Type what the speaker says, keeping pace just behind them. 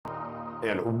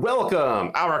And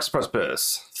welcome, Our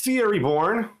Precipice, Theia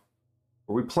Reborn,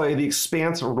 where we play the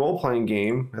Expanse role-playing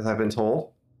game, as I've been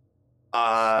told.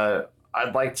 I'd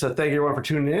like to thank everyone for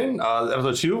tuning in.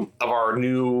 Episode 2 of our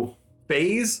new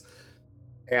phase,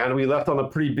 and we left on a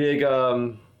pretty big.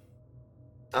 There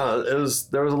was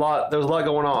a lot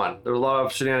going on. There was a lot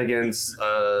of shenanigans.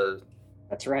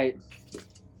 That's right.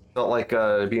 Felt like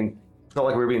we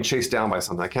were being chased down by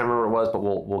something. I can't remember what it was, but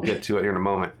we'll get to it here in a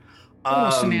moment.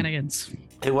 Shenanigans.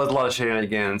 It was a lot of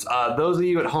shenanigans. Those of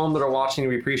you at home that are watching,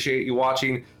 we appreciate you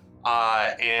watching.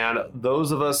 And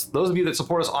those of you that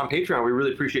support us on Patreon, we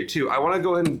really appreciate too. I want to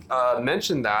go ahead and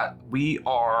mention that we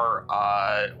are.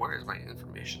 Where is my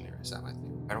information here? Is that my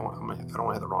thing? I don't want to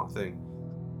have the wrong thing.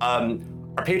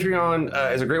 Our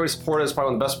Patreon is a great way to support us.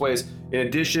 Probably one of the best ways. In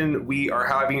addition, we are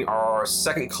having our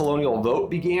second colonial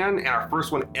vote began, and our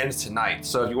first one ends tonight.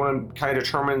 So if you want to kind of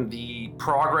determine the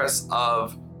progress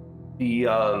of the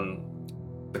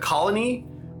colony,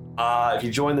 if you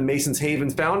join the Mason's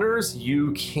Haven founders,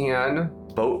 you can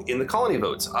vote in the colony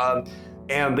votes,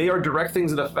 and they are direct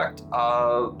things that affect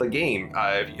the game.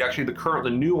 Actually,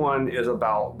 the new one is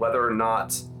about whether or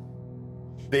not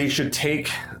they should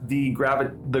take the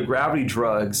gravity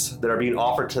drugs that are being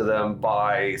offered to them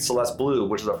by Celeste Blue,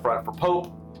 which is a front for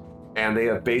Pope, and they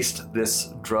have based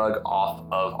this drug off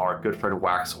of our good friend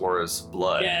Waxor's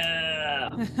blood. Yeah.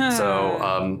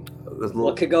 So,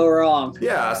 what could go wrong?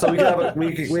 Yeah, so we can have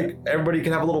everybody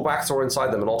can have a little Waxor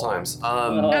inside them at all times.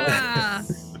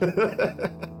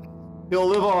 He'll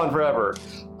live on forever.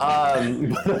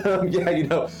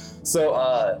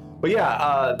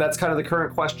 That's kind of the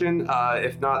current question.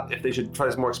 If they should try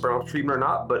this more experimental treatment or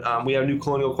not. But we have new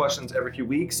colonial questions every few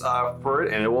weeks for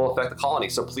it, and it will affect the colony.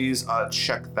 So please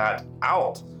check that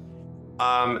out.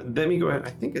 Let me go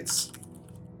ahead.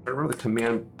 I remember the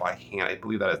command by hand. I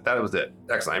believe that was it.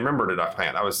 Excellent. I remembered it off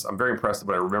hand. I'm very impressed,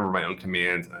 but I remember my own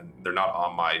commands, and they're not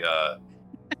on my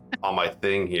on my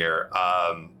thing here.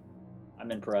 I'm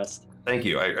impressed. Thank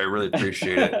you. I really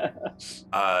appreciate it.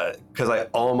 Because I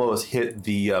almost hit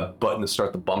the button to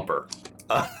start the bumper.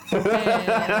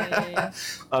 Hey.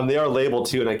 They are labeled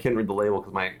too, and I can't read the label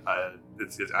because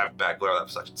I have bad glare on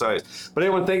that section. So anyways, but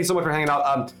anyone, thank you so much for hanging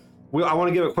out. I want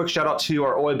to give a quick shout out to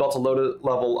our Oi Delta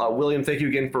level. William, thank you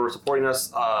again for supporting us.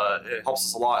 It helps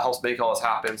us a lot. It helps make all this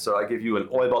happen. So I give you an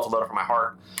Oi Delta letter from my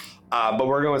heart. But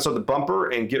we're going to start the bumper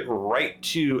and get right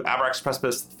to Abrax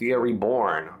Precipice Theia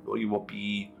Reborn. We will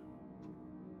be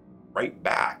right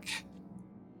back.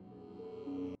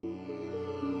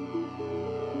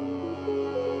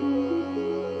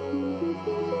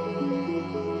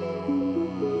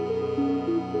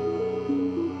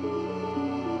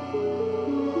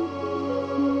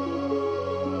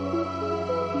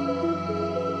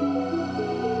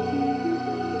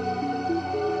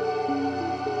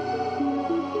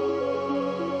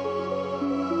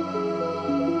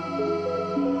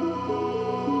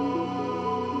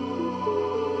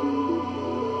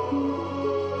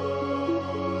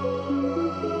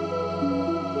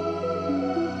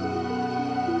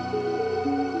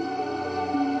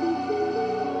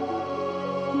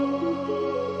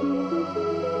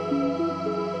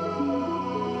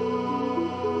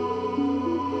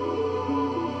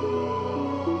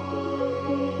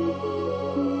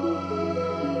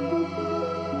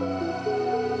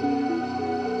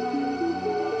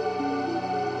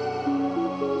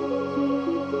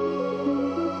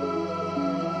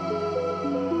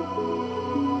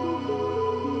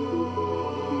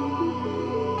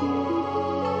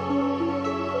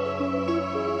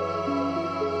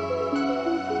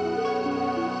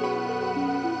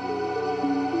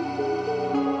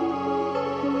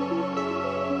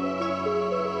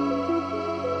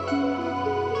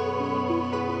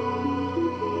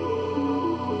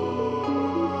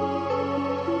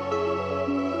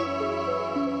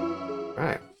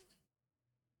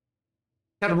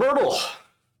 Captain Myrtle.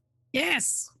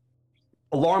 Yes.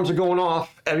 Alarms are going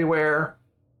off everywhere.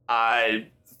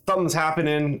 Something's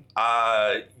happening.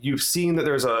 You've seen that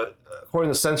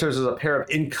according to the sensors, there's a pair of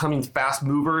incoming fast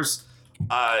movers.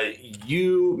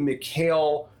 You,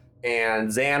 Mikhail,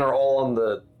 and Zan are all on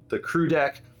the crew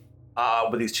deck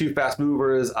with these two fast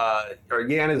movers.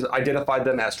 Yan has identified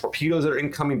them as torpedoes that are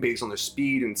incoming based on their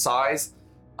speed and size.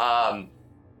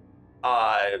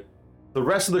 The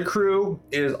rest of the crew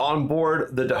is on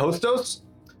board the Dehostos,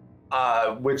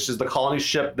 which is the colony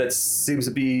ship that seems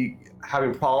to be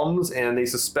having problems, and they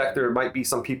suspect there might be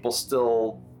some people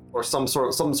still, or some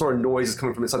sort of noise is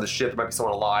coming from inside the ship. There might be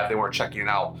someone alive. They weren't checking it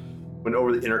out when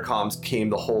over the intercoms came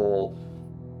the whole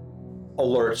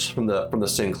alerts from the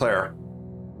Sinclair.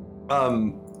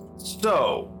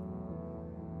 So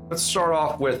Let's start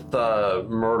off with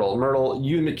Myrtle. Myrtle,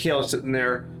 you and Mikhail are sitting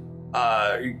there.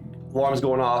 Alarm's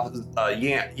going off.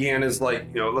 Yan is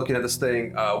like, looking at this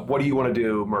thing. What do you want to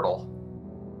do, Myrtle?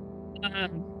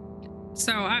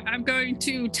 So I'm going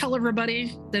to tell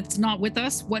everybody that's not with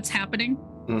us what's happening,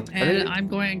 and I'm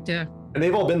going to. And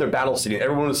they've all been there battle seating.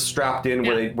 Everyone was strapped in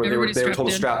where they were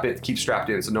told to keep strapped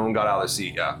in, so no one got out of their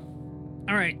seat. Yeah.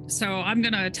 All right, so I'm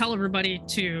gonna tell everybody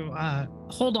to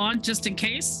hold on just in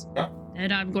case,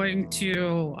 and I'm going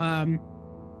to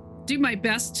do my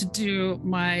best to do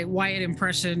my Wyatt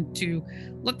impression to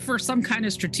look for some kind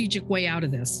of strategic way out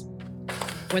of this,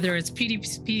 whether it's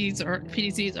PDCs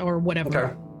or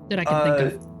whatever that I can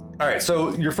think of. All right,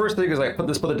 so your first thing is like put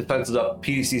the defenses up,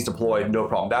 PDCs deployed, no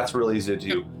problem. That's really easy to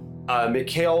do.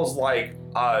 Mikhail's like,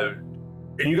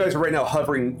 and you guys are right now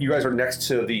hovering. You guys are next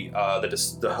to the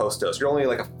hostos. You're only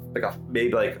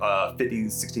maybe 50,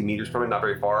 60 meters from it, not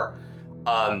very far.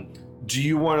 Do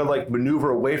you want to like maneuver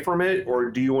away from it,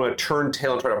 or do you want to turn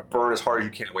tail and try to burn as hard as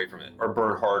you can away from it, or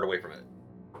burn hard away from it?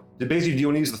 Basically, do you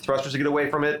want to use the thrusters to get away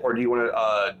from it, or do you want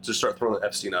to just start throwing the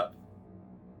Epstein up?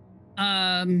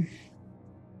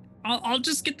 I'll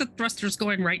just get the thrusters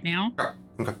going right now.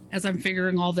 Okay. As I'm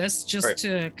figuring all this, just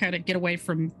to kind of get away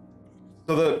from.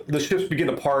 So the ships begin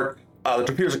to part. The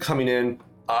torpedoes are coming in.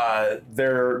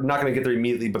 They're not going to get there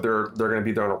immediately, but they're going to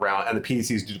be there on a round, and the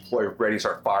PDCs do deploy ready to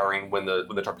start firing when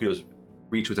the torpedoes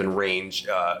reach within range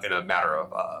in a matter of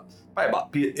probably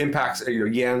about impacts.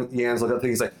 Yan's looking at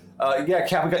things like, yeah,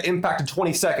 Cap, we got impact in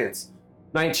 20 seconds.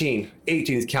 19,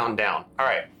 18 is counting down. All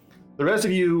right. The rest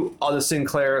of you on the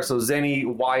Sinclair, so Zenny,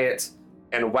 Wyatt,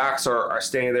 and Wax are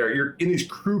staying there. You're in these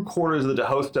crew quarters of the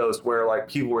Hostos where like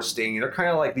people were staying. They're kind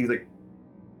of like these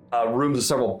rooms with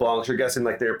several bunks. You're guessing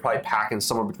like they're probably packing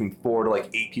somewhere between 4 to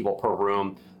 8 people per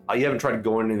room. You haven't tried to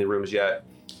go into any of the rooms yet.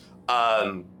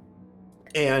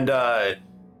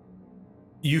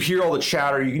 You hear all the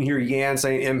chatter. You can hear Yan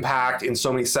saying impact in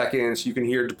so many seconds. You can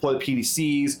hear deploy the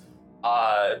PDCs.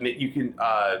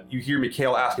 You hear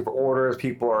Mikhail asking for orders.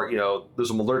 People are, there's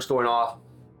some alerts going off.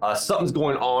 Something's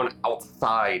going on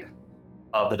outside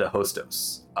of the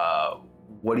Hostos.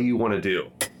 What do you want to do?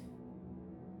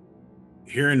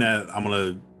 Hearing that, I'm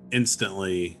going to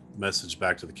instantly message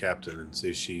back to the captain and see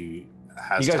if she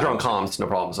has. You guys are on comms, no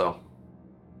problem. So,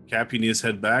 Cap, you need us to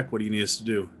head back. What do you need us to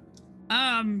do?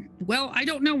 Well, I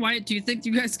don't know. Wyatt, do you think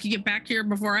you guys can get back here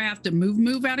before I have to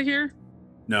move out of here?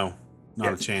 No,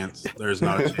 not a chance. There's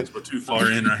not a chance. We're too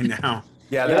far in right now.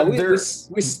 Yeah, we're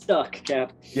stuck,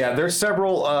 Cap. Yeah, there's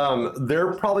several.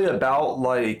 They're probably about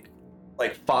like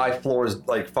 5 floors,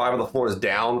 like 5 of the floors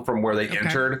down from where they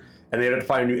entered, and they had to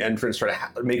find a new entrance, try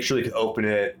to make sure they could open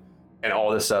it, and all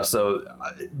this stuff. So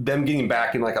them getting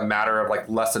back in like a matter of like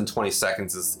less than 20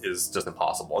 seconds is just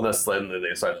impossible. Unless suddenly they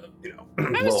decided to,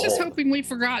 I was just hoping we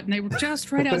forgot, and they were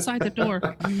just right outside the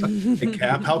door. Hey,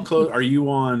 Cap, how close are you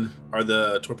on? Are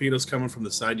the torpedoes coming from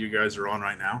the side you guys are on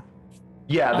right now?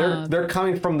 Yeah, they're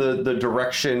coming from the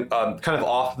direction, kind of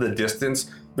off the distance.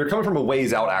 They're coming from a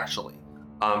ways out, actually.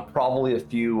 Probably a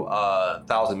few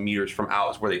 1,000 meters from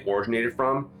out is where they originated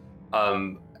from.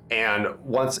 And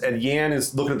Yan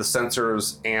is looking at the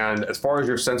sensors, and as far as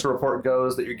your sensor report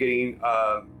goes that you're getting,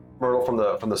 Myrtle, from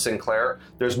the Sinclair,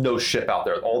 there's no ship out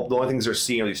there. The only things they're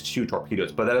seeing are these 2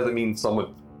 torpedoes, but that doesn't mean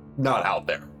someone not out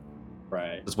there.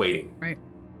 Right. Just waiting. Right.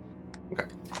 Okay.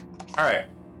 All right.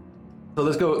 So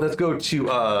let's go to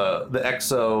the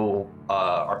EXO,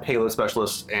 our payload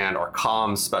specialist, and our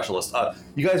comms specialist.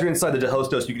 You guys are inside the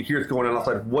Hostos. You can hear what's going on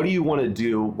outside. What do you want to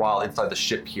do while inside the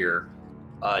ship here,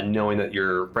 knowing that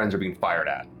your friends are being fired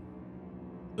at?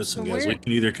 Listen, guys, we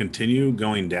can either continue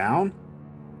going down,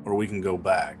 or we can go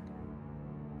back.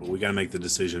 But we got to make the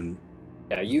decision.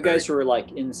 Yeah, you guys were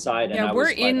like inside. And we're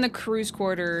in the cruise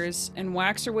quarters, and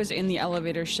Waxer was in the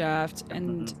elevator shaft,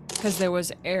 and because there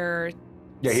was air.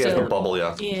 Yeah, he has no bubble,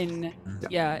 yeah.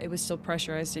 Yeah, it was still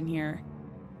pressurized in here.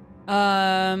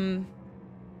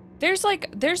 There's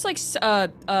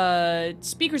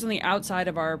speakers on the outside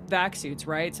of our vac suits,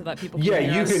 right? So that people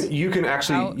can you can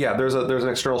actually out. Yeah, there's an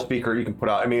external speaker you can put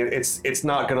out. I mean, it's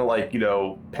not gonna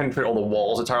penetrate all the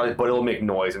walls entirely, but it'll make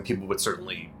noise, and people would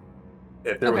certainly,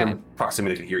 if they're within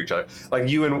proximity, could hear each other. Like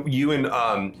you and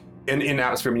in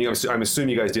atmosphere. I mean, I'm assuming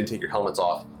you guys didn't take your helmets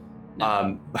off.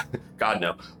 No. God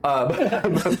no.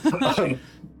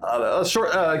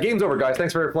 Game's over, guys.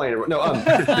 Thanks for playing. No.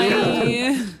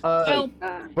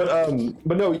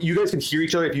 But no, you guys can hear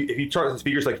each other if you turn the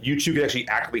speakers. Like you two can actually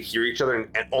actively hear each other and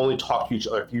only talk to each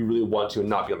other if you really want to, and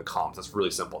not be on the comms. That's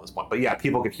really simple at this point. But yeah,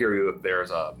 people can hear you if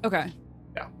there's a. Okay.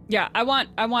 Yeah, I want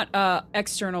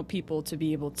external people to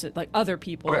be able to, like, other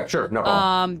people. Okay, sure, no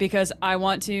problem. Because I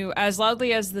want to, as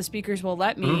loudly as the speakers will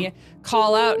let me,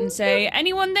 call out and say,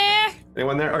 anyone there?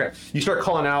 Anyone there? Okay. You start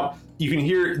calling out. You can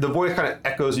hear the voice kind of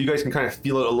echoes. You guys can kind of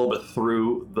feel it a little bit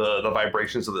through the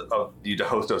vibrations of the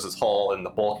Hostos's hull and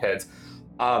the bulkheads.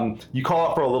 You call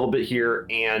out for a little bit here,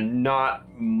 and not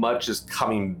much is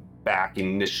coming back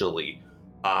initially.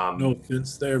 No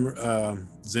offense there,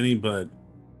 Zenny, but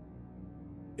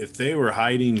if they were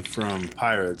hiding from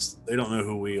pirates, they don't know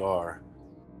who we are.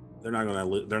 They're not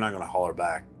gonna holler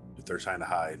back if they're trying to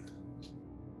hide.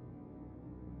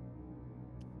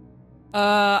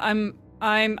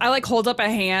 I like hold up a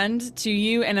hand to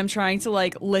you, and I'm trying to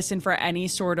like listen for any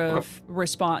sort of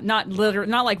response, not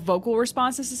like vocal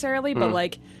response necessarily, but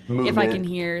like Movement. if I can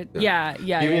hear. Yeah.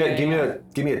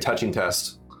 Give me a touching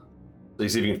test. So you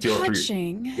see if you can feel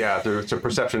touching. it through. Yeah, through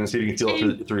perception, and see if you can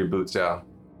feel it through your boots. Yeah.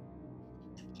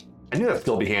 I knew that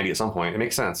skill would be handy at some point. It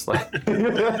makes sense. Like.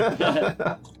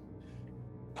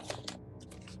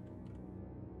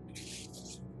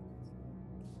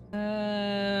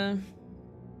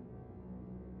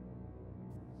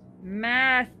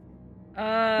 Math.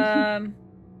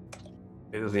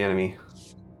 It is the enemy.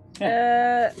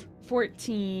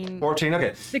 14. 14.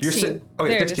 Okay. 16.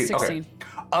 Okay, there 16. 16.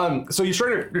 Okay. So you're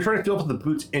trying to feel up the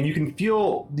boots, and you do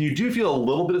feel a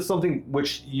little bit of something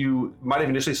which you might have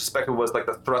initially suspected was like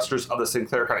the thrusters of the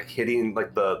Sinclair kind of hitting,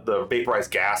 like the vaporized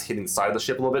gas hitting the side of the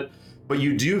ship a little bit. But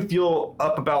you do feel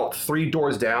up about 3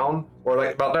 doors down, or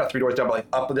like about not 3 doors down, but like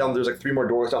up and down. There's like 3 more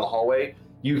doors down the hallway.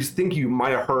 You think you might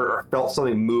have heard or felt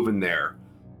something moving there.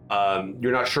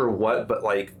 You're not sure what, but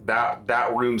like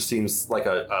that room seems like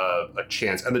a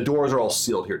chance. And the doors are all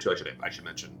sealed here too. I should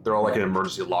mention they're all like an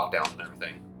emergency lockdown and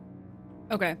everything.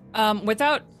 Okay.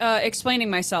 Without explaining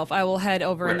myself, I will head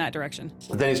over in that direction.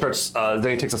 Then he starts. Then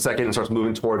he takes a second and starts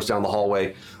moving towards down the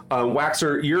hallway.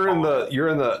 Waxer, you're in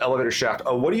the elevator shaft.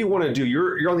 What do you want to do?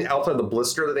 You're on the outside of the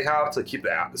blister that they have to keep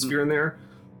the atmosphere in there.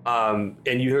 And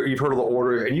you've heard of the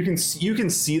order, and you can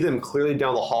see them clearly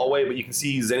down the hallway, but you can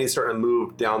see Zenny starting to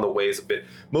move down the ways a bit.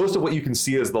 Most of what you can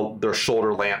see is their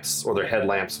shoulder lamps or their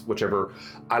headlamps, whichever.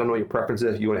 I don't know what your preference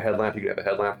is. If you want a headlamp, you can have a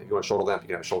headlamp. If you want a shoulder lamp, you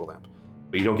can have a shoulder lamp.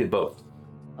 But you don't get both.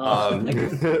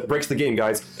 Breaks the game,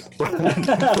 guys.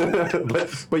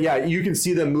 but yeah, you can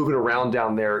see them moving around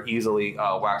down there easily,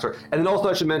 Waxer. And then also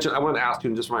I should mention, I wanted to ask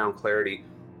you, just for my own clarity,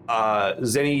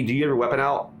 Zenny, do you have your weapon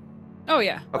out? Oh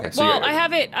yeah. Okay. So well, I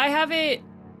have it.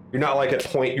 You're not like at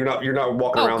point. You're not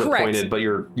walking around it pointed, but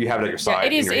you have it at your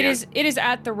side. Yeah, it is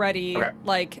at the ready,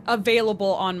 like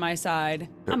available on my side.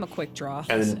 Yeah. I'm a quick draw.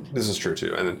 And then, this is true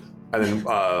too. And then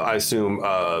I assume.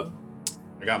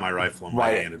 I got my rifle in my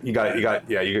hand. You got it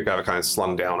kind of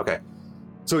slung down. Okay.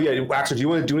 So yeah, Waxer, do you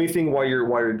want to do anything while you're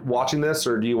watching this,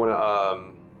 or do you want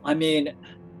to? I mean,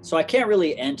 so I can't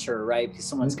really enter, right? Because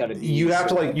someone's got to be. You'd have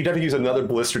to use another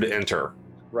blister to enter.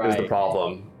 Right. Is the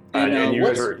problem. And you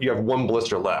have 1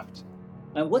 blister left.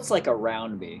 And what's like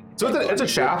around me? So it's a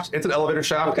shaft. It's an elevator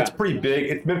shaft. Okay. It's pretty big.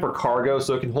 It's meant for cargo,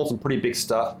 so it can hold some pretty big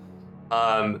stuff.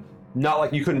 Not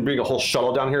like you couldn't bring a whole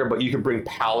shuttle down here, but you could bring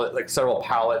several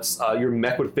pallets. Your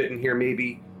mech would fit in here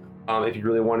maybe, if you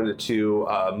really wanted it to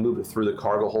move it through the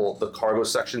cargo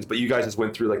sections. But you guys just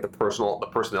went through like the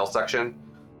personnel section.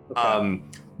 Okay.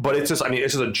 But it's just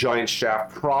a giant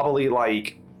shaft, probably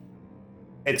like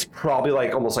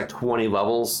almost like 20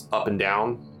 levels up and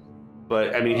down.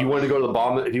 But I mean, if you wanted to go to the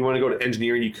bottom, if you want to go to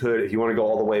engineering, you could. If you want to go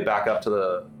all the way back up to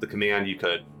the command, you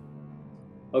could.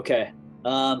 Okay.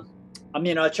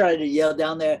 I tried to yell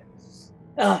down there,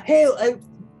 hey,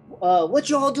 what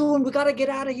y'all doing? We gotta get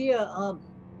out of here.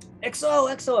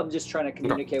 XO. I'm just trying to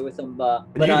communicate with them.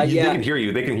 They can hear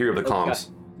you. They can hear the comms.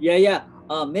 Yeah.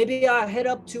 Maybe I head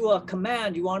up to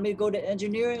command. You want me to go to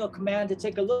engineering or command to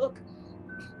take a look?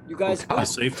 You guys, is it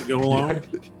safe to go along?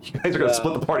 You guys are gonna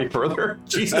split the party further?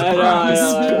 Jesus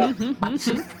Christ!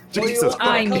 Jesus Christ!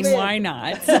 I mean, why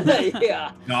not?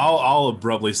 Yeah. No, I'll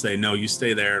abruptly say no. You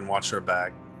stay there and watch our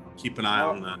back. Keep an eye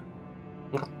on the.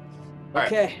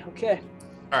 Okay.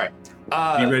 All right.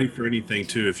 Be ready for anything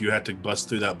too. If you had to bust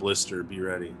through that blister, be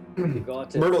ready.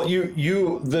 Myrtle,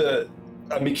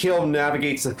 Mikhail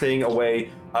navigates the thing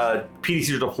away.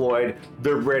 PDCs are deployed.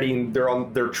 They're ready.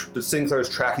 The Sinclair's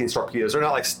tracking these torpedoes.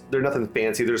 They're nothing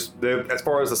fancy. As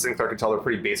far as the Sinclair can tell, they're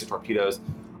pretty basic torpedoes.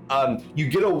 You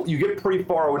get pretty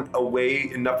far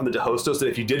away enough from the DeHostos that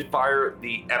if you did fire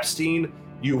the Epstein,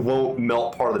 you won't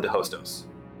melt part of the DeHostos.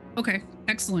 Okay,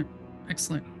 excellent.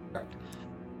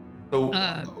 So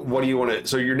what do you want to?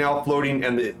 So you're now floating,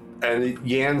 and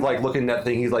Yan's like looking at that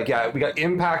thing. He's like, yeah, we got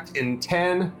impact in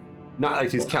 10, Not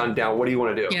like he's counting down. What do you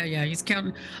want to do? Yeah, he's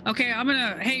counting. Okay,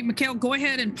 hey, Mikhail, go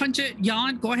ahead and punch it.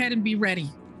 Jan, go ahead and be ready.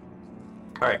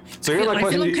 All right. So you're like,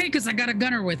 I feel okay because I got a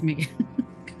gunner with me.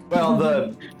 Well,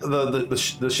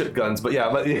 the ship guns, but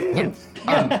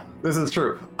this is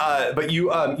true. But you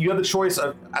have the choice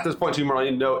of, at this point,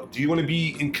 Marlon, you know, do you want to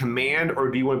be in command or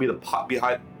do you want to be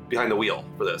behind the wheel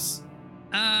for this?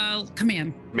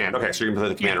 Command. Command. Okay, so you're gonna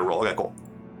play the commander role. Okay, cool.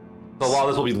 So a lot of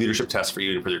this will be leadership tests for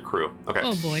you and for your crew. Okay.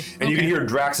 Oh boy. And you can hear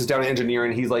Drax is down in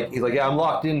engineering. He's like, yeah, I'm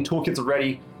locked in. Toolkits are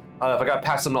ready. If I gotta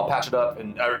patch something, I'll patch it up.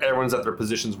 And everyone's at their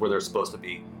positions where they're supposed to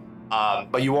be.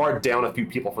 But you are down a few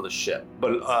people for the ship.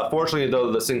 But fortunately,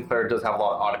 though, the Sinclair does have a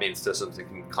lot of automated systems that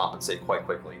can compensate quite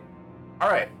quickly. All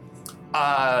right,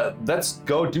 let's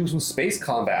go do some space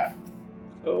combat.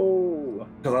 Oh.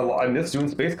 Because I miss doing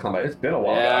space combat. It's been a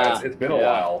while, guys. It's been a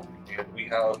while. And we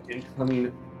have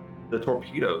incoming the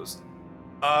torpedoes.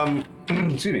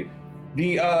 Excuse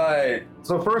me.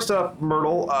 So first up,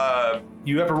 Myrtle,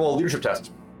 you have to roll a leadership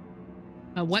test.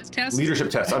 A what test? Leadership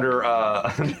test under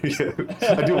I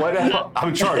do what now? I'm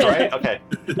in charge, right? Okay.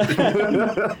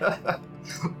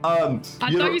 I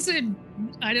thought you said,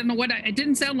 I don't know what, it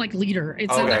didn't sound like leader. It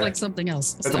sounded like something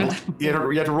else. So. You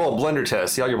have to roll a blender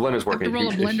test. See how your blender's working. You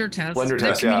have to roll a blender test. Blender Is that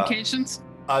test, communications?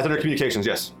 Yeah. It's under communications,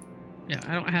 yes. Yeah,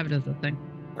 I don't have it as a thing.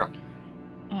 Okay.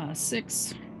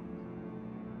 6,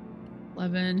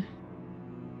 11,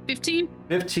 15?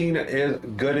 15 is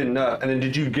good enough. And then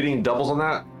did you get any doubles on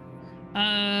that?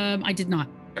 I did not.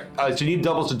 So you need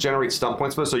doubles to generate stunt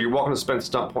points for this. So you're welcome to spend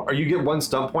stunt point, or you get one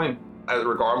stunt point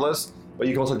regardless, but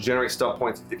you can also generate stunt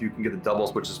points if you can get the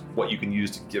doubles, which is what you can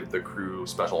use to give the crew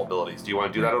special abilities. Do you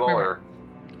want to do that at all, or?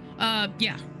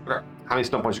 Yeah. Okay. How many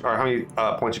stunt points, or how many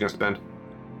points you gonna spend?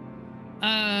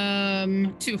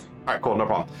 2. All right, cool, no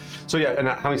problem. So yeah, and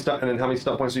how many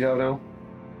stunt points do you have now?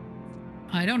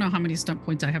 I don't know how many stunt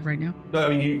points I have right now. No, I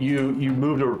mean you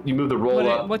moved the roll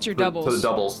up. What's your to doubles? To the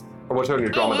doubles, or what's on your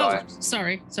drama die?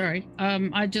 Sorry.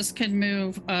 I just can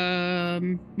move.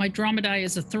 My drama die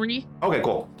is a 3. Okay,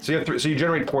 cool. So you have 3. So you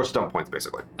generate 4 stunt points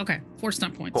basically. Okay, 4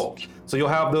 stunt points. Cool. So you'll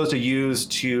have those to use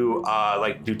to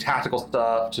like do tactical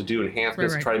stuff, to do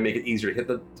enhancements, Right. try to make it easier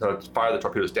to fire the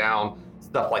torpedoes down,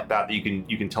 stuff like that you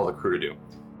can tell the crew to do.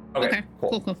 Okay,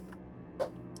 cool.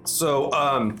 So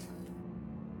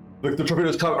the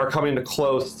torpedoes are coming to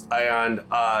close, and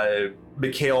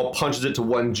Mikhail punches it to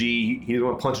 1G. He doesn't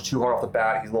want to punch it too hard off the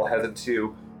bat. He's a little hesitant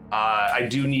too. I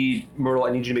do need Myrtle.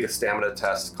 I need you to make a stamina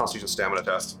test, Constitution stamina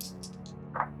test.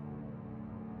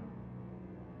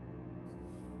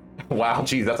 Wow,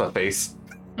 geez, that's a face.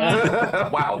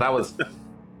 Wow, that was.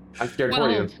 I'm scared for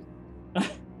you.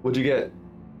 What'd you get?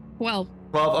 12.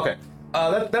 12. Okay.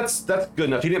 That's good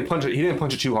enough. He didn't punch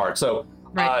it too hard. So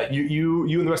Right. you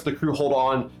and the rest of the crew hold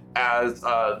on as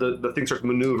the thing starts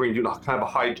maneuvering, doing kind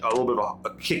of a little bit of a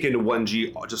kick into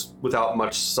 1G, just without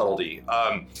much subtlety.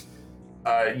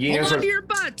 Yan Hold on to your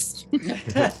butts.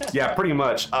 Yeah, pretty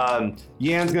much.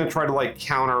 Yan's gonna try to like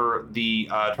counter the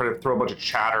try to throw a bunch of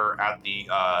chatter at the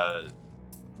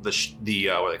what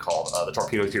are they called? The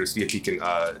torpedoes here to see if he can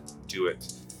do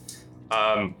it.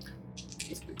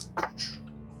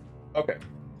 Okay.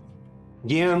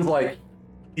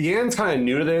 Yan's kind of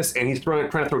new to this, and he's trying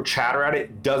to throw chatter at it.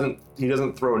 He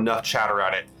doesn't throw enough chatter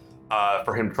at it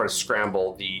for him to try to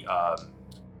scramble the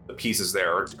pieces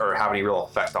there or have any real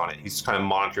effect on it. He's just kind of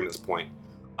monitoring at this point.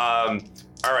 All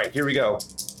right, here we go.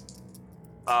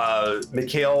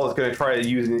 Mikhail is going to try to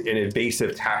use an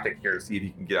evasive tactic here to see if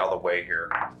he can get out of the way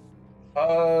here.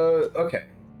 Okay.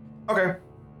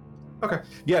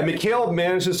 Yeah, Mikhail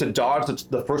manages to dodge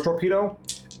the first torpedo,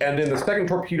 and then the second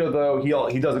torpedo, though,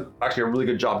 he does actually a really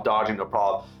good job dodging, no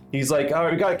problem. He's like, all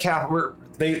right, we got a cap.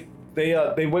 They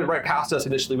went right past us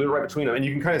initially. We went right between them, and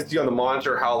you can kind of see on the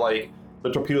monitor how like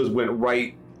the torpedoes went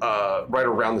right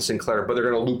around the Sinclair, but they're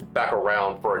going to loop back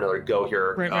around for another go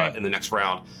here in the next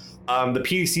round. The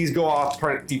PDCs go off.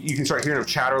 You can start hearing them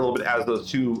chatter a little bit as those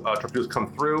two torpedoes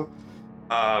come through.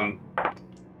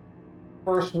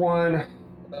 First one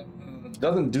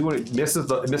doesn't do it.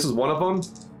 Misses one of them,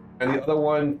 and the other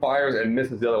one fires and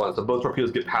misses the other one. So both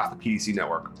torpedoes get past the PDC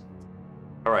network.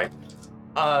 All right.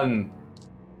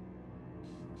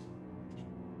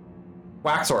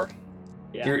 Waxor.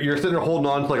 Yeah. You're sitting there holding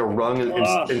on to like a rung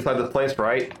inside this place,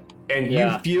 right? And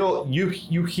you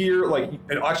hear like,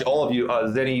 and actually all of you,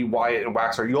 Zenny, Wyatt, and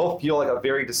Waxor, you all feel like a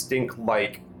very distinct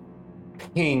like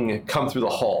ping come through the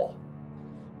hull.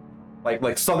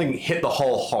 Like something hit the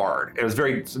hull hard. It was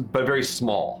very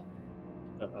small.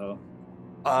 Uh-oh.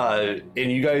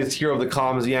 And you guys hear over the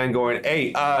comms Yan going,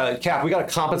 "Hey, Cap, we gotta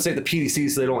compensate the PDC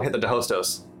so they don't hit the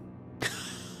Dehostos."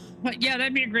 But yeah,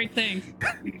 that'd be a great thing.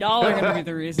 Y'all are gonna be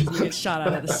the reasons we get shot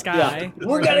out of the sky.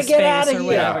 We're or gonna into get out space of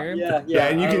or here. whatever. Yeah.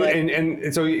 And you can,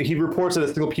 and so he reports that a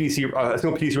single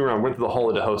PDC round went through the hull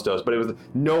into Hostos, but it was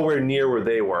nowhere near where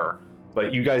they were.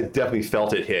 But you guys definitely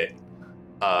felt it hit.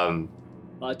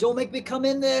 Don't make me come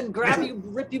in there and grab you,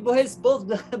 rip you boys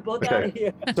both out of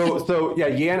here. So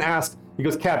Yan asked, he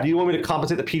goes, Cap, do you want me to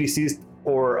compensate the PDCs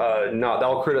or not? That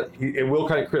will it will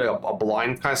kind of create a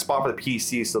blind kind of spot for the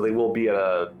PDCs, so they will be at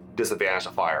a disadvantage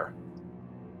to fire.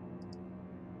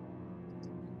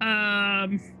 Yeah,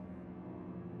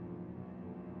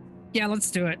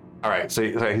 let's do it. All right, so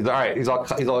he's all right. He's all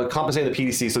compensating the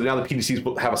PDCs, so now the PDCs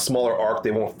will have a smaller arc they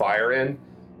won't fire in,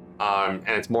 and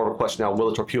it's more of a question now: will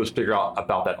the torpedoes figure out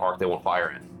about that arc they won't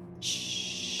fire in?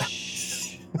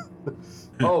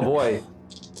 Oh boy,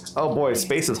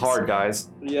 space is hard, guys.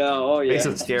 Yeah. Oh yeah.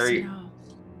 Space is scary.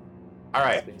 All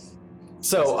right,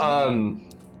 so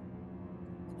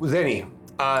Zenny,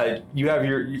 you have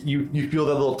you feel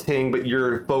that little ting, but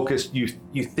you're focused. You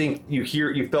think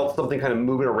you felt something kind of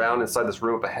moving around inside this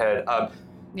room up ahead.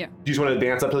 Yeah. Do you just want to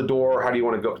advance up to the door, or how do you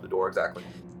want to go up to the door exactly?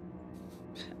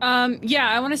 Yeah,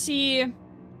 I want to see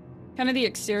kind of the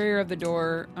exterior of the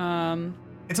door.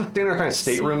 It's a standard kind of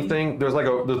stateroom thing. There's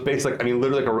basically,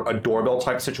 literally like a doorbell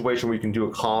type situation where you can do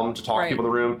a comm to talk to people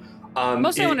in the room.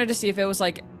 Mostly I wanted to see if it was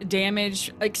like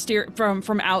damage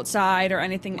from outside or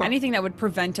anything that would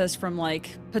prevent us from like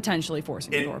potentially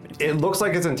forcing the door. It looks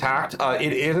like it's intact.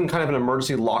 It isn't kind of an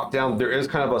emergency lockdown. There is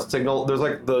kind of a signal. There's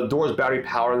like the door's battery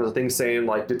power and there's a thing saying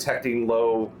like detecting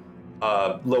low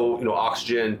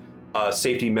oxygen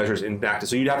safety measures enacted.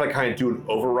 So you'd have to kind of do an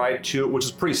override to it, which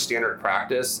is pretty standard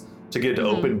practice to get it to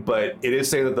open. But it is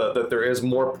saying that there is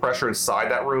more pressure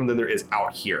inside that room than there is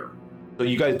out here. So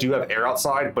you guys do have air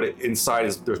outside, but inside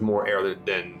there's more air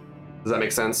than. Does that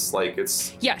make sense? Like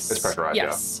it's pressurized.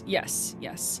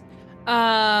 Yes.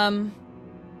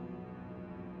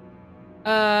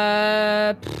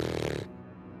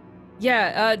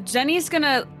 Jenny's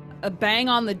gonna bang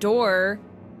on the door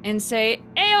and say,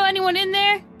 "Ayo, anyone in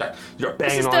there? You're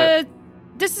banging on it.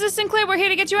 This is a Sinclair. We're here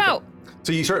to get you out."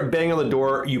 So you start banging on the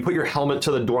door. You put your helmet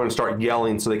to the door and start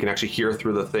yelling so they can actually hear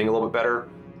through the thing a little bit better.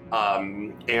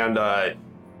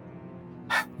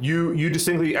 You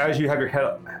distinctly, as you have your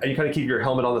head, you kind of keep your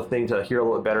helmet on the thing to hear a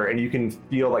little bit better, and you can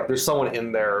feel like there's someone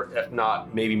in there, if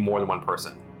not maybe more than one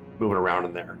person moving around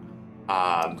in there.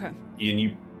 Okay.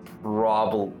 And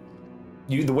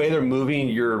the way they're moving,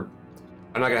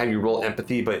 I'm not gonna have you roll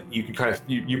empathy, but you can kind of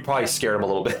you probably scare them a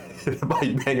little bit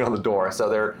by banging on the door. So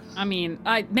they're.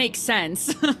 It makes not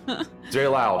It's very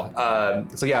loud.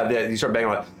 You start banging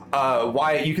on it.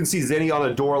 Wyatt, you can see Zenny on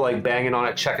the door, like banging on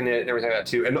it, checking it, and everything like that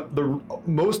too. And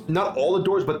not all the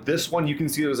doors, but this one, you can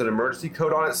see there's an emergency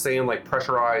code on it saying like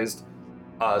pressurized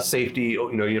safety.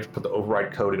 You have to put the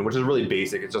override code in, which is really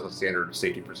basic. It's just a standard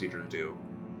safety procedure to do.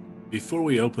 Before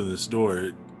we open this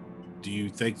door, do you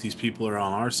think these people are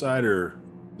on our side or are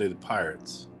they the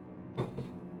pirates?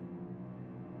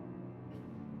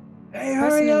 Hey,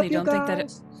 hurry up, don't think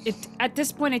that at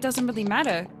this point it doesn't really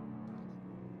matter.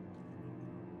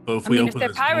 But if if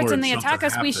they're pirates and they attack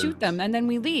us, we shoot them and then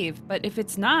we leave. But if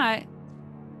it's not,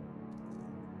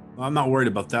 well, I'm not worried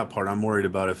about that part. I'm worried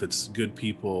about if it's good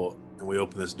people and we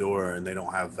open this door and they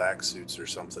don't have vac suits or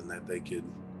something that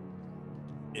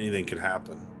anything could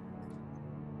happen.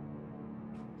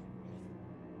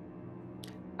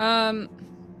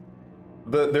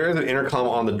 There is an intercom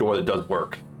on the door that does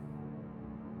work.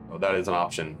 So that is an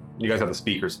option. You guys have the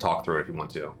speakers to talk through it if you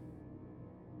want to.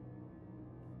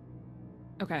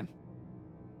 okay.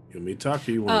 You want me to talk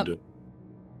or you want to do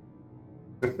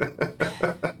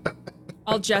it?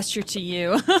 I'll gesture to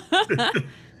you.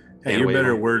 Hey, you're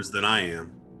better at words than I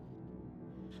am.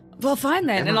 Well, fine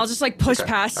then, and I'll just like push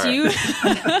past you.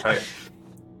 All right.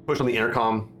 Push on the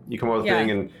intercom. You come over the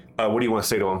thing, and what do you want to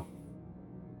say to him?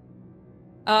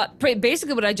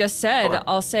 Basically what I just said. Okay.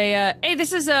 I'll say, "Hey,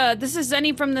 this is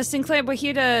Zenny from the Sinclair. We're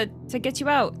here to get you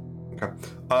out." Okay.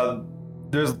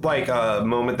 There's like a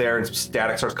moment there, and some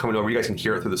static starts coming over. You guys can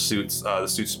hear it through the suits. The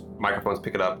suits microphones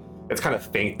pick it up. It's kind of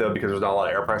faint though because there's not a lot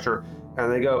of air pressure.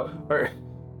 And they go,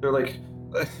 they're like,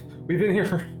 we've been here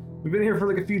for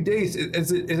like a few days.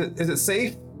 Is it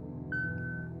safe?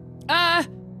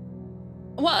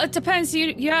 Well, it depends.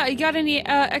 You got any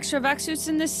extra vac suits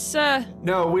in this?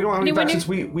 No, we don't have any vac suits.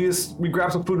 We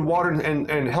grabbed some food and water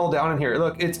and held down in here.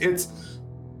 Look,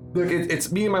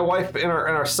 it's me and my wife and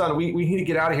our son. We need to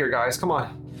get out of here, guys. Come on,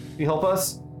 can you help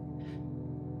us?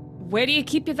 Where do you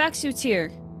keep your vac suits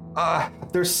here?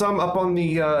 There's some up on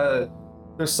the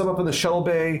shuttle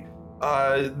bay.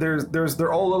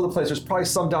 they're all over the place. There's probably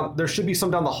some down. There should be some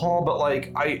down the hall, but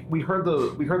like we heard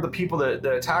the people that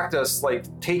attacked us like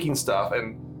taking stuff,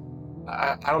 and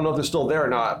I don't know if they're still there or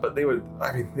not. But they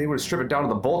would strip it down to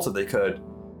the bolts if they could.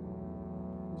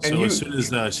 And so as soon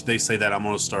as they say that, I'm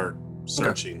gonna start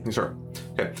searching. Okay. Sure.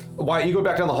 Okay. Wyatt, you go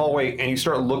back down the hallway and you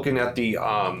start looking at the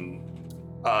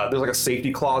there's like a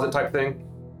safety closet type thing,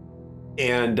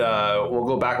 and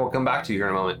we'll come back to you here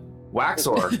in a moment.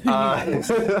 Waxor,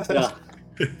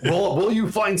 will you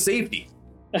find safety?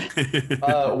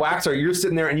 Waxor, you're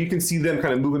sitting there and you can see them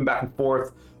kind of moving back and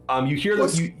forth. You hear them,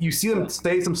 you see them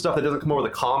say some stuff that doesn't come over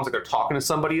the comms, like they're talking to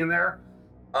somebody in there.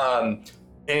 But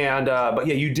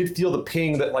yeah, you did feel the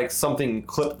ping that like something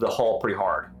clipped the hull pretty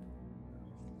hard.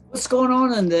 What's going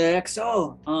on in the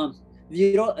XO?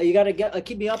 You gotta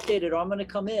keep me updated, or I'm gonna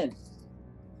come in.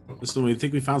 Listen, we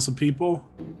think we found some people.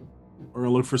 We're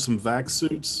gonna look for some vac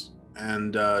suits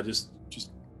and just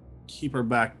keep our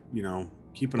back.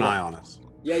 Keep an eye on us.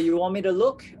 Yeah, you want me to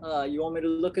look? You want me to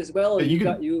look as well? Or you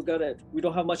got it. We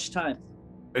don't have much time.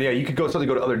 Yeah, you could go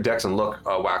to other decks and look,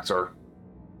 Waxor.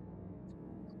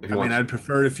 I'd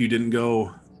prefer if you didn't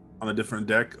go on a different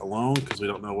deck alone, because we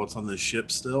don't know what's on this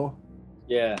ship still.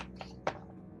 Yeah,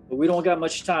 but we don't got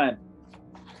much time.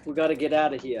 We got to get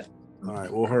out of here. All right,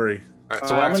 we'll hurry. All right,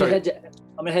 so I'm gonna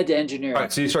head to engineering. All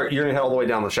right, so you're gonna head all the way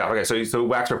down the shaft. Okay, so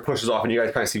Waxor pushes off, and you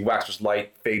guys kind of see Waxor's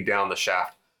light fade down the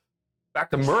shaft. Back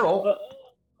to Myrtle.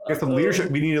 Get some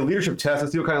leadership. We need a leadership test.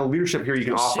 Let's see what kind of leadership here you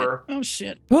can offer. Oh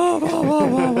shit! Whoa, whoa, whoa,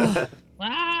 whoa,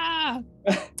 whoa.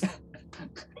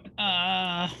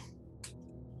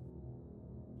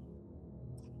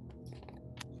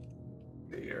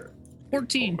 Here.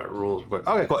 14. My rules.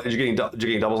 Okay, cool. Did you getting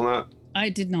doubles on that? I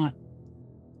did not.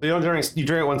 So you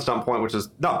generate one stunt point, which is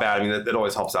not bad. I mean, it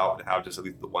always helps out to have just at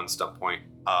least the one stunt point.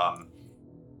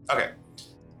 Okay.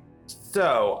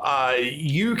 So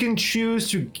you can choose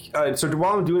to. So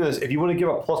while I'm doing this, if you want to give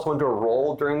a +1 to a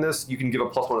roll during this, you can give a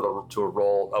 +1 to a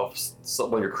roll of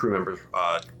one of your crew members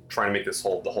trying to make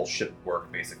the whole ship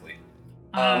work, basically.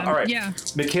 All right. Yeah.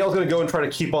 Mikhail's going to go and try to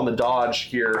keep on the dodge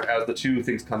here as the two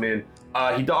things come in.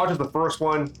 He dodges the first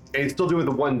one, and he's still doing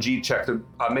the 1G check. So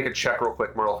make a check real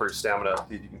quick, Myrtle, for your stamina.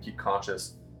 See if you can keep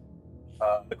conscious.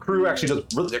 The crew actually does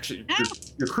really. Actually,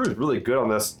 your crew is really good on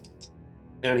this.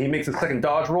 And he makes a second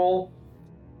dodge roll.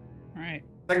 All right.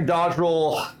 Second dodge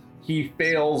roll, he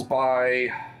fails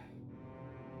by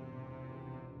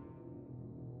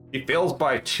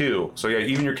 2. So yeah,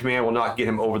 even your command will not get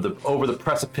him over the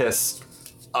precipice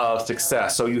of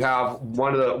success. So you have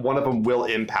one of them will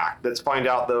impact. Let's find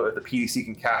out though if the PDC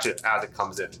can catch it as it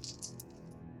comes in.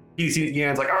 PDC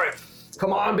Yan's like, all right,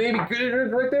 come on, baby, get it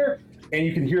right there. And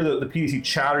you can hear the PDC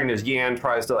chattering as Yan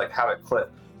tries to like have it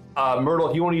clip. Myrtle,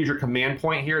 if you want to use your command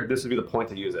point here, this would be the point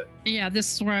to use it. Yeah,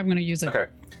 this is where I'm going to use it. Okay.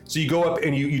 So you go up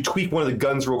and you tweak one of the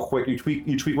guns real quick. You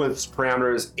tweak one of its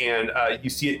parameters, and you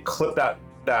see it clip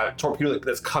that torpedo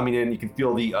that's coming in. You can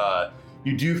feel the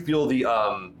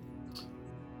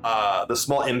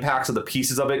small impacts of the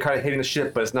pieces of it kind of hitting the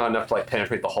ship, but it's not enough to like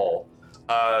penetrate the hull.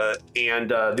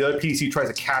 And the other PC tries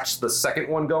to catch the second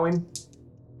one going,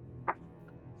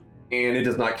 and it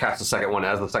does not catch the second one,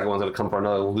 as the second one's going to come for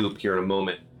another loop here in a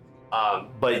moment.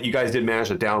 But you guys did manage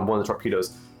to down one of the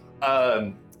torpedoes.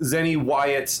 Zenny,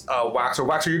 Wyatt,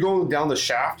 Waxor, you're going down the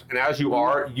shaft, and as you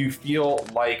are, you feel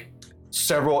like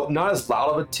several, not as loud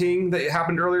of a ting that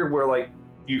happened earlier, where like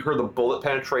you heard the bullet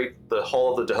penetrate the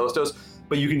hull of the DeHostos,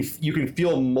 but you can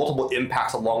feel multiple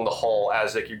impacts along the hull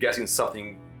as like you're guessing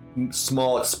something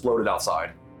small exploded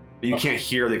outside. But you can't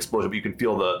hear the explosion, but you can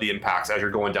feel the impacts as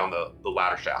you're going down the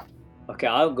ladder shaft. Okay,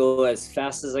 I'll go as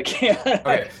fast as I can.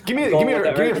 Okay, give me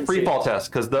a free fall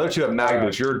test, because the other two have mag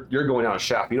boots. You're going down a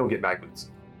shaft. You don't get mag boots.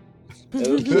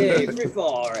 Okay, free fall.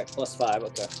 All right, +5.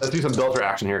 Okay. Let's do some belter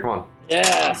action here. Come on. Yeah.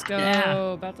 Let's go. Yeah.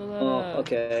 About to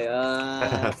Okay.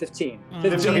 15.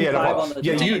 15, 15. Okay, yeah, no 5 problem. on the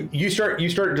Yeah, you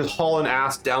start just hauling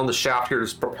ass down the shaft here,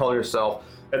 just propelling yourself.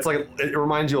 It's like it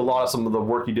reminds you a lot of some of the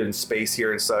work you did in space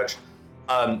here and such.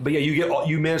 But yeah,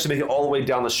 you managed to make it all the way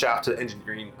down the shaft to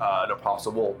engineering, no problem.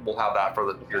 So we'll have that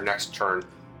for your next turn,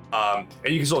 and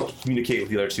you can still communicate with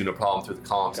the other two, no problem, through the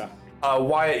comms. Okay.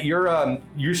 Wyatt,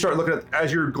 you start looking at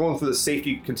as you're going through the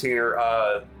safety container.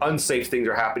 Unsafe things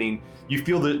are happening. You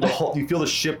feel the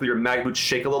ship with your mag boots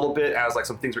shake a little bit as like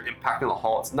some things are impacting the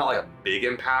hull. It's not like a big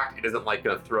impact. It isn't like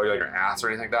gonna throw you on your ass or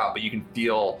anything like that. But you can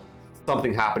feel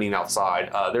something happening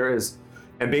outside. There is.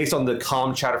 And based on the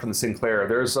comm chatter from the Sinclair,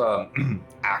 there's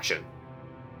action.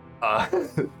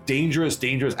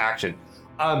 Dangerous action.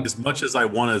 As much as I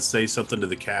want to say something to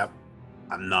the cap,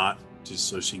 I'm not, just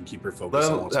so she can keep her focus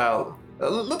on what's going on.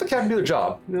 Let the captain do their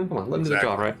job. Come on, let them do their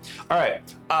job, right? All right.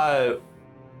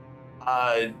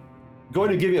 Going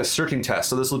to give you a searching test.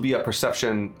 So this will be a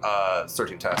perception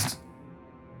searching test.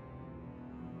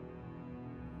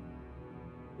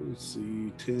 Let's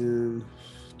see, 10,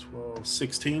 12,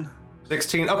 16.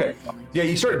 16. Okay. Yeah,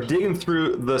 you start digging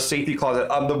through the safety closet.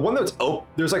 The one that's open,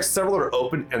 there's like several that are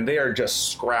open, and they are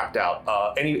just scrapped out.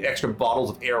 Any extra bottles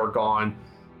of air are gone.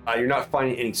 You're not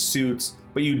finding any suits,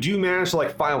 but you do manage to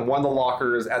like find one of the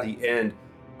lockers at the end,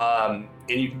 and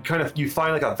you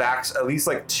find like at least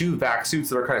like 2 vac suits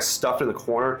that are kind of stuffed in the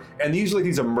corner. And usually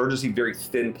these emergency, very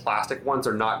thin plastic ones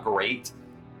are not great.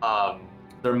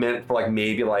 They're meant for like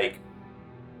maybe like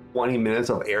 20 minutes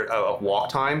of walk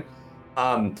time.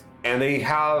 And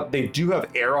they do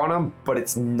have air on them, but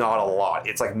it's not a lot.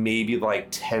 It's like maybe like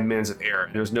 10 minutes of air.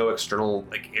 There's no external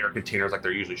like air containers like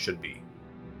there usually should be.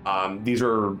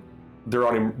 They're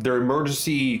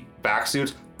emergency vac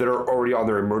suits that are already on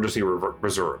their emergency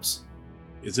reserves.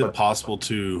 Is it possible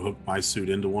to hook my suit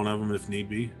into one of them if need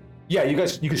be? Yeah, you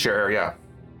can share air. Yeah.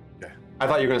 Okay. I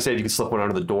thought you were gonna say you could slip one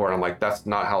under the door, and I'm like, that's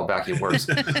not how vacuum works.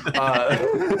 Come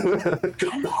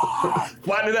on,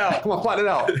 flatten it out. Come on, flatten it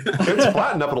out. If it's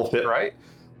flattened up, it'll fit, right?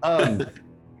 All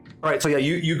right, so yeah,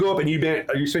 you go up and you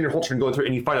spend your whole turn going through,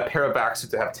 and you find a pair of vac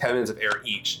suits that have 10 minutes of air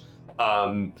each.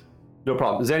 No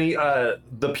problem. Zenny,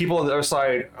 the people on the other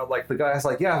side, like the guy's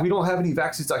like, yeah, we don't have any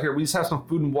vac suits out here. We just have some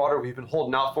food and water we've been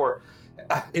holding out for.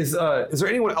 Is there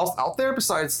anyone else out there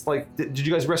besides, like, did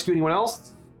you guys rescue anyone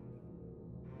else?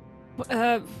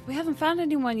 We haven't found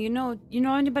anyone. You know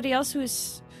anybody else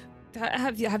who's?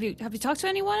 Have you talked to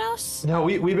anyone else? No,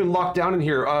 we've been locked down in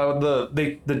here.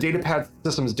 The data pad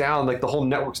system's down, like the whole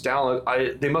network's down.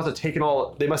 They must have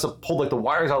pulled like the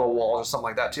wires out of the walls or something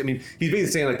like that too. I mean, he's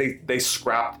basically saying like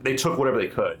they took whatever they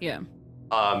could. Yeah.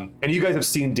 And you guys have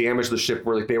seen damage to the ship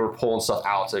where like they were pulling stuff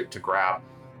out to grab.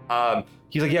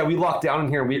 He's like, yeah, we locked down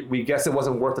in here. And we guess it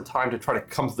wasn't worth the time to try to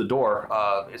come to the door.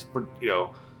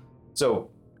 So,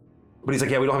 but he's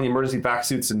like, yeah, we don't have any emergency vac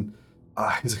suits, and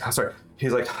he's like, I'm sorry.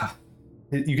 He's like,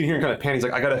 you can hear him kind of panic. He's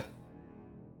like, I gotta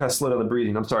slow down the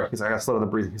breathing. I'm sorry. He's like, I gotta slow down the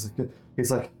breathing. He's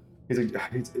like,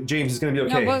 James is gonna be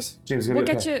okay. No, James is gonna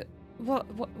be okay.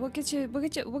 We'll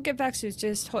get vac suits.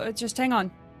 Just hang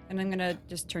on. And I'm gonna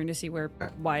just turn to see where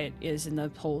Wyatt is in the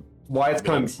whole. Wyatt's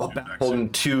coming back holding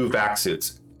 2 vac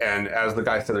suits, and as the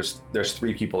guy said, there's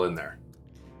 3 people in there.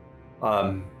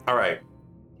 All right.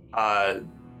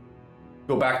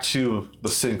 Go back to the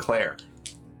Sinclair.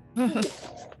 All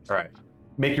right.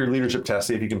 Make your leadership test.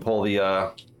 See if you can pull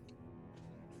the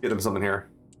get them something here.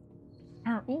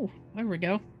 Oh, there we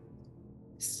go.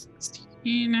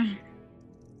 16,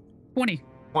 20.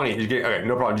 20. Did you get? Okay,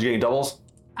 no problem. Did you get any doubles?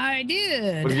 I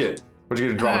did. What'd you get? What'd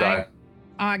you get? A drama die.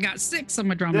 I got 6 on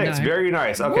my drama die. It's very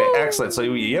nice. Okay, Woo! Excellent. So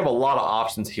you have a lot of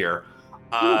options here.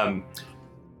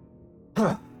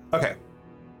 Okay.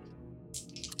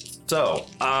 So,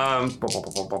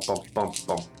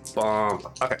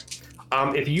 okay.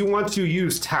 If you want to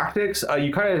use tactics,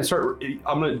 you kind of start. Do you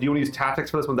want to use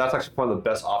tactics for this one? That's actually one of the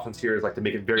best options here. Is like to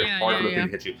make it very hard for the thing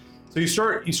to hit you. So you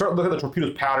start looking at the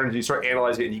torpedo's patterns. You start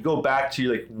analyzing it, and you go back to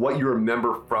like what you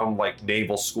remember from like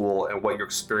naval school and what your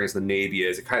experience in the Navy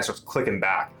is. It kind of starts clicking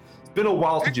back. It's been a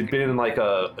while since you've been in like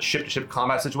a ship-to-ship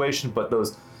combat situation, but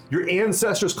your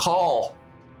ancestors call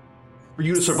for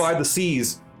you to survive the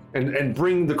seas and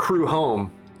bring the crew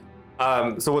home.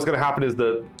 So what's going to happen is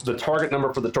the target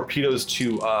number for the torpedoes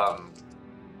to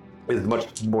is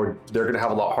much more. They're going to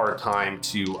have a lot harder time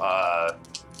to.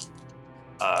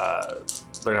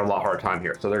 They're going to have a lot harder time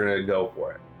here, so they're going to go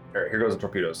for it. All right, here goes the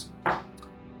torpedoes.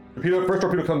 First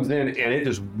torpedo comes in and it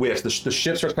just whiffs. The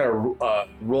ship starts kind of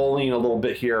rolling a little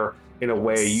bit here in a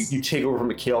way. You take over from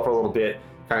Mikhail for a little bit,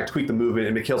 kind of tweak the movement,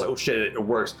 and Mikhail's like, oh shit, it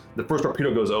works. The first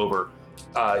torpedo goes over.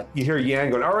 You hear Yan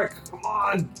going, all right, come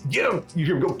on, get him. You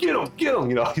hear him go, get him.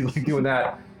 You know, he's like doing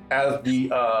that as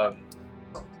the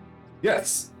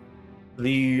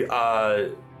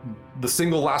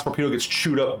single last torpedo gets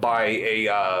chewed up by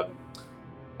a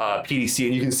PDC,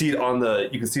 and you can see it on the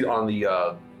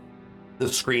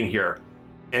screen here.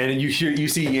 And you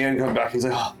see Yan coming back. He's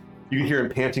like, oh, you can hear him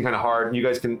panting kind of hard. And you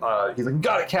guys can, he's like,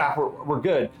 got it, Cap, we're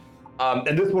good.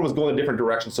 And this one was going in a different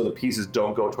direction, so the pieces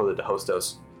don't go toward the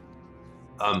Dehostos.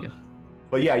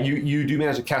 But yeah, you do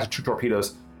manage to catch 2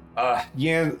 torpedoes.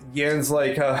 Yan's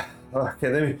like, okay,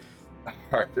 let me.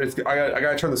 All right, I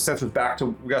gotta turn the sensors back to.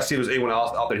 We gotta see if there's anyone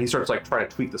else out there. He starts like trying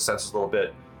to tweak the sensors a little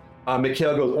bit.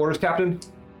 Mikhail goes, orders, Captain.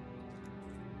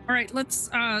 All right, let's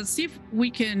see if we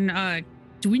can.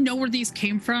 Do we know where these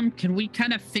came from? Can we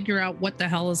kind of figure out what the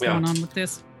hell is going on with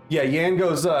this? Yeah, Yan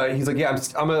goes. He's like, yeah, I got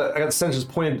the sensors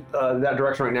pointed that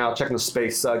direction right now, checking the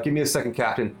space. Give me a second,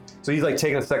 Captain. So he's like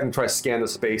taking a second to try to scan the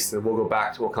space, and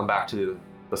we'll come back to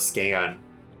the scan.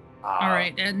 All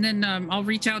right, and then I'll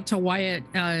reach out to Wyatt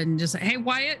and just say, hey,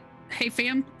 Wyatt, hey,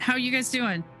 fam, how you guys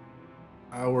doing?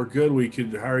 We're good.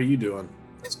 How are you doing?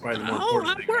 That's probably the more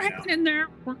important thing we're right hanging in there.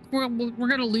 We're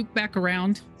gonna loop back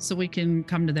around so we can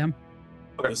come to them.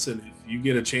 now. Listen, if you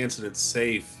get a chance and it's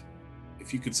safe,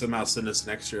 if you could somehow send us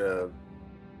an extra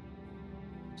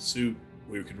suit,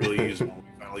 we could really use one.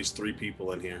 We found at least 3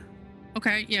 people in here.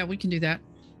 Okay, yeah, we can do that.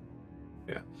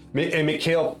 Yeah, and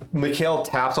Mikhail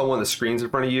taps on one of the screens in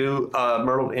front of you,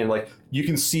 Myrtle, and like you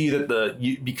can see that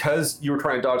because you were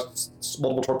trying to dodge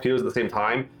multiple torpedoes at the same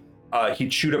time, he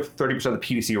chewed up 30% of the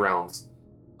PDC rounds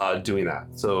doing that.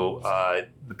 So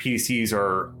the PDCs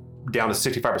are down to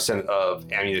 65%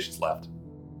 of ammunition left.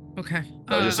 Okay.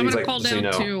 Just so I'm he's gonna like- call just so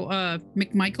down you know. to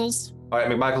McMichaels. All right,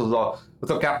 McMichaels is all. What's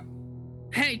up, Cap?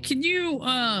 Hey, can you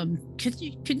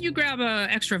grab a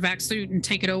extra vac suit and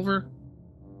take it over?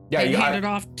 Yeah, and hand it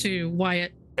off to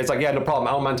Wyatt. It's like, yeah, no problem.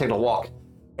 I don't mind taking a walk.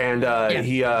 And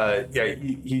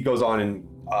he goes on and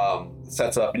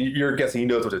sets up. And you're guessing he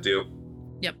knows what to do.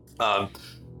 Yep.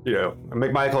 You know,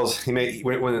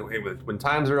 McMichaels, when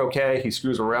times are okay, he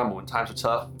screws around, but when times are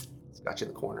tough, he's got you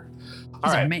in the corner.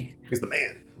 He's a man. He's the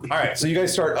man. All right, so you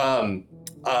guys start. And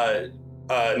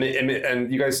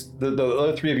you guys, the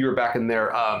other 3 of you are back in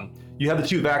there. You have the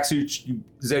 2 vac suits.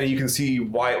 Zenny, you can see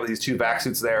Wyatt with these 2 vac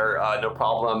suits there, no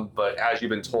problem. But as you've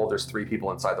been told, there's 3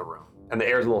 people inside the room, and the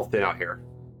air's a little thin out here.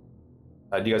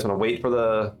 Do you guys want to wait for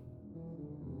the?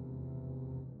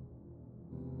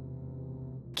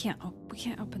 We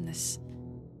can't open this.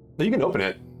 No, you can open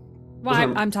it. Well,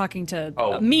 Wasn't- I'm talking to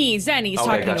Oh. me. Zenny's Okay,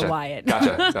 talking gotcha. to Wyatt.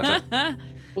 Gotcha.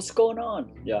 What's going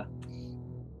on? Yeah.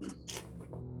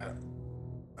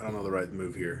 I don't know the right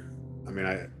move here. I mean,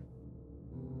 I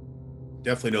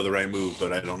definitely know the right move,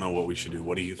 but I don't know what we should do.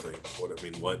 What do you think? What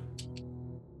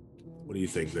do you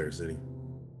think there, Zinni?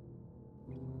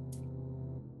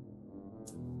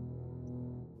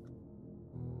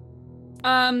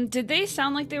 Did they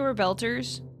sound like they were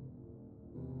belters?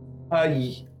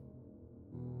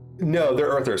 No, they're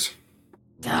Earthers.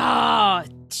 Oh,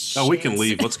 Oh, we can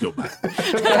leave. Let's go back.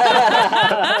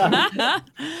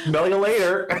 Smell you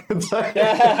later. That's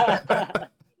a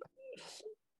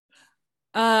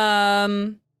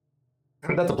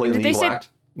blatantly Did they evil say- act.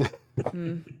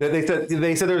 Hmm. They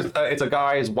said there's it's a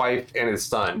guy, his wife, and his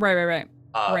son. Right.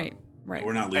 Uh, Right.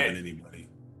 We're not leaving anybody.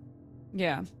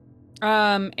 Yeah.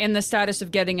 And the status of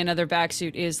getting another vac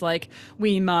suit is like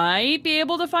we might be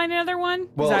able to find another one.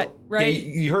 Well, is that right?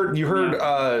 You heard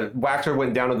Waxer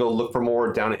went down to go look for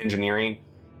more down at engineering.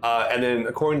 And then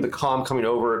according to the comm coming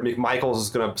over, McMichaels is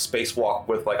gonna spacewalk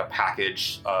with like a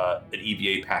package, an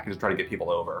EVA package to try to get people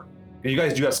over. You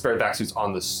guys do have spare vac suits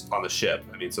on the ship.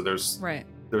 I mean, so there's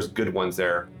good ones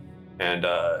there. And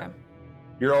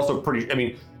you're also pretty, I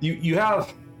mean, you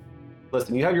have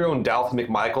your own doubt with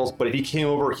McMichaels, but if he came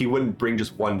over, he wouldn't bring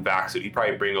just one vac suit. He'd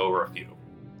probably bring over a few.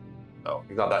 So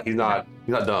he's not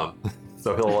dumb.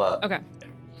 So he'll Okay.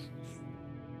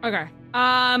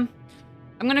 I'm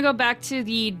gonna go back to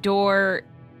the door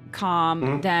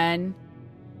comm then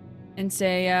and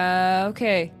say,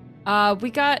 okay.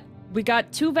 We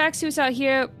got 2 vac suits out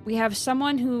here. We have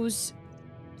someone who's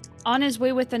on his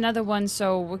way with another one,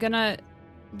 so we're gonna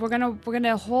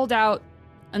hold out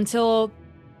until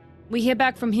we hear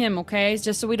back from him, okay?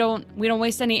 Just so we don't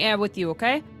waste any air with you,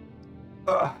 okay?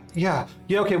 yeah,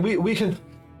 okay. We can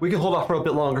hold off for a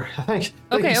bit longer. Thank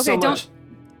you so much.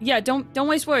 Don't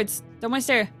waste words. Don't waste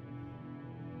air.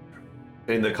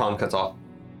 And the comm cuts off.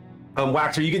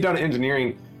 Waxer, you get down to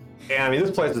engineering, and I mean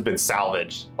this place has been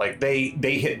salvaged. Like they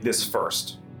hit this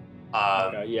first.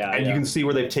 And you can see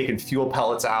where they've taken fuel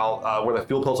pellets out, where the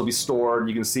fuel pellets will be stored.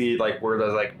 You can see like where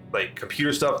there's like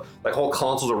computer stuff, like whole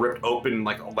consoles are ripped open,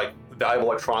 like valuable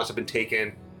electronics have been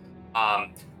taken.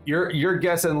 You're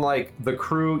guessing like the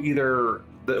crew, either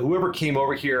whoever came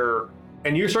over here,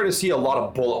 and you're starting to see a lot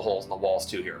of bullet holes in the walls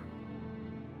too here.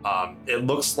 It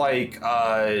looks like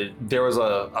there was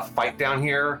a fight down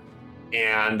here,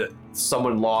 and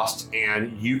someone lost,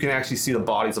 and you can actually see the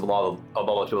bodies of a lot of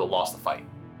the people that lost the fight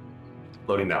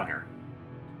floating down here.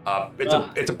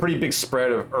 It's a pretty big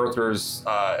spread of Earthers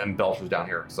and Belchers down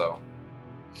here. So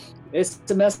It's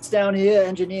a mess down here,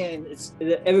 engineering.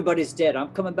 Everybody's dead. I'm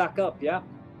coming back up. Yeah.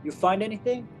 You find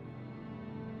anything?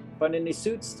 Find any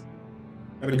suits?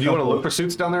 do you want to look for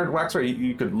suits down there, Waxer?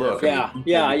 You could look. Yeah.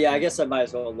 I guess I might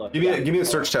as well look. Give me a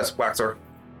search test, Waxer.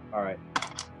 All right.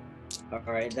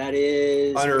 That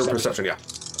is Under perception, yeah.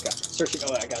 Okay. Searching.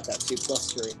 Oh, I got that. 2 + 3.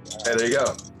 All right. Hey, there you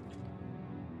go.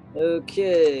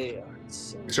 Okay.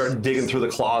 You start digging through the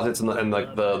closets and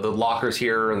like the lockers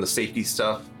here and the safety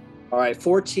stuff. All right,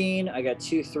 14. I got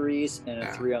 2 3s and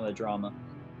a 3 on the drama.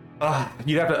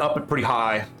 You'd have to up it pretty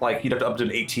high. Like you'd have to up to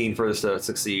an 18 for this to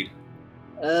succeed.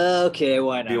 Okay,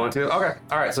 why not? Do you want to? Okay.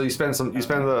 All right. So you spend the.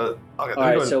 Okay. All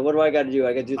right. So what do I got to do?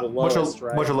 I got to do the what's lowest, your,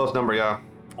 right? What's your lowest number? Yeah.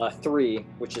 3,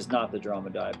 which is not the drama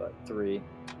die, but 3,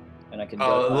 and I can. The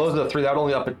lowest of the 3. That would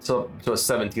only up it to a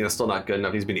 17. That's still not good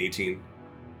enough. He's been 18.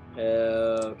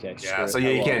 Okay. Yeah. So yeah,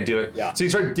 you can't do it. Yeah. So you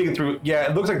start digging through. Yeah.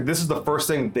 It looks like this is the first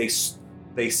thing they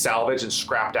salvaged and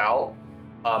scrapped out,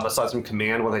 aside from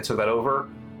command when they took that over.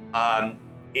 Yeah,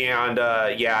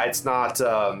 it's not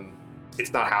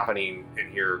happening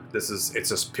in here. It's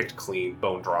just picked clean,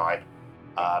 bone dry.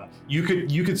 You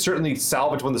could certainly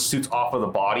salvage one of the suits off of the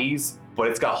bodies, but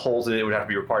it's got holes in it. It would have to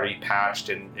be required to be patched,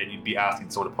 and you'd be asking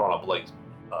someone to put on a blade.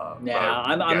 I'm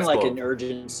like in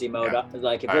urgency mode. Yeah.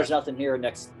 Like if there's nothing here,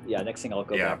 next thing I'll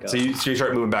go back up. So you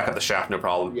start moving back up the shaft, no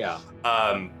problem. Yeah.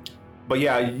 But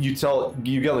yeah, you get on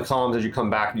the comms as you come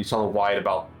back, and you tell them Wyatt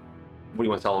about what do you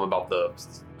want to tell them about the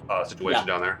situation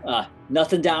down there.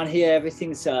 Nothing down here.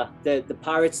 Everything's the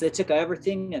pirates. They took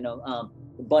everything, and a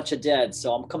bunch of dead.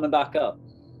 So I'm coming back up.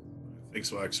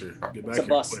 Thanks, Waxer. Get back It's a here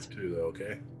bust. quick too, though.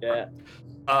 Okay. Yeah.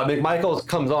 McMichaels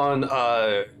comes on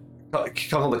the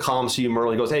comms to you,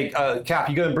 Merle. He goes, "Hey, Cap,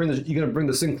 you gonna bring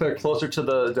the Sinclair closer to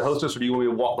the hostess, or do you want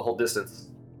me to walk the whole distance?"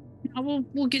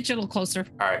 We'll get you a little closer.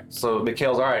 All right. So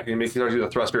Mikhail's all right. And Mikhail's do the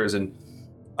thrusters, and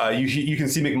you can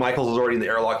see McMichaels is already in the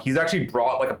airlock. He's actually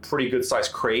brought like a pretty good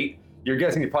sized crate. You're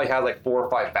guessing he probably had like 4 or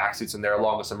 5 back suits in there,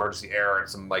 along with some emergency air and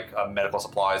some like medical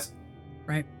supplies.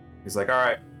 Right. He's like, all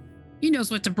right. He knows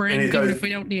what to bring, And he's even got if we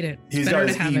don't need it. It's He's better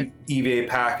got to have his it. EVA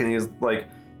pack, and he's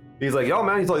like, yo,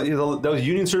 man, those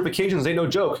union certifications ain't no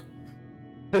joke.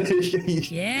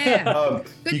 Yeah.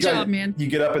 Good job, man. You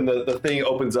get up, and the thing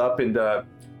opens up, and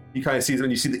you kind of see when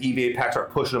you see the EVA pack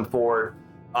start pushing him forward,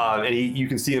 and you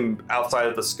can see him outside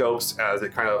of the scopes as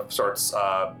it kind of starts.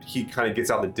 He kind of gets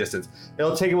out in the distance.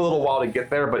 It'll take him a little while to get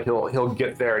there, but he'll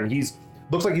get there, and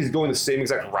looks like he's going the same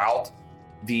exact route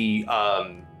the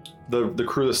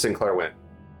crew of Sinclair went.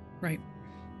 Right.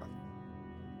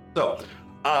 So,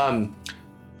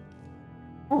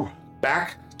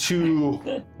 back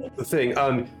to the thing.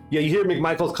 Yeah, you hear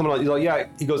McMichael's coming on. He's like, yeah.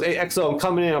 He goes, hey, XO, I'm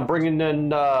coming in. I'm bringing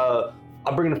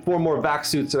in 4 more vac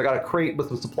suits. I got a crate with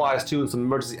some supplies too and some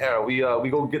emergency air. We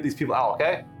go get these people out,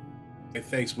 okay? Hey,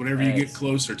 thanks. Whenever you get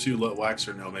closer to, let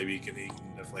Waxer know. Maybe he can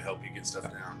definitely help you get stuff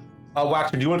down.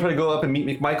 Waxer, do you want to try to go up and meet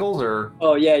McMichaels, or?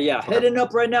 Oh yeah. Okay. Heading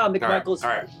up right now, All McMichaels.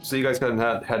 right. So you guys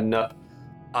heading up.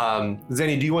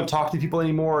 Zenny, do you want to talk to people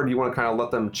anymore, or do you want to kind of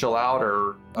let them chill out,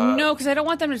 or? No, because I don't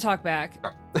want them to talk back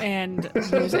and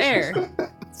lose air.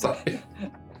 Sorry.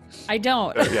 I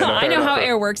don't. Yeah, no, I know enough, how though.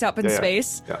 air works up in Yeah.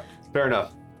 space. Yeah, fair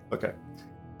enough. Okay.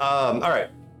 All right.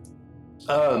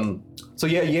 So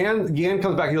yeah, Yan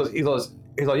comes back. He goes,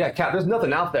 yeah, Cap, there's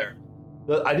nothing out there.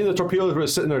 I think the torpedoes were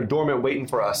sitting there dormant, waiting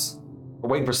for us. We're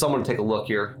waiting for someone to take a look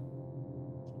here.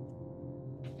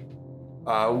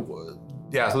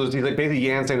 Yeah. So he's like basically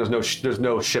Yan saying there's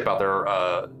no ship out there,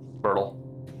 Bertle.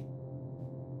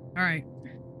 All right.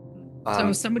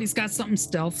 So somebody's got something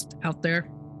stealthed out there.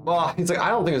 Well, he's like, I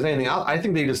don't think there's anything out. I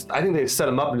think they set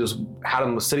him up and just had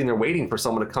him sitting there waiting for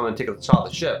someone to come and take a shot at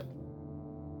the ship.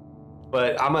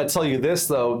 But I'm gonna tell you this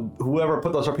though, whoever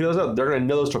put those torpedoes up, they're gonna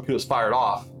know those torpedoes fired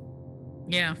off.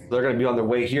 Yeah. They're gonna be on their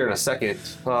way here in a second.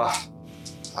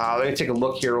 Let me take a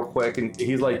look here real quick. And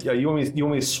he's like, you want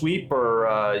me to sweep,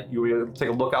 or you want me to take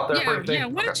a look out there for anything? Yeah.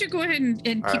 Why don't you go ahead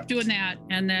and keep doing that,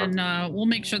 and then we'll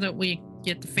make sure that we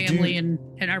get the family and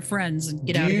our friends and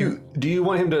get out of here. Do you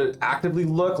want him to actively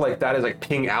look like that is like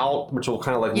ping out, which will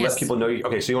kind of like let people know you?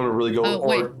 Okay, so you want to really go,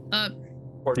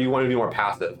 or do you want to be more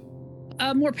passive?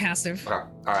 More passive. Okay, all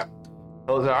right.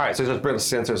 All right, so he just brings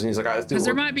the sensors, and he's like, because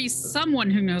there might be someone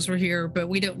who knows we're here, but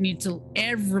we don't need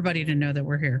everybody to know that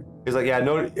we're here. He's like,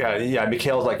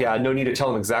 Mikhail's like, no need to tell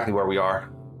them exactly where we are.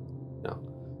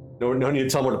 No need to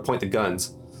tell them where to point the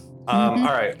guns. All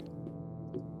right.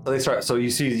 So they start. So you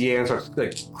see Yan starts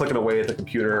like clicking away at the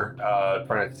computer,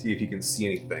 trying to see if he can see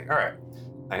anything. All right.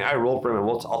 I rolled for him, and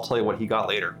I'll tell you what he got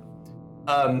later.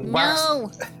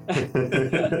 No.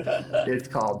 It's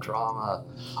called drama.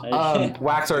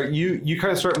 Waxer, you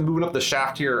kind of start moving up the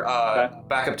shaft here,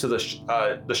 back up to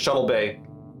the shuttle bay,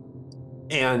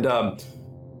 and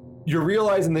you're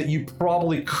realizing that you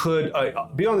probably could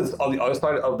be on the other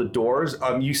side of the doors.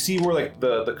 You see where like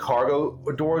the cargo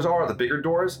doors are, the bigger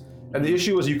doors, and the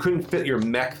issue was you couldn't fit your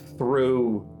mech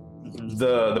through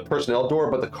the personnel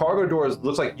door, but the cargo doors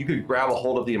looks like you could grab a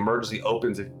hold of the emergency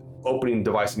opening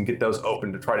device and get those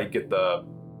open to try to get the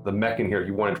the mech in here if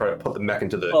you want to try to put the mech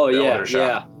into the yeah, elevator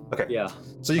shaft. Okay. Yeah.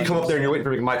 So you come up there and you're waiting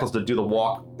for McMichaels to do the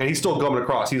walk, and he's still going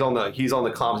across. He's on the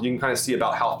comms. You can kind of see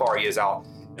about how far he is out.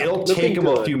 It'll take him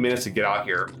a few minutes to get out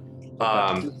here.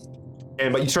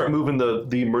 But you start moving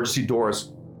the emergency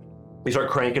doors. You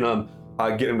start cranking them,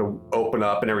 getting them to open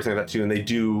up and everything like that too. And they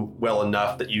do well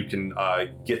enough that you can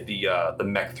get the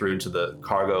mech through to the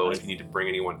cargo if you need to bring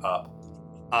anyone up.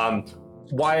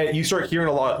 Wyatt, you start hearing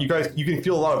a lot. You can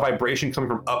feel a lot of vibration coming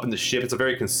from up in the ship. It's a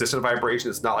very consistent vibration.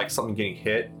 It's not like something getting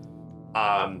hit.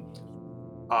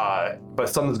 But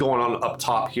something's going on up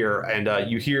top here, and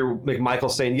you hear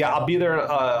McMichael saying, "Yeah, I'll be there.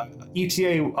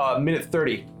 ETA minute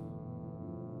 30."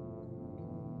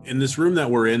 In this room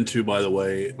that we're into, by the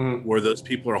way, where those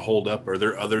people are holed up, are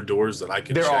there other doors that I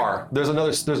can check? There are. There's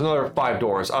another 5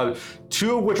 doors.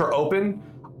 2 of which are open,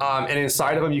 and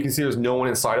inside of them you can see there's no one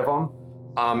inside of them.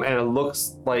 And it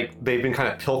looks like they've been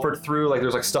kind of pilfered through. Like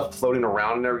there's like stuff floating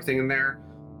around and everything in there.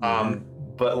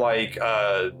 But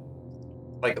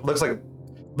it looks like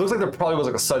there probably was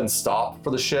like a sudden stop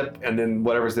for the ship, and then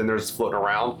whatever's in there is floating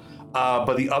around.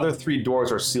 But the other 3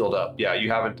 doors are sealed up. Yeah,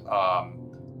 you haven't.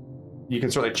 You can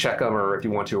certainly check them, or if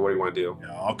you want to, or what do you want to do?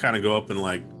 Yeah, I'll kind of go up and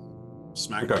like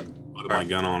smack my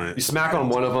gun on it. You smack on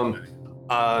one of them.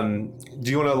 Do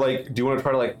you want to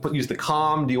try to use the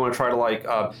comm? Do you want to try to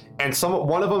and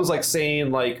one of them's like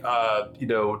saying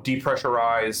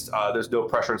depressurized. There's no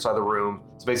pressure inside the room.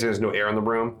 So basically there's no air in the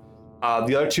room.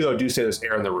 The other 2 though do say there's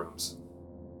air in the rooms.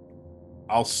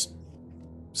 I'll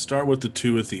start with the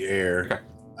 2 with the air, okay.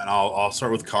 And I'll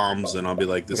start with comms, and I'll be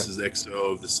like, "This is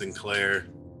XO of the Sinclair.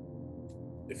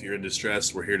 If you're in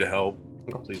distress, we're here to help.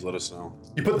 Please let us know."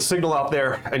 You put the signal out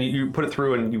there, and you put it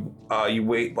through, and you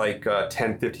wait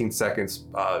 10, 15 seconds,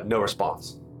 no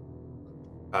response.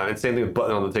 And same thing with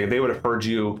Button on the thing. They would have heard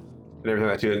you and everything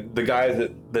like that too. The guys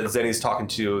that Zenny's talking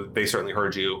to, they certainly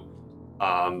heard you,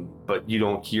 but you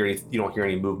don't hear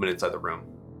any movement inside the room.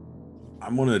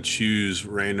 I'm gonna choose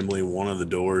randomly one of the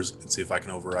doors and see if I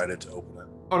can override it to open it.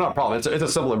 Oh, not a problem. It's a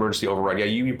simple emergency override. Yeah,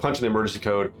 you punch in the emergency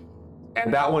code,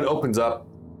 and that one opens up.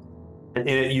 And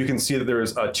in it, you can see that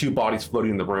there's 2 bodies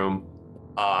floating in the room.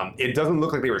 It doesn't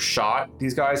look like they were shot,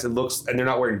 these guys. It looks, and they're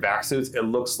not wearing vac suits. It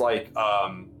looks like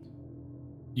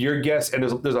your guess, and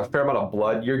there's a fair amount of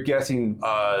blood. You're guessing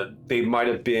they might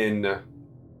have been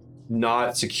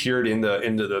not secured in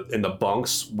the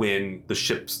bunks when the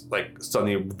ship's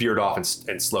suddenly veered off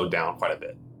and slowed down quite a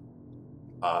bit.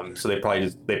 So they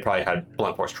probably had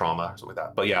blunt force trauma or something like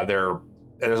that. But yeah,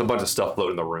 there's a bunch of stuff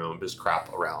floating in the room, just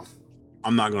crap around.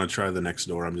 I'm not going to try the next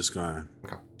door. I'm just going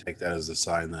to take that as a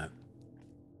sign that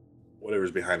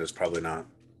whatever's behind us probably not.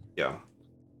 Yeah.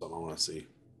 Something I want to see.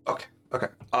 Okay.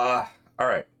 All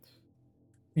right.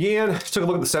 Yan took a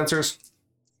look at the sensors,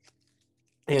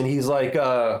 and he's like,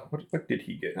 what did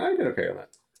he get? I did okay on that.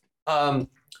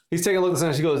 He's taking a look at the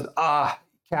sensors. He goes,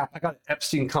 Cap, I got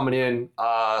Epstein coming in.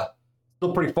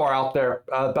 Still pretty far out there,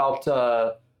 about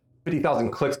 50,000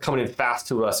 clicks coming in fast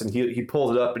to us. And he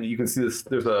pulls it up, and you can see this.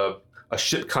 There's a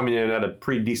ship coming in at a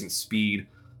pretty decent speed,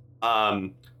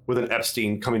 with an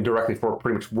Epstein coming directly for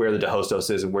pretty much where the De Hostos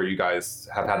is and where you guys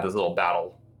have had this little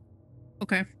battle.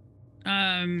 Okay.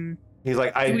 He's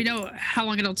like, do we know how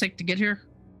long it'll take to get here?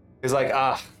 He's like,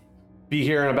 be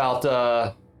here in about.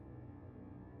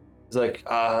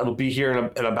 It'll be here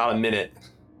in about a minute.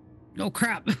 Oh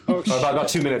crap! About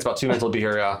 2 minutes. About 2 minutes, it'll be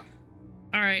here. Yeah.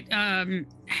 All right.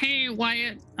 Hey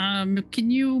Wyatt.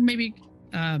 Can you maybe?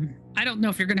 I don't know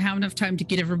if you're going to have enough time to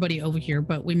get everybody over here,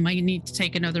 but we might need to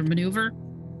take another maneuver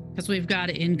because we've got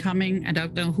it incoming. I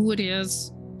don't know who it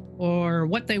is or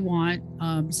what they want.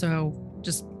 So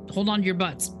just hold on to your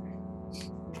butts.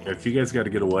 If you guys got to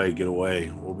get away, get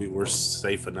away. We're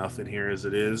safe enough in here as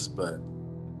it is, but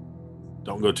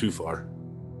don't go too far.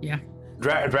 Yeah.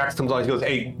 Drax comes on. He goes,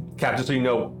 "Hey, Cap, just so you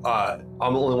know,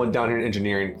 I'm the only one down here in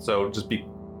engineering, so just be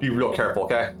real careful,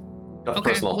 okay? Nothing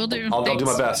personal. Will do. I'll do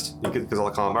my best because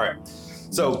I'll calm. All right.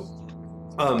 So,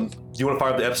 do you want to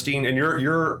fire up the Epstein? And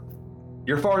you're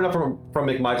far enough from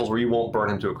McMichaels where you won't burn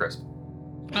him to a crisp.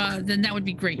 Then that would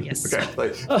be great. Yes.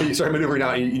 Okay. You start maneuvering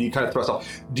out, and you kind of thrust off.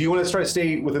 Do you want to try to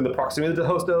stay within the proximity of the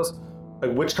Hostos?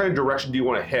 Which kind of direction do you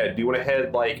want to head? Do you want to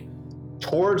head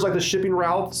towards the shipping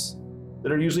routes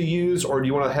that are usually used, or do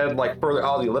you want to head further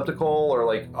out of the elliptical,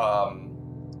 or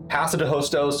past the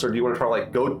Hostos, or do you want to try to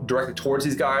go directly towards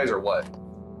these guys, or what?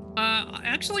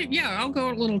 Actually, yeah, I'll go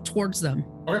a little towards them.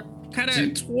 Okay. Kind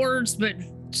of towards, but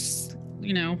just,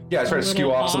 Yeah, try to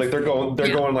skew off. So they're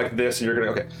going like this, and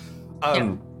you're gonna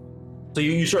So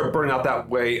you start burning out that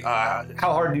way. How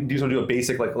hard do you want to do a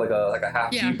basic like a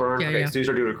half T burn? Yeah, okay, yeah. so you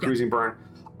start doing a cruising burn.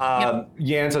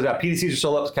 Yan says, "Yeah, PDCs are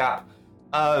still up, Cap.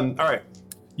 All right,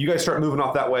 you guys start moving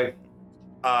off that way.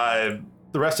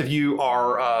 The rest of you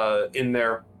are in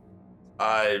there.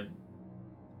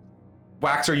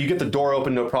 Waxer, you get the door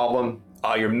open, no problem.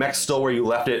 Your mech's still where you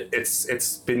left it.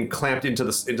 It's been clamped into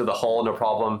the hull, no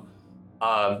problem.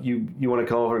 You want to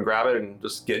come over and grab it and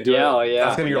just get into it? Oh, yeah.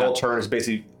 That's gonna be your whole turn. Is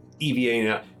basically EVAing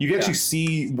it. You can actually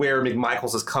see where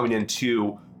McMichaels is coming in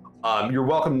too. You're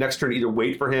welcome next turn to either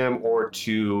wait for him or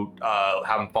to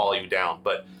have him follow you down.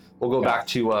 But we'll go back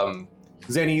to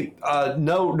Zenny.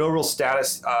 No real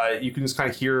status. You can just kind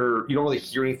of hear. You don't really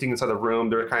hear anything inside the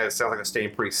room. They're kind of sounds like they're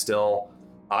staying pretty still.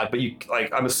 But you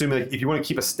I'm assuming if you want to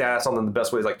keep a status on them, the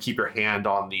best way is like keep your hand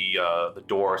on the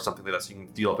door or something like that, so you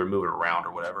can feel if they're moving around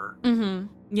or whatever. Mm-hmm.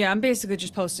 Yeah, I'm basically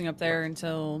just posting up there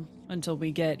until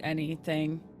we get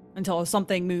anything, until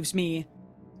something moves me.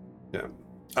 Yeah.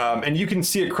 And you can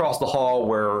see across the hall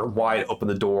where Wyatt opened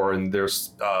the door, and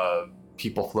there's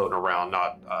people floating around.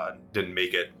 Didn't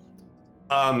make it.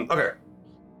 Okay.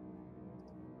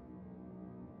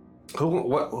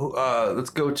 Let's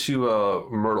go to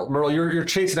Myrtle. Myrtle, you're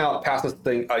chasing out past this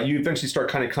thing. You eventually start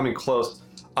kind of coming close.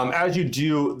 As you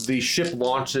do, the ship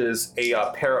launches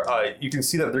a pair. You can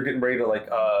see that they're getting ready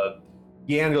to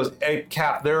Yan goes, "Hey,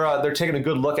 Cap, they're taking a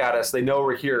good look at us. They know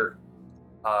we're here.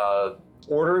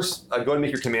 Orders. Go ahead and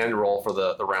make your command roll for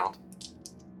the round."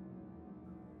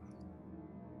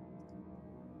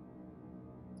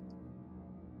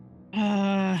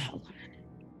 Hold on.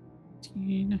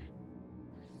 15.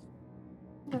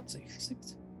 Let's see,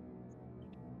 6.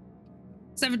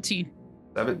 17.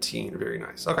 17, very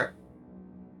nice. Okay.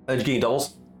 Did you get any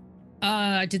doubles?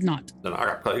 I did not. No,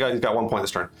 okay. You guys got 1 point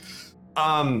this turn.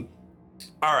 All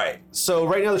right. So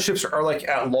right now the ships are like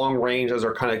at long range as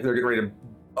they're getting ready to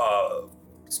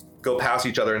go past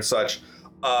each other and such.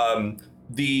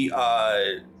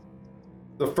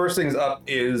 The first things up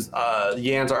is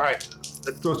Yan's. All right,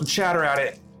 let's throw some chatter at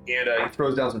it, and he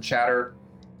throws down some chatter.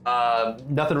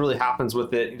 Nothing really happens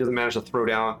with it. He doesn't manage to throw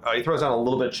down. He throws down a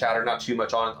little bit of chatter, not too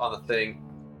much on the thing.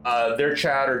 Their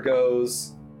chatter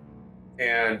goes,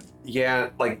 and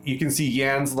Yan, you can see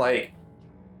Yan's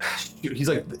he's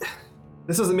like,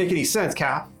 this doesn't make any sense,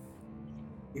 Cap.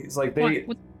 He's like,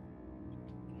 What?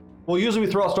 Well, usually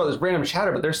we throw out this random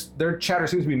chatter, but their chatter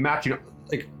seems to be matching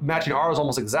ours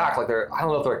almost exact. I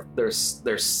don't know if they're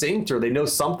synced or they know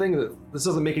something. This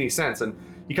doesn't make any sense. And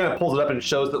he kind of pulls it up and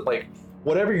shows that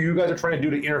whatever you guys are trying to do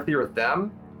to interfere with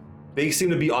them, they seem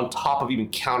to be on top of even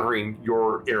countering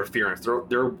your interference.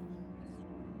 They're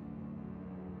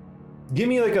give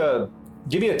me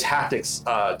a tactics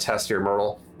test here,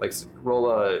 Myrtle.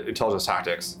 Roll intelligence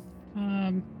tactics.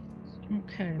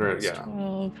 Okay. Right, That's yeah.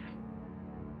 12.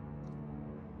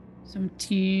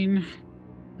 17.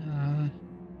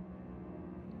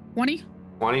 20.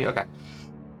 20. Okay.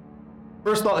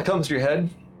 First thought that comes to your head: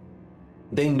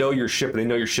 they know your ship, and they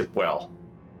know your ship well.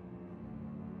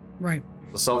 Right.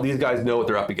 So these guys know what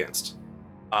they're up against.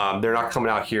 They're not coming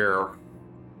out here.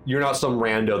 You're not some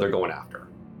rando they're going after.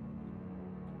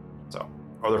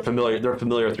 Or they're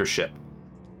familiar with your ship.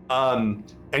 And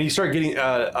you start getting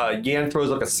Yan throws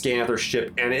a scan of their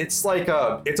ship, and it's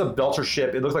it's a Belcher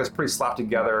ship. It looks like it's pretty slapped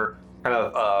together, kind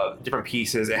of different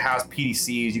pieces. It has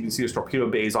PDCs. You can see there's torpedo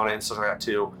bays on it and stuff like that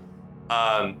too.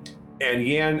 And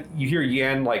you hear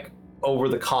Yan over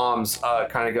the comms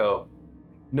kind of go,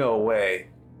 "No way."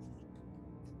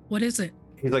 What is it?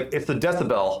 He's like, "It's the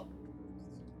Decibel.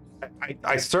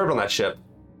 I served on that ship."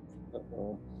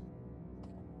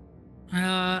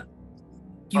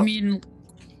 You mean?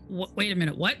 Wait a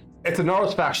minute. What? It's a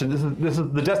Naros faction. This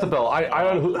is the Decibel. I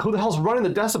don't know who the hell's running the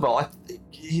Decibel.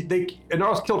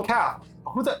 Naros killed Cap.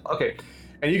 Who's that? Okay,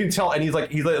 and you can tell. And he's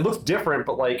like, it looks different,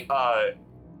 but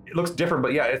it looks different.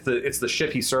 But yeah, it's the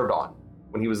ship he served on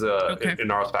when he was in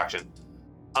Naros faction.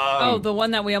 The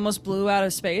one that we almost blew out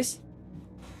of space.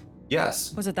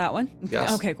 Yes. Was it that one?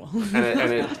 Yes. Okay, cool.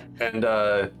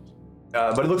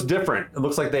 But it looks different. It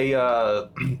looks like they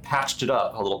patched it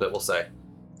up a little bit. We'll say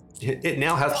it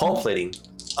now has hull plating.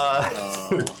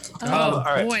 Oh all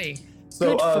right. boy!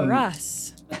 So, good for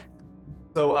us.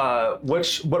 So,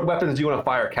 what weapons do you want to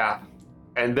fire, Cap?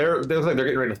 And they look like they're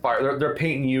getting ready to fire. They're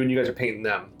painting you, and you guys are painting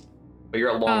them. But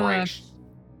you're at long range.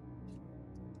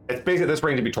 It's basically at this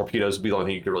range to be torpedoes would be the only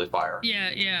thing you could really fire.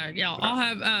 Yeah. I'll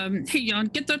have hey, Jan,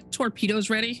 get the torpedoes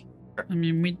ready. I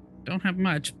mean, we don't have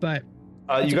much, but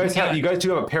you guys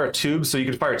do have a pair of tubes, so you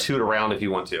can fire 2 at a round if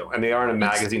you want to, and they are in a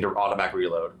magazine to automatic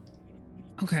reload.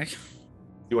 Okay.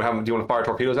 Do you want to fire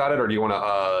torpedoes at it, or do you want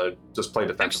to just play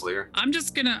defensively? I'm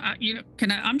just gonna,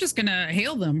 I'm just gonna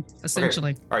hail them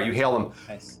essentially. Okay. All right, you hail them.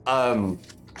 Nice.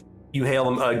 You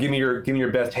hail them. Give me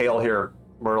your best hail here.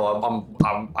 Myrtle,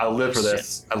 I live for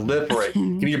this. I live for it. Give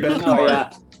me your best Oh card.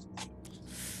 yeah.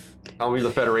 I'll be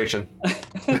the Federation.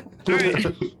 All right.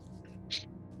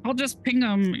 I'll just ping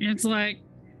them. It's like,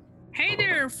 hey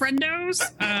there, friendos.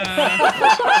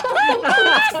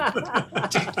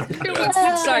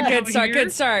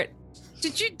 Good start.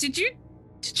 Did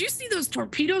you see those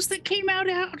torpedoes that came out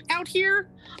here?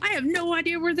 I have no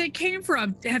idea where they came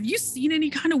from. Have you seen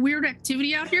any kind of weird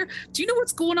activity out here? Do you know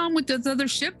what's going on with this other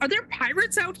ship? Are there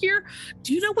pirates out here?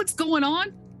 Do you know what's going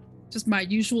on? Just my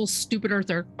usual stupid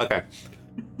Earther. Okay.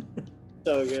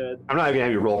 So good. I'm not even gonna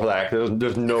have you roll for that because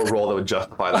there's no roll that would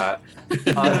justify that.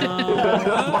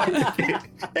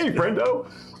 Hey, friendo.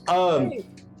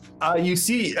 You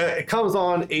see, it comes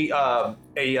on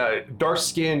a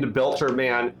dark-skinned Belcher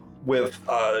man with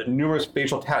numerous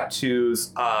facial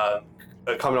tattoos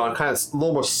coming on, kind of a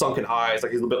little more sunken eyes,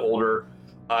 like he's a little bit older.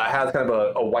 Has kind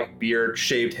of a white beard,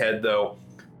 shaved head though,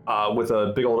 with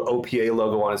a big old OPA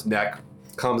logo on his neck.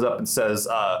 Comes up and says,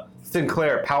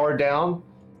 "Sinclair, power down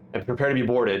and prepare to be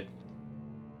boarded."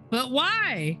 But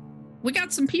why? We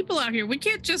got some people out here. We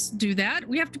can't just do that.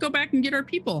 We have to go back and get our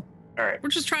people. All right. We're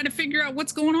just trying to figure out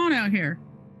what's going on out here.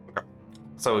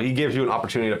 So he gives you an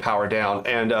opportunity to power down,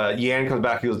 and Yan comes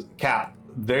back. He goes, "Cap,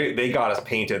 they got us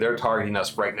painted. They're targeting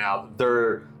us right now.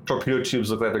 Their torpedo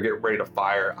tubes look like they're getting ready to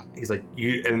fire." He's like,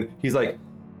 he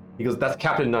goes, "That's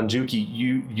Captain Nanjuki.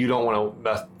 You don't want to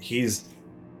mess. He's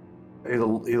a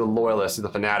loyalist. He's a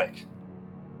fanatic."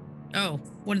 Oh,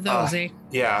 one of those, eh?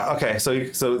 Yeah. Okay.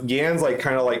 So Yan's like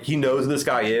kind of like he knows who this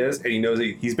guy is, and he knows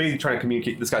he's basically trying to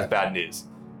communicate this guy's bad news.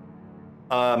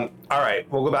 All right,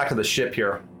 we'll go back to the ship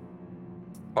here.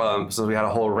 So we had a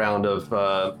whole round of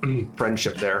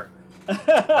friendship there.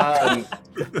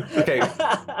 Okay.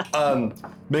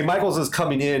 McMichaels is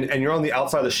coming in, and you're on the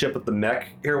outside of the ship with the mech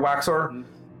here, Waxor. Mm-hmm.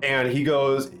 And he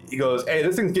goes, "Hey,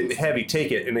 this thing's getting heavy.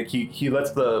 Take it." And like he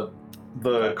lets the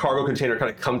cargo container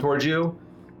kind of come towards you.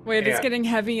 Wait, it's getting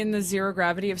heavy in the zero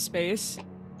gravity of space?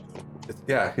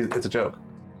 It's a joke.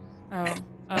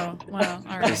 Oh, wow.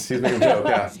 All right. He's making a joke,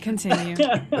 yeah. Continue.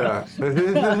 Yeah. This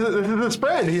is his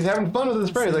friend. He's having fun with his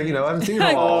friend. He's like, I haven't seen you for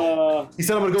a while. He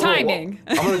said, I'm going to go Timing.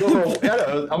 for a walk.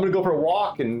 I'm going to go for a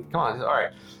walk, and come on. All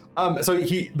right. So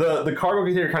the cargo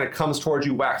container kind of comes towards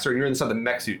you, Waxer, and you're inside the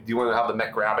mech suit. Do you want to have the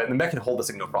mech grab it? And the mech can hold this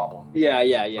thing, no problem. Yeah.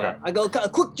 Okay. I go,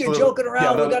 quick, you're joking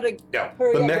around. We gotta.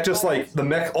 The mech just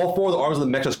all four of the arms of the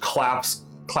mech just clasp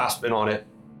in on it,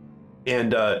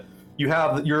 and you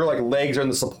have your like legs are in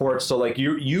the support, so like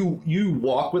you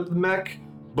walk with the mech,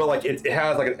 but like it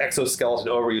has like an exoskeleton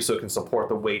over you, so it can support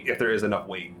the weight if there is enough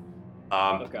weight.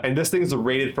 And this thing's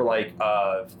rated for like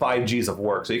 5 Gs of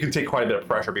work, so you can take quite a bit of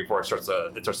pressure before it starts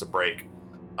to break.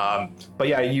 But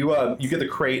yeah, you get the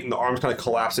crate, and the arms kind of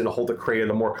collapse in to hold the crate in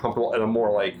a more comfortable and a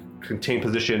more like contained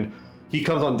position. He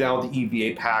comes on down with the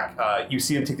EVA pack. You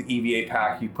see him take the EVA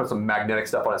pack. He puts some magnetic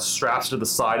stuff on it, straps to the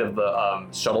side of the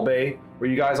shuttle bay where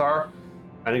you guys are,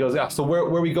 and he goes, "Yeah. So where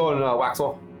are we going,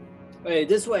 Waxwell?" Hey,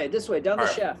 this way, down the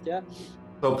shaft. Yeah.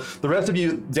 So the rest of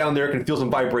you down there can feel some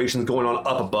vibrations going on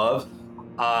up above.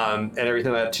 And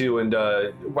everything like that too. And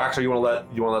Waxer, you want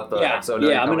to let the XO know?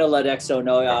 Yeah, I'm gonna let XO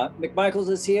know. McMichaels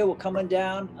is here. We're coming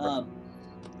down.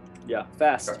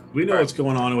 Fast. We know what's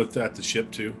going on with the ship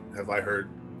too. Have I heard?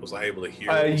 Was I able to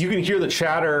hear? You can hear the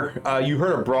chatter. You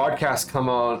heard a broadcast come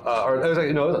on, or it was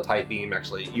it was a tight beam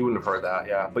actually. You wouldn't have heard that,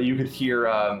 yeah. But you could hear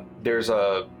there's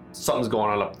something's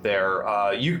going on up there.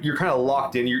 You're kind of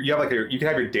locked in. You have like you can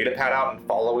have your data pad out and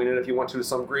following it if you want to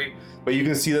some degree. But you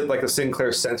can see that like the Sinclair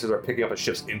sensors are picking up a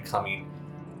ship's incoming.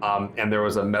 And there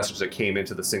was a message that came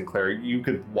into the Sinclair. You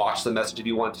could watch the message if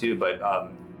you want to, but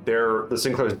the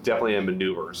Sinclair is definitely in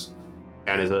maneuvers,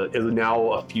 and is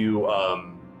now a few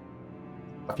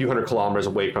hundred kilometers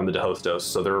away from the Dehostos.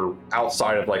 So they're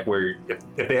outside of like where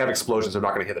if they have explosions, they're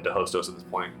not going to hit the Dehostos at this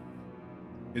point.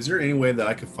 Is there any way that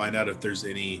I could find out if there's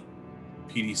any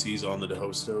PDCs on the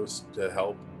Dehostos to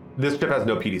help? This ship has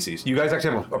no PDCs. You guys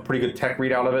actually have a pretty good tech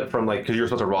readout of it from like because you're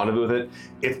supposed to rendezvous with it.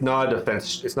 It's not a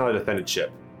defended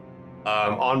ship.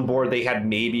 On board they had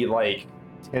maybe like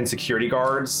 10 security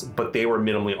guards, but they were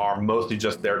minimally armed, mostly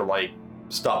just there to like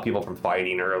stop people from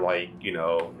fighting or like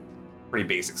pretty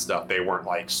basic stuff. They weren't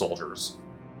like soldiers.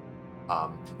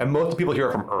 And most of the people here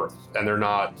are from Earth, and they're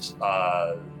not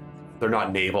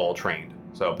naval trained.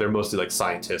 So they're mostly like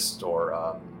scientists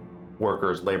or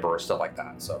workers, laborers, stuff like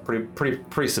that. So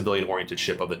pretty civilian oriented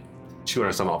ship of the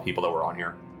 200 some odd people that were on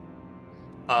here.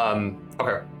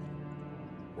 Okay.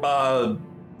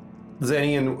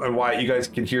 Zenny and Wyatt, you guys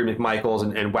can hear McMichaels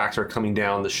and Waxer coming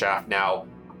down the shaft now.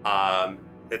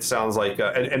 It sounds like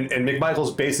and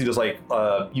McMichaels basically just like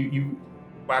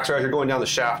Waxer, as you're going down the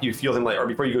shaft, you feel him or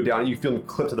before you go down, you feel him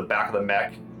clip to the back of the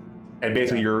mech, and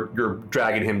basically you're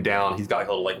dragging him down. He's got like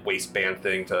a little waistband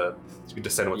thing to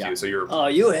descend with you. So you're. Oh,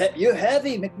 you're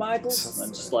heavy, McMichaels. I'm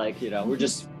just we're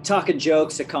just talking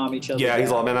jokes to calm each other. Yeah, down.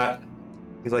 he's like, man,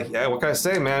 he's like, yeah, what can I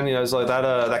say, man? It's like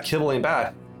that kibble ain't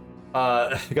bad.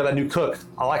 You got that new cook.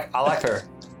 I like her.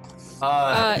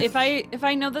 If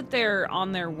I know that they're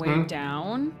on their way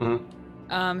down,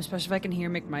 especially if I can hear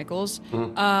McMichaels,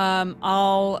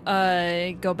 I'll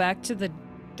go back to the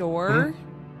door,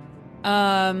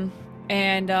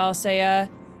 and I'll say,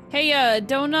 hey,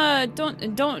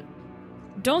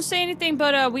 don't say anything,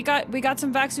 but we got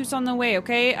some vac suits on the way,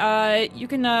 okay? You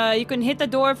can hit the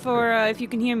door for if you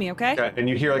can hear me, okay? Okay, and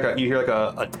you hear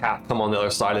a tap come on the other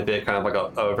side of it, kind of like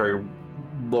a very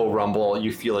low rumble.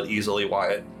 You feel it easily,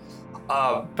 Wyatt.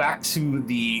 Back to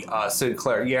the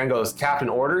Sinclair. Yan goes, Captain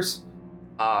orders.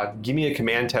 Give me a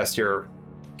command test here,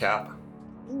 Cap.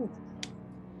 Ooh.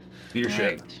 Do your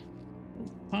shit.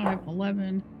 5,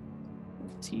 11,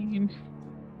 14,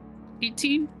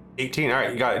 18. 18. All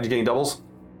right, you getting doubles?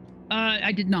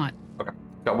 I did not. Okay,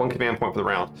 got 1 command point for the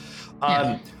round.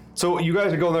 Yeah. So you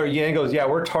guys are going there. Yan goes, yeah,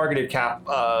 we're targeted, Cap.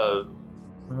 All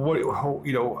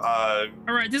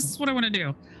right, this is what I want to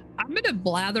do. I'm gonna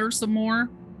blather some more,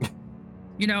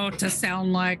 to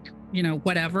sound like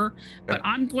whatever. But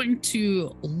I'm going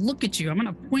to look at you. I'm going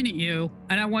to point at you,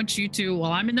 and I want you to,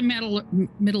 while I'm in the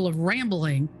middle of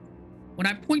rambling, when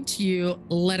I point to you,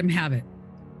 let him have it.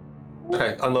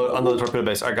 Okay, unload the torpedo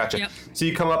base. I gotcha. Yep. So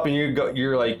you come up and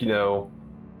you're like,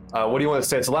 what do you want to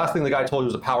say? It's the last thing the guy told you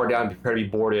was to power down, prepare to be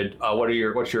boarded.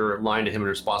 What's your line to him in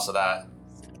response to that?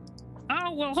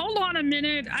 Oh, well, hold on a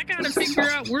minute. I got to figure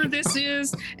out where this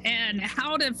is and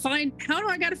how do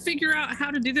I got to figure out how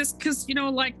to do this? Because,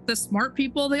 like the smart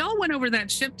people, they all went over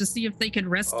that ship to see if they could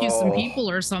rescue some people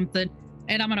or something.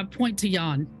 And I'm going to point to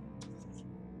Jan.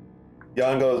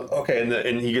 Jan goes, okay,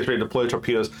 and he gets ready to deploy the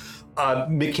torpedoes.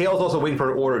 Mikhail's also waiting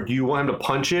for an order. Do you want him to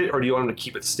punch it or do you want him to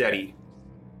keep it steady?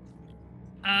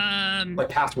 Like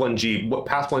past 1G.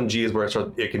 Past 1G is where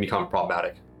it can become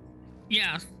problematic.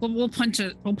 Yeah, we'll punch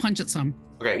it. We'll punch it some.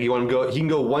 Okay, you want him to go? He can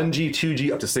go 1G,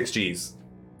 2G, up to 6Gs.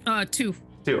 2.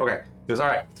 2. Okay. He goes, all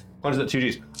right. Punches at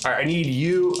 2Gs. All right. I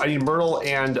need Myrtle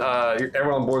and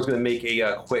everyone on board is going to make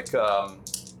a quick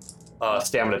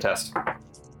stamina test.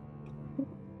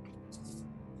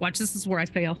 Watch, this is where I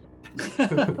fail.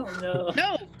 Oh, no.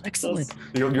 No, excellent.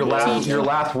 Your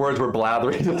last words were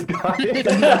blathering to the guy.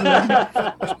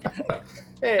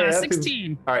 Hey,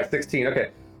 16. All right, 16.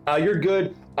 Okay. You're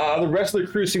good. The rest of the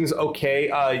crew seems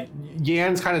okay.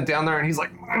 Yan's kind of down there, and he's like,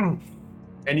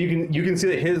 and you can see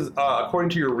that his according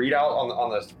to your readout on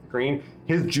the screen,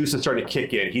 his juice is starting to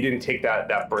kick in. He didn't take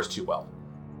that burst too well,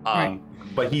 Right.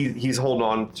 but he's holding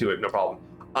on to it, no problem.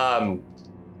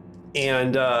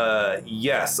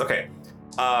 Yes, okay.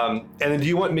 And then do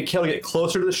you want Mikhail to get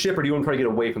closer to the ship, or do you want to try to get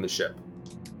away from the ship?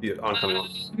 The oncoming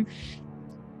one.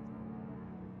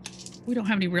 We don't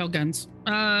have any rail guns.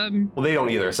 Well, they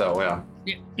don't either, so yeah.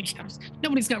 Yeah,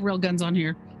 nobody's got rail guns on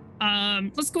here.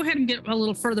 Let's go ahead and get a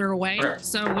little further away,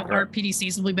 so our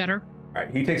PDCs will be better. All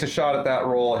right, he takes a shot at that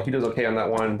roll. He does okay on that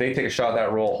one. They take a shot at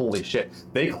that roll. Holy shit!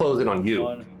 They close in on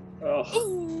you.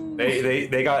 Oh.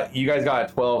 They got you guys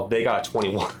got a 12. They got a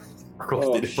 21.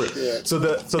 Shit. So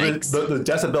the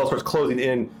decibel starts closing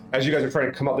in as you guys are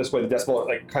trying to come up this way. The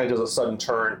decibel kind of does a sudden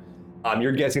turn.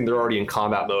 You're guessing they're already in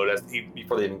combat mode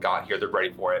before they even got here. They're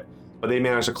ready for it, but they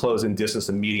managed to close in distance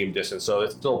and medium distance. So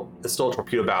it's still a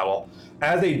torpedo battle.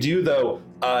 As they do though,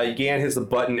 Yan hits the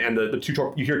button and the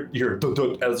two you hear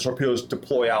as the torpedoes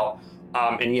deploy out.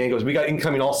 And Yan goes, "We got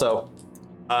incoming also."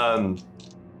 All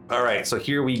right, so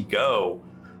here we go.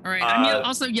 All right, I'm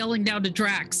also yelling down to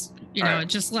Drax.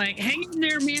 Just like, hang in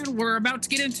there, man. We're about to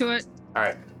get into it. All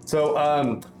right. So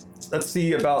let's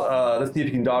see if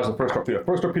you can dodge the first torpedo.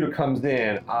 First torpedo comes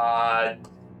in.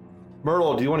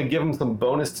 Myrtle, do you want to give him some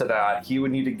bonus to that? He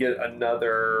would need to get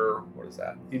another. What is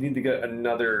that? You need to get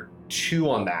another 2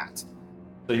 on that.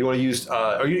 So you want to use?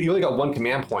 You only got 1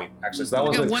 command point actually. So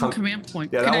that was one command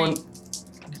point. Yeah, Can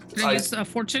I use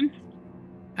fortune?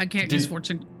 I can't use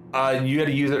fortune. You had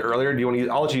to use it earlier. Do you want to use?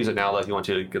 I'll let you use it now if you want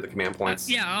to get the command points.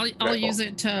 Yeah, I'll use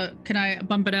it to. Can I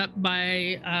bump it up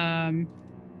by?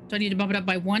 Do I need to bump it up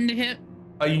by 1 to hit?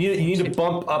 You need to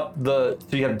bump up so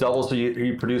you have doubles so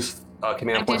you produce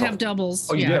command points. I did have doubles.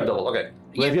 Oh, you did have doubles. Okay.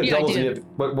 Well, if you have doubles, then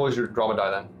what was your drama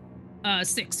die then?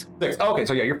 6. 6. Oh, okay,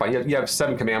 so yeah, you're fine. You have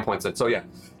 7 command points then. So yeah,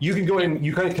 you can go in.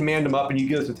 You kind of command him up, and you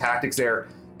give us some tactics there.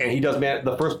 And he does.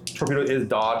 The first torpedo is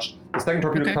dodged. The second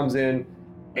torpedo comes in.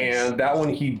 And that one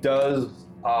he does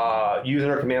use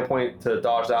another command point to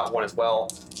dodge that one as well.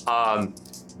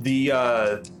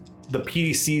 The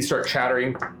PDCs start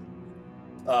chattering,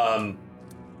 and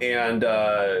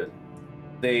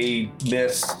they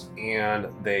miss and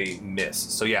they miss.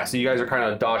 So yeah, so you guys are kind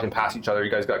of dodging past each other. You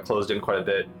guys got closed in quite a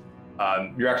bit.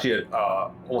 You're actually at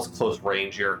almost close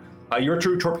range here. Your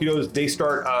true torpedoes, they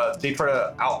try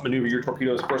to outmaneuver your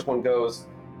torpedoes. First one goes,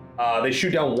 they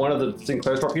shoot down one of the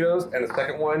Sinclair's torpedoes, and the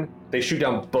second one, they shoot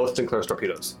down both Sinclair's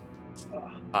torpedoes.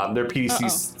 Their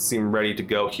PDCs seem ready to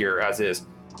go here as is.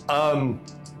 All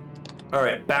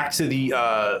right, back to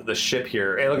the ship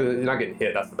here. Hey, look, you're not getting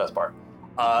hit. That's the best part.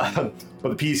 But the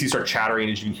PDCs start chattering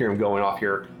as you can hear them going off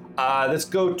here. Let's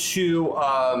go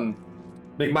to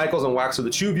McMichaels and Wax. So the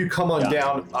two of you come on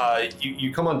down.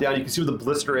 You come on down. You can see where the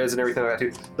blister is and everything like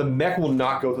that too. The mech will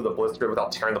not go through the blister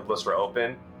without tearing the blister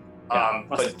open.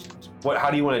 But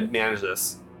how do you want to manage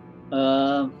this?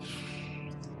 I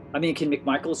mean, can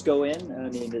McMichaels go in? I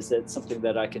mean, is it something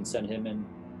that I can send him in?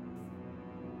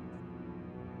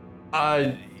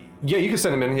 Yeah, you can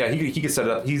send him in. Yeah, he can set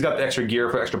it up. He's got the extra gear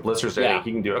for extra blisters. So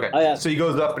he can do it. Okay. So he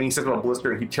goes up and he sets on a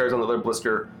blister and he tears on the other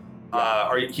blister.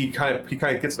 Or he kind of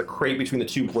gets the crate between the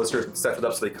two blisters and sets it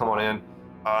up so they come on in.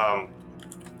 And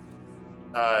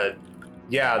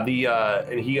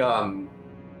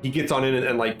he gets on in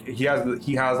and like he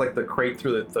has like the crate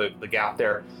through the gap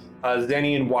there.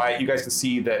 Zenny and Wyatt, you guys can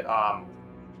see that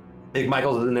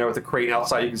McMichaels is in there with the crate. And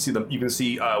outside, you can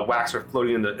see Waxer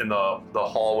floating in the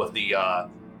hall with the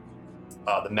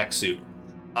mech suit.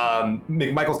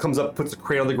 McMichaels comes up, puts the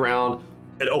crate on the ground.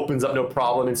 It opens up no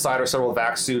problem. Inside are several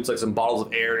vac suits, like some bottles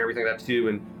of air and everything like that too.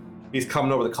 And he's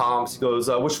coming over the comms. He goes,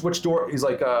 which door? He's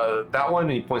like, that one.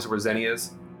 And he points to where Zenny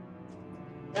is.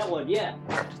 That one, yeah.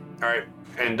 All right.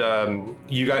 And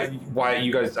you guys, Wyatt, I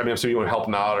mean, I'm assuming you want to help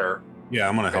him out or? Yeah,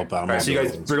 I'm gonna help out. All right, so you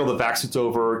guys bring all the vac suits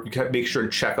over. You can make sure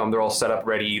and check them. They're all set up,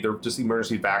 ready. They're just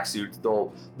emergency vac suits.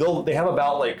 They have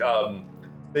about like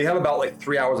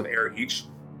 3 hours of air each,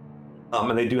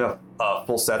 and they do have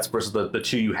full sets versus the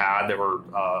two you had that were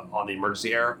on the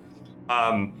emergency air.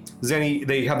 Zenny,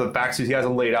 they have the vac suits. He has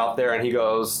them laid out there, and he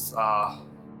goes,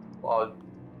 "What are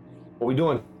we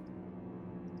doing?"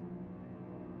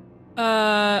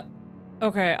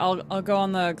 Okay, I'll go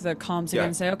on the comms again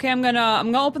and say, okay, I'm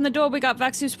gonna open the door. We got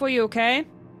vac suits for you, okay?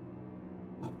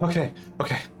 Okay.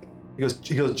 He goes,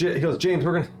 James,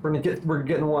 we're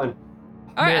getting one.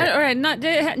 All right,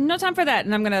 no time for that.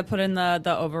 And I'm gonna put in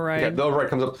the override. Yeah, the override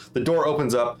comes up. The door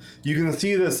opens up. You can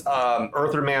see this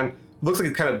Earther man. Looks like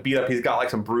he's kind of beat up. He's got like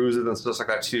some bruises and stuff like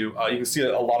that too. You can see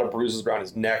a lot of bruises around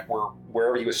his neck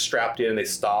wherever he was strapped in. They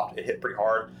stopped. It hit pretty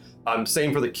hard.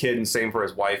 Same for the kid and same for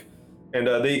his wife. And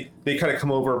they kind of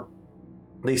come over,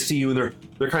 they see you, and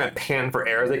they're kind of panning for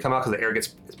air as they come out because the air it's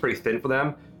pretty thin for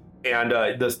them. And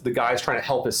the guy's trying to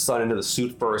help his son into the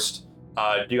suit first.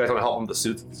 Do you guys want to help him with the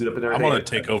suit up in there? I'm going to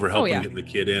take over helping get the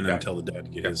kid in and tell the dad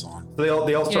to get his on. So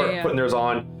they all start putting theirs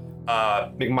on.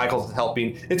 McMichael's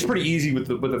helping. It's pretty easy with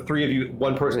the three of you,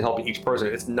 one person helping each person.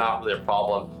 It's not really a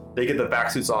problem. They get the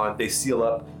vac suits on, they seal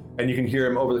up, and you can hear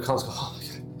him over the comms go,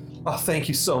 oh, thank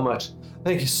you so much.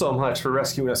 Thank you so much for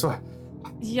rescuing us.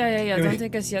 Yeah. Don't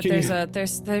take us yet. There's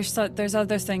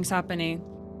other things happening.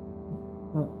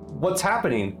 What's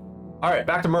happening? All right,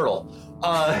 back to Myrtle.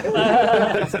 All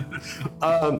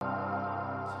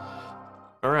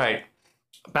right,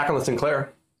 back on the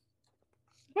Sinclair.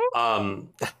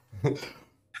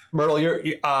 Myrtle,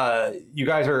 you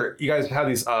guys have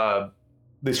these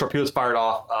torpedoes fired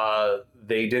off.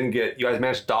 They didn't get. You guys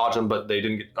managed to dodge them, but they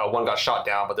didn't get. One got shot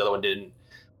down, but the other one didn't.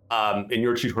 And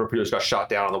your two torpedoes got shot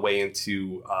down on the way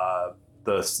into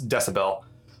the Decibel.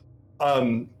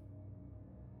 All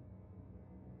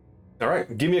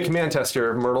right, give me a command test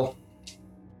here, Myrtle.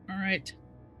 All right.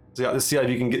 So let's see if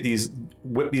you can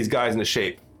whip these guys into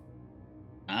shape.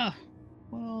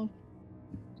 Well,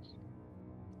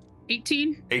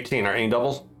 18. 18. Are any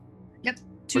doubles? Yep,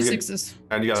 2 sixes.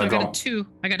 And you got so a I got a 2.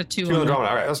 I got a 2. On the drama.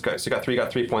 All right, that's good. So you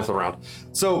got 3 points on the round.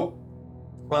 So,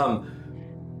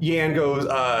 Yan goes,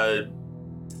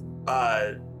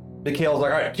 Mikhail's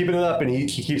like, all right, keeping it up, and he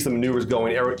keeps the maneuvers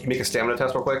going. Can you make a stamina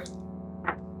test real quick?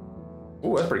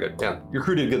 Ooh, that's pretty good. Yeah, your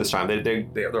crew did good this time. They're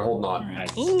holding on. All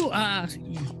right. Ooh,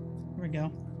 here we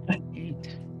go. 8,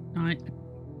 9,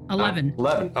 11.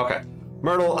 11. Okay,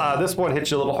 Myrtle, this one hits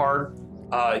you a little hard.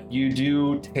 You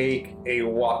do take a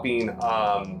whopping,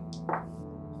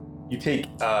 you take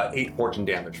 8 fortune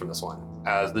damage from this one,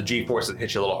 as the G-force that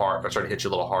hit you a little hard, or started to hit you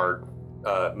a little hard,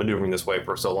 maneuvering this way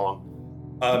for so long.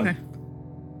 Okay.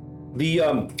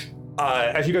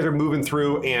 As you guys are moving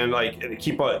through and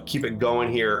keep it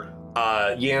going here,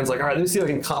 Yan's like, all right, let me see if I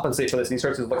can compensate for this. And he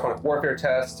starts his electronic warfare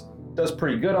test. Does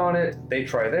pretty good on it. They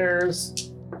try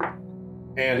theirs.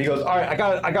 And he goes, all right, I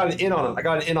got an in on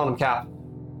him, Cap.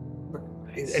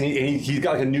 And he's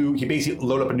got like he basically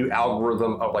loaded up a new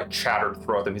algorithm of like chatter to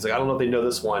throw at them. He's like, I don't know if they know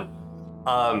this one.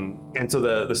 And so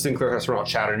the Sinclair has thrown out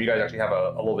chatter, and you guys actually have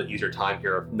a little bit easier time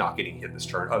here of not getting hit this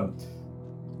turn.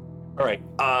 All right,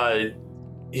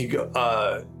 you go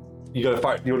to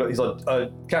fire. He's like,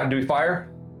 Captain, do we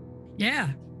fire? Yeah.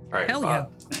 All right. Hell yeah.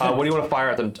 What do you want to fire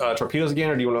at them? Torpedoes again,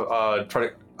 or do you want to try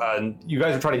to? You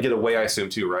guys are trying to get away, I assume,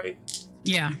 too, right?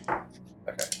 Yeah.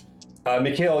 Okay.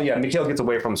 Mikhail gets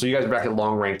away from him, so you guys are back at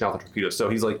long range now with the torpedoes. So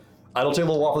he's like, it'll take a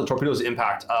little while for the torpedoes to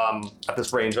impact at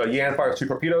this range. Yan fires 2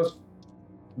 torpedoes,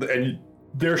 and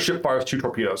their ship fires 2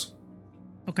 torpedoes.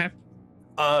 Okay.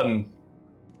 The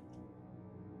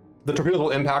torpedoes will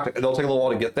impact. They'll take a little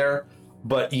while to get there,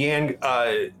 but Yan,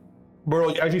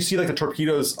 Merle, as you see like the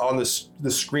torpedoes on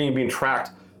the screen being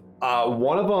tracked,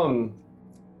 one of them,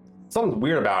 something's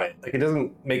weird about it. Like it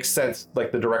doesn't make sense,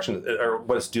 like the direction or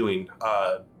what it's doing.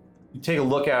 You take a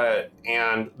look at it,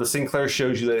 and the Sinclair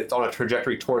shows you that it's on a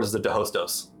trajectory towards the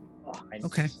Dehostos.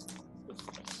 Okay.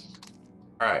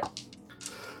 All right.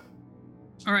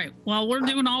 All right. While we're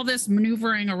doing all this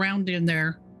maneuvering around in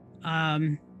there,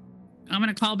 I'm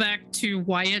gonna call back to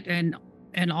Wyatt and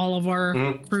all of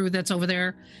our crew that's over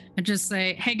there, and just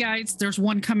say, "Hey guys, there's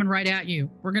one coming right at you.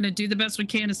 We're gonna do the best we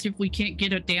can to see if we can't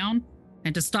get it down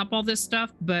and to stop all this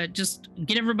stuff, but just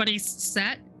get everybody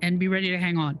set and be ready to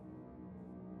hang on."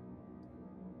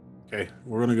 Okay,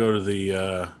 we're gonna go to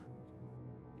the.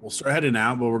 We'll start heading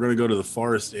out, but we're gonna go to the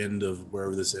farthest end of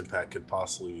wherever this impact could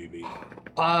possibly be.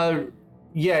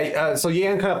 So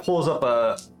Yan kind of pulls up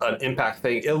an impact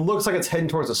thing. It looks like it's heading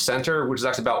towards the center, which is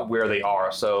actually about where they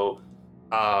are. So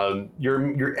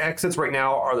your exits right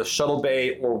now are the shuttle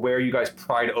bay or where you guys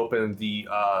pried open the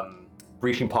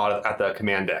breaching pod at the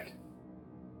command deck.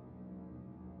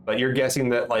 But you're guessing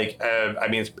that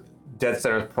it's dead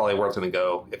center is probably where it's going to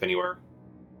go, if anywhere.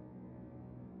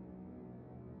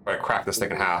 All right, crack this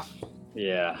thing in half.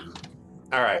 Yeah.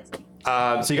 All right.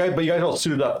 So you guys are all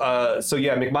suited up. So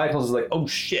yeah, McMichaels is like, oh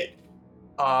shit.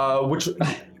 Which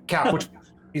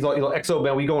he's like, XO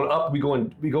man, we going up? We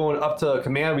going up to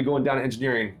command? We going down to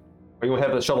engineering? Are you going to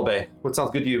head to the shuttle bay? What sounds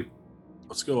good to you?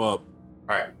 Let's go up.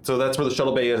 All right. So that's where the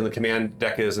shuttle bay is and the command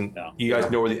deck is, and you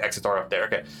guys know where the exits are up there.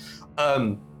 Okay.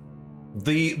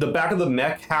 The back of the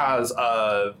mech has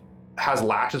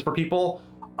latches for people.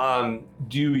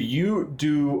 Do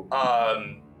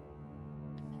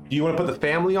you want to put the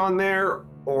family on there,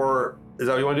 or is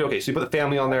that what you want to do? Okay, so you put the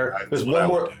family on there. There's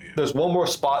one more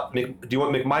spot. Do you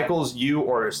want McMichaels, you,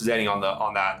 or Zenny on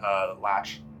that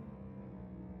latch?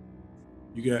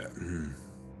 You got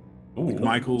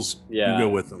McMichaels. Yeah. You go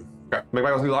with them. Okay.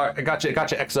 McMichaels, all right, I got you,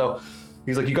 XO.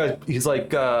 He's like, you guys. He's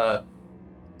like,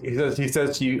 he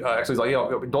says to you, XO, he's like,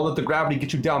 don't let the gravity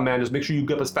get you down, man. Just make sure you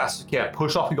get up as fast as you can.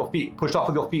 Push off with your feet. Push off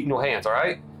with your feet and your hands. All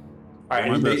right. All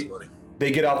right. And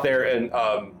they get out there, and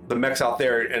the mech's out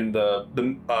there, and the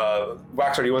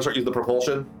Waxer, do you want to start using the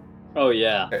propulsion? Oh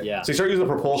yeah, okay. Yeah. So you start using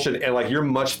the propulsion, and like you're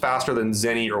much faster than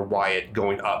Zenny or Wyatt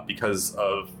going up because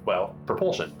of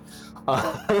propulsion.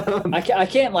 I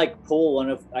can't like pull one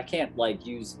of. I can't like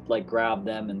use like grab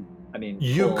them, and I mean.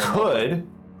 You could.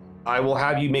 I will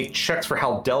have you make checks for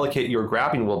how delicate your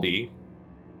grabbing will be.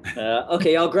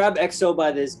 Okay, I'll grab XO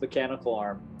by this mechanical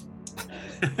arm.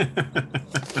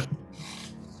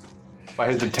 By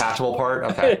his detachable part?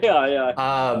 Okay.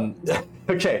 Yeah.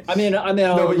 Okay. I mean, I'll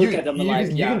look at them and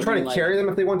like, you can try to carry them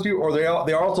if they want to, or they are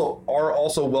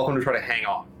also welcome to try to hang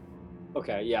on.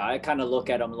 Okay, yeah, I kind of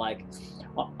look at them like,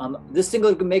 this thing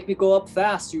will make me go up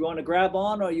fast. You want to grab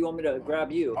on, or you want me to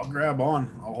grab you? I'll grab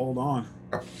on. I'll hold on.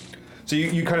 So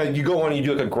you go on and you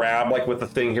do like a grab, like with the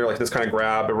thing here, like this kind of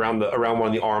grab around one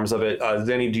of the arms of it.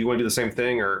 Zenny, do you want to do the same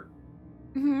thing, or?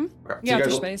 Mm-hmm. Okay. Yeah, for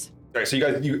space. All right, so you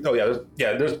guys,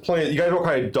 there's plenty. You guys are all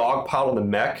kind of dog piled on the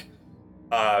mech.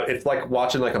 It's like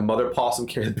watching like a mother possum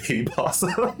carry the baby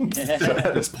possum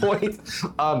at this point.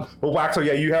 But Waxo,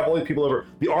 you have all these people over.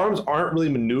 The arms aren't really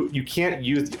maneuver. You can't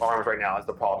use the arms right now. That's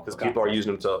the problem because people are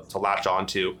using them to latch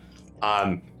onto.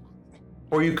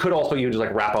 Or you could also even just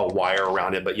like wrap a wire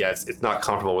around it. But yeah, it's not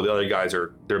comfortable. Where the other guys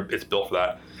it's built for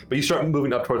that. But you start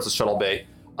moving up towards the shuttle bay.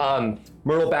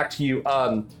 Myrtle, back to you.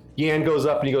 Yan goes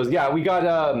up and he goes, yeah, we got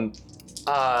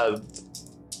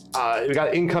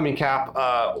incoming Cap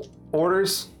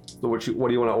orders. So what do you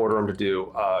want to order them to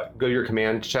do? Go to your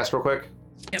command chest real quick.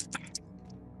 Yep.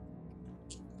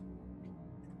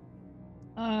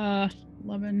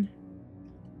 11.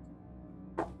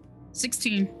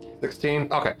 16. 16.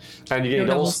 Okay. And you get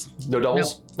doubles? No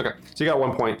doubles? Nope. Okay. So you got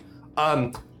 1 point.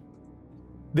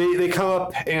 They come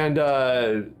up and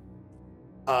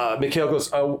Mikhail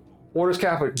goes, Orders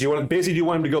Catholic. Do you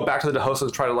want him to go back to the host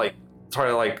and try to like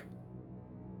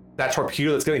that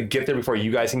torpedo that's gonna get there before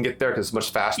you guys can get there because it's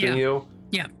much faster than you?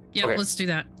 Yeah, Okay. let's do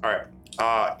that. All right.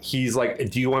 He's like,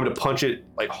 do you want him to punch it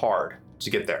like hard to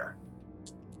get there?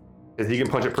 Because he can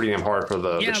punch it pretty damn hard for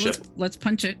the ship. Let's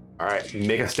punch it. All right,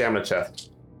 make a stamina check.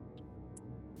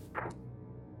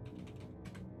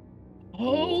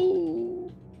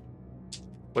 Oh.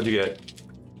 What'd you get?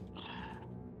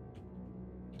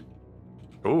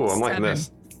 Ooh, I'm liking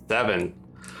this. 7.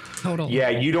 Total. Yeah,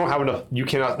 you don't have enough. You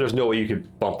cannot. There's no way you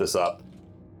could bump this up.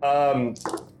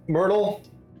 Myrtle,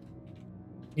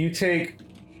 you take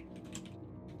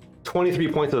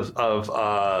 23 points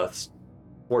of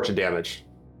fortune damage.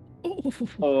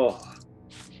 Oh.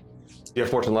 You have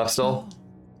fortune left still?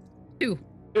 2.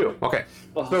 2. Okay.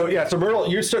 Oh. So yeah, so Myrtle,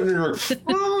 you're starting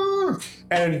to,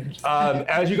 and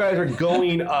as you guys are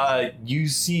going, you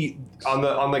see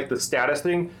on like the status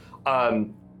thing,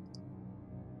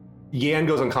 Yan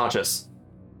goes unconscious.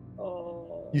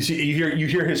 Oh. You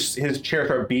hear his chair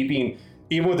start beeping.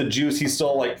 Even with the juice, he's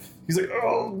like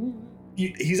oh.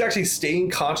 He's actually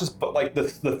staying conscious, but like the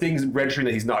thing's registering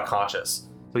that he's not conscious.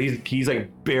 So he's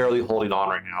like barely holding on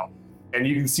right now, and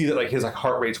you can see that like his like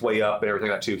heart rate's way up and everything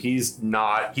like that too. He's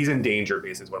in danger,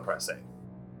 basically, is what I'm trying to say.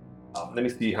 Let me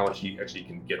see how much he actually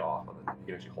can get off of it. He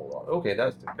can actually hold on. Okay,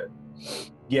 that's good.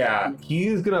 Yeah,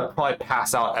 he's gonna probably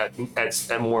pass out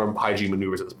at more hygiene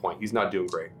maneuvers at this point. He's not doing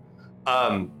great.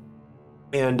 But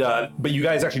you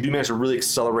guys actually do manage to really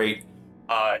accelerate.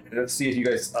 Let's see if you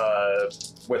guys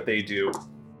what they do.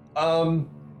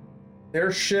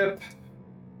 Their ship,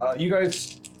 you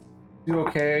guys do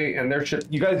okay, and their ship,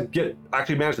 you guys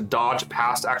actually manage to dodge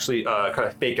past kind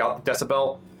of fake out the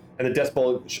decibel, and the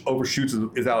decibel overshoots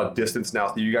is out of distance now.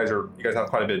 So you guys have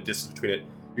quite a bit of distance between it.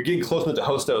 You're getting close to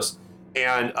Hostos,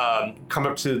 and come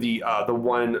up to the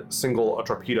one single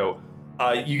torpedo.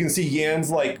 You can see Yan's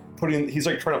he's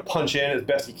like trying to punch in as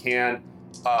best he can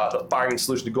the firing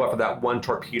solution to go after that one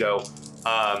torpedo,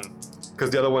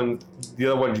 because the other one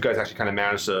you guys actually kind of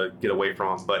managed to get away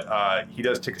from him, but he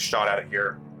does take a shot at it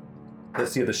here.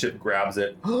 Let's see if the ship grabs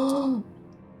it.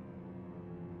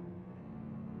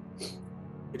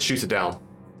 It shoots it down.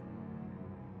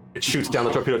 It shoots down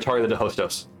the torpedo target the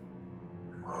Hostos.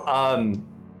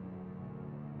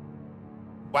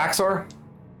 Waxar,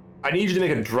 I need you to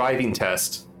make a driving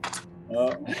test. Oh,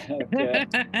 okay.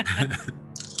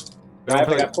 I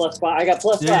got +5. I got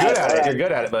 +5. You're good at it. Right. You're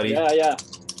good at it, buddy. Yeah.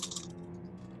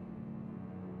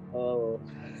 Oh.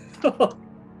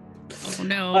 Oh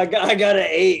no. I got an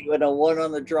 8 with a 1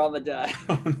 on the drama die.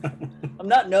 Oh, no. I'm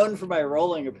not known for my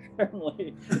rolling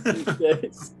apparently these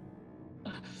days.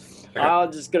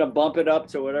 I'm just gonna bump it up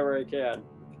to whatever I can.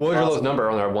 What was your lowest number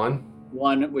on there? 1?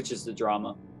 1, which is the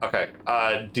drama. Okay.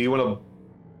 Do you want to?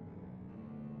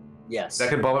 Yes. That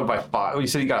could bump it by 5. Oh, you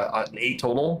said you got an 8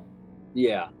 total.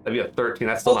 Yeah. That'd be a 13.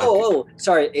 That's still not. Oh,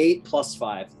 sorry. 8 +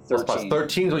 5. 13. Plus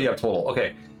 13 is what you have total.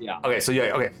 Okay. Yeah. Okay. So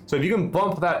So if you can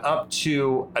bump that up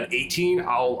to an 18,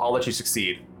 I'll let you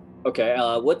succeed. Okay.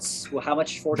 How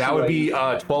much fortune? That would be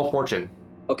 12 fortune.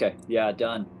 Okay. Yeah.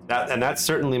 Done. That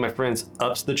certainly, my friends,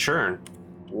 ups the churn.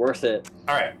 Worth it.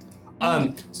 All right.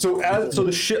 So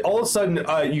the shit, all of a sudden,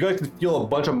 you guys can feel a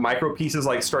bunch of micro pieces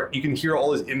start. You can hear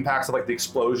all these impacts of the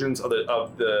explosions of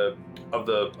the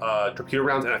torpedo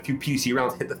rounds, and a few PC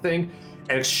rounds hit the thing,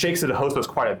 and it shakes the Hostos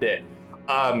quite a bit.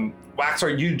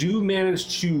 Waxar, you do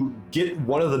manage to get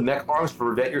one of the mech arms to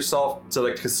prevent yourself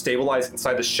to stabilize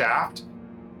inside the shaft,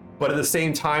 but at the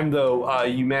same time, though,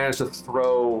 you manage to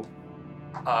throw.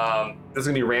 This is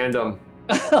gonna be random.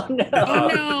 Oh no. Oh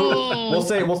no.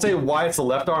 We'll say Wyatt's the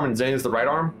left arm and Zane is the right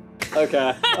arm.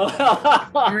 Okay.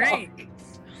 Great.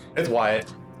 It's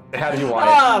Wyatt. It had to be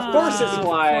Wyatt. Of course it's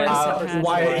Wyatt.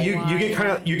 Wyatt,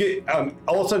 you get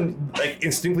all of a sudden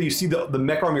instinctively you see the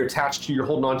mech arm you're attached to, you're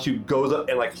holding on to, goes up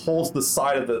and holds the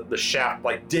side of the shaft,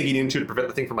 digging into it to prevent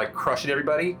the thing from crushing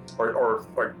everybody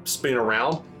or spinning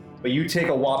around. But you take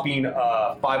a whopping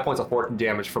 5 points of fortune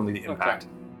damage from the impact.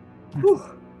 Okay.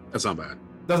 That's not bad.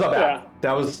 That's not bad. Yeah.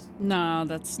 That was. No,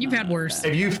 that's. You've not had worse.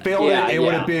 bad. If you failed Yeah, it, it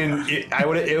would yeah. have been. It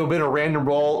would have been a random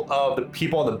roll of the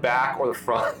people on the back or the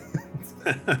front.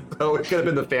 So it could have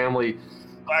been the family.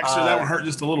 Actually, that one hurt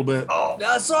just a little bit. Oh.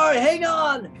 No, sorry. Hang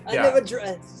on. I Yeah. never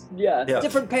dressed. Yeah.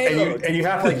 Different payload. And you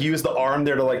have to use the arm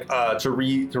there to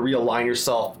realign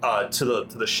yourself to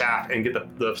the shaft and get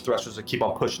the thrusters to keep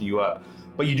on pushing you up.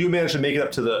 But you do manage to make it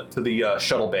up to the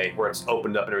shuttle bay where it's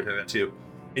opened up and everything like that too.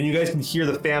 And you guys can hear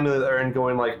the family that are in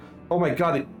going "Oh my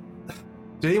God,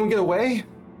 did anyone get away?"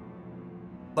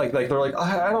 They're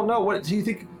I don't know. What do you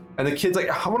think? And the kid's like,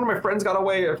 how many of my friends got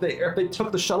away? If they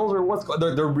took the shuttles or what's going?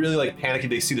 They're really like panicky.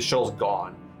 They see the shuttles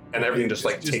gone and everything just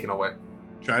taken away.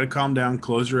 Try to calm down,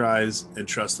 close your eyes, and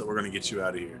trust that we're going to get you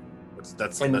out of here.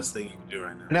 That's the best thing you can do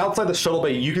right now. And outside the shuttle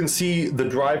bay, you can see the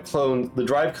drive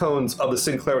cones of the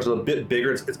Sinclairs are a bit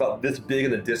bigger. It's about this big in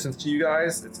the distance to you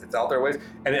guys. It's out there ways,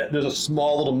 and there's a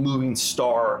small little moving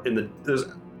star there's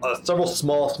several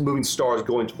small moving stars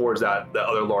going towards that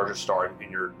other larger star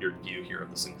in your view here of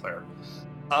the Sinclair.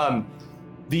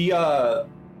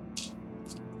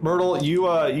 Myrtle,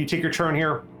 you take your turn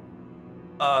here,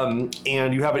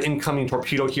 and you have an incoming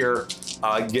torpedo here.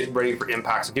 Get ready for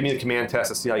impact. So give me the command test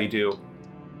to see how you do.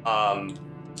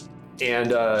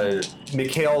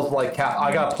 Mikhail's like,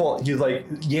 I gotta pull. He's like,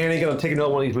 Yanni, gonna take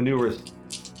another one of these maneuvers.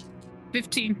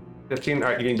 15. 15. All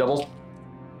right, you getting doubles?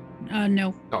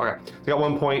 No. Okay, so you got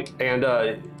 1 point, and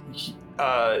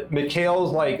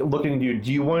Mikhail's like looking at you.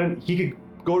 Do you want? He could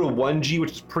go to 1G,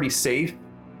 which is pretty safe.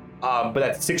 But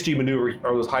that 6G maneuver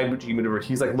or those high G maneuvers,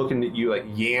 he's like looking at you like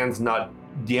Yan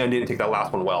didn't take that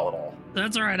last one well at all.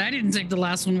 That's all right. I didn't take the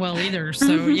last one well either.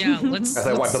 So yeah, let's. As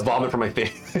I wipe the vomit from my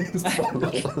face.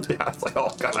 Yeah, it's like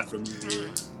all kind of.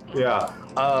 Yeah.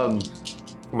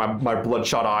 My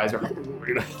bloodshot eyes.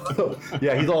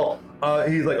 Yeah, he's all.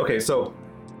 He's like, okay, so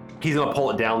he's gonna pull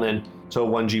it down then to a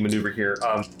 1G maneuver here.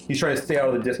 He's trying to stay out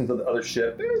of the distance of the other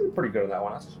ship. They're pretty good on that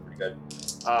one. That's pretty good.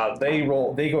 They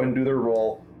roll. They go ahead and do their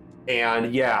roll,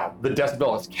 and yeah, the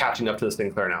decibel is catching up to this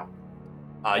Sinclair now.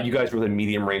 You guys are within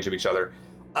medium range of each other.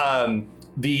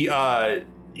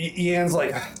 Ian's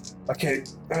like, okay,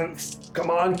 come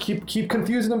on, keep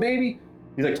confusing them, baby.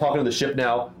 He's like talking to the ship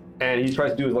now, and he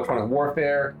tries to do his electronic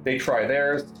warfare. They try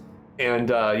theirs, and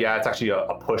yeah, it's actually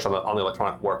a push on the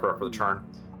electronic warfare for the turn.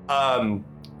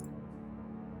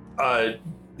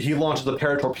 He launches a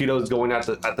pair of torpedoes going at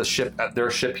their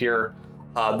ship here.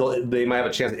 They might have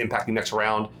a chance of impacting next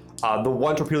round. The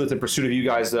one torpedo that's in pursuit of you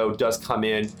guys though does come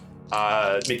in.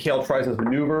 Mikhail tries his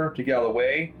maneuver to get out of the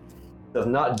way. Does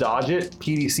not dodge it.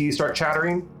 PDCs start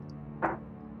chattering.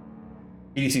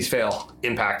 PDCs fail.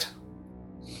 Impact.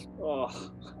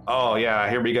 Oh yeah,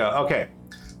 here we go. Okay,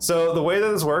 so the way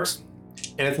that this works,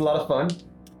 and it's a lot of fun,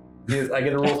 is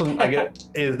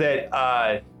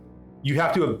that you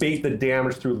have to abate the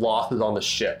damage through losses on the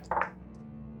ship.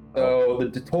 So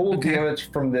the total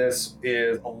damage from this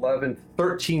is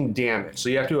 13 damage. So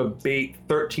you have to abate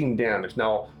 13 damage.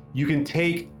 Now, you can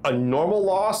take a normal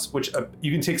loss, which you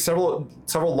can take several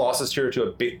losses here to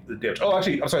abate the damage. Oh,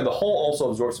 actually, I'm sorry. The hull also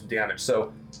absorbs some damage.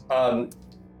 So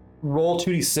roll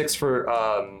 2d6 for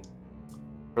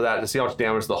that to see how much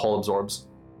damage the hull absorbs.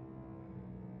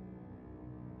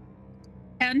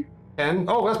 10. 10?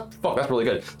 Oh, that's really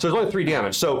good. So there's only 3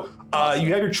 damage. So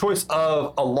you have your choice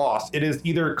of a loss. It is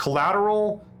either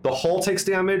collateral, the hull takes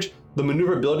damage, the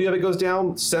maneuverability of it goes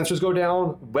down, sensors go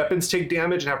down, weapons take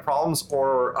damage and have problems,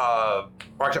 or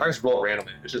actually I just roll it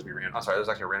randomly. It should be random. I'm sorry, there's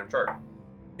actually a random chart.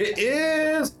 It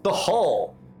is the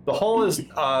hull. The hull is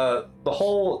roll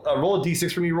a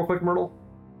d6 for me real quick, Myrtle.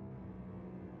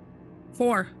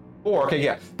 4. 4, okay,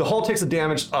 yeah. The hull takes the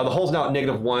damage. The hull's now at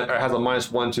 -1, or has a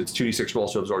 -1 to its 2d6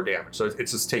 rolls to absorb damage. So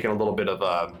it's just taking a little bit of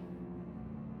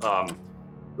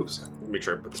oops, make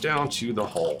sure I put this down to the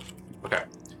hull. Okay.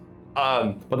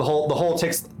 But the hull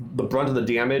takes the brunt of the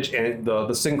damage, and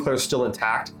the Sinclair's still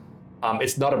intact.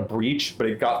 It's not a breach, but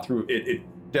it got through. It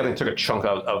definitely took a chunk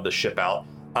of the ship out.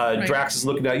 Right. Drax is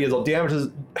looking at you. The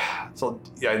damage so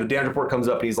yeah, the damage report comes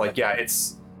up, and he's like, yeah,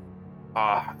 it's.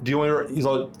 Do you want to? He's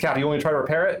like, Cap, you want to try to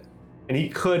repair it? And he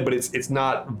could, but it's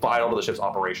not vital to the ship's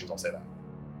operations. I'll say that.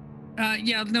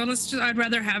 Yeah, no. I'd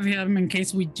rather have him in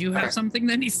case we do have something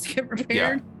that needs to get repaired.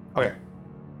 Yeah. Okay.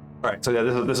 All right. So yeah,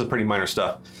 this is pretty minor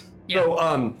stuff. Yeah.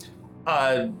 So,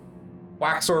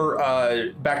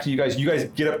 Waxor, back to you guys. You guys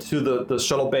get up to the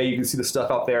shuttle bay. You can see the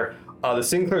stuff out there. The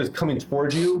Sinclair is coming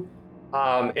towards you,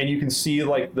 and you can see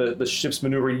like the ship's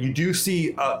maneuvering. You do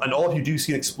see, and all of you do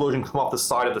see an explosion come off the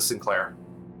side of the Sinclair.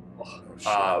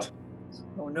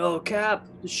 Oh no, Cap,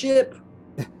 the ship.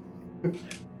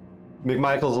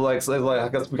 McMichael's like, I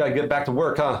guess we gotta get back to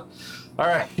work, huh? All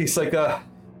right. He's like,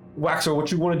 Waxor, what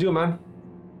you want to do, man?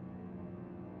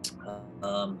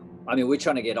 I mean, we're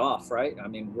trying to get off, right? I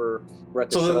mean, we're at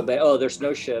the shuttle bay. Oh, there's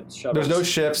no ships. Shuttles. There's no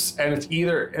ships, and it's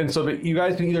either, and so you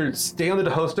guys can either stay on the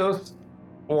DeHostos,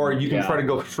 or you can try to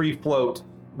go free float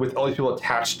with all these people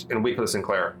attached and wait for the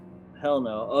Sinclair. Hell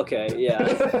no. Okay, yeah.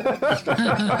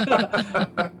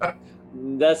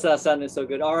 That's not sounding so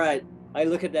good. All right, I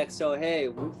look at that. So hey,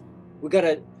 we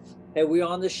gotta. Hey, we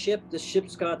on the ship. The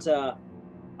ship's got. I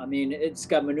mean, it's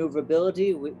got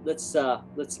maneuverability.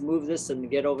 Let's move this and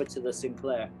get over to the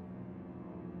Sinclair.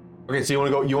 Okay, so you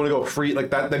want to go free like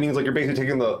that. That means like you're basically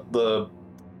taking the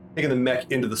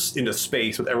mech into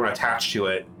space with everyone attached to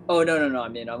it. Oh no! I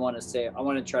mean, I want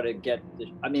to try to get.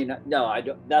 No, I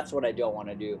don't. That's what I don't want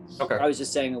to do. Okay. I was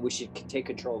just saying that we should take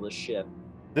control of the ship.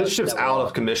 This ship's out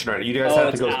of commission right now. You guys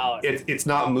have to go. It's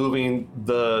not moving.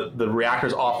 The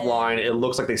reactor's offline. It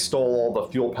looks like they stole all the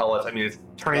fuel pellets. I mean, it's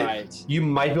turning. Right. You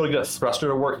might be able to get a thruster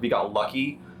to work if you got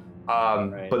lucky.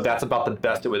 But that's about the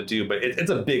best it would do. But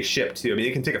it's a big ship too. I mean,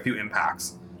 it can take a few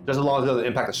impacts. Just as long as it doesn't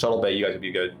impact the shuttle bay, you guys would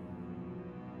be good.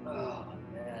 Oh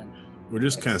man. We're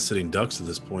just kind of sitting ducks at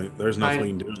this point. There's nothing we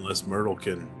can do unless Myrtle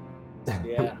can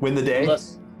win the day.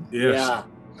 Yeah.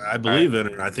 I believe in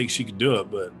her. I think she could do it,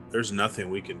 but there's nothing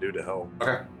we can do to help.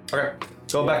 Okay.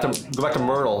 Go back to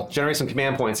Myrtle. Generate some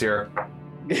command points here.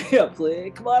 Yeah,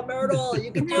 please. Come on, Myrtle.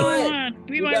 You can do it. Give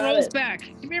me my rolls back.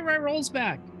 Give me my rolls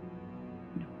back.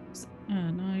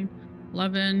 9,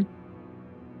 11,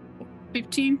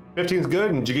 15. 15's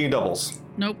good, and did you get any doubles?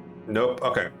 Nope.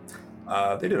 Okay.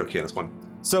 They did okay on this one.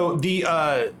 So the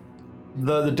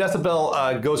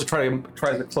Decibel goes to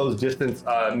tries to close distance.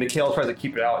 Mikhail tries to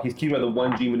keep it out. He's keeping the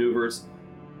 1G maneuvers.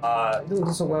 He doesn't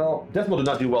do so well. Decibel did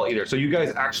not do well either. So you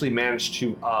guys actually managed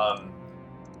to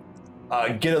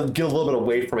get a little bit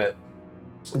away from it.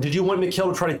 Did you want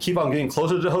Mikhail to try to keep on getting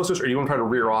closer to the hostess, or do you want to try to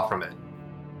rear off from it?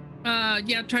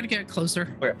 Yeah, try to get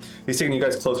closer. Okay, he's taking you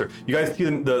guys closer. You guys see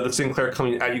the Sinclair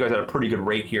coming at you guys at a pretty good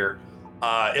rate here.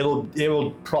 It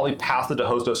will probably pass the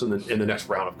hostess in the next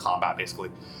round of combat, basically.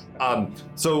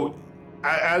 So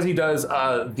as he does,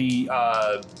 the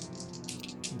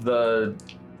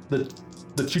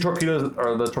two torpedoes,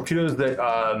 or the torpedoes that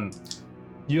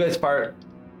you guys fired.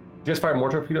 Did you guys fire more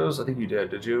torpedoes? I think you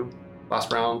did. Did you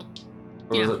last round?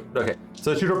 Or was it? Okay.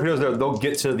 So the two torpedoes there, they'll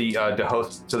get to the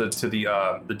host to the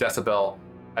Decibel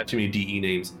at too many DE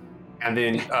names, and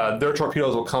then their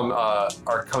torpedoes will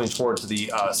are coming towards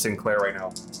the Sinclair right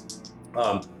now.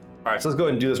 All right, so let's go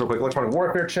ahead and do this real quick. Electronic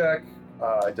warfare check.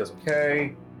 It does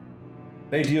okay.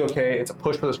 They do okay. It's a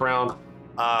push for this round.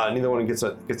 Neither one gets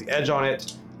the edge on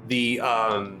it.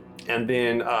 And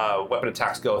then weapon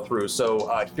attacks go through. So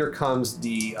here comes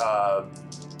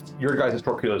your guys'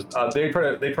 torpedoes. They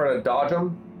try to dodge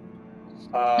them.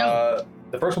 No.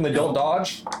 The first one they don't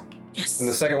dodge. Yes. And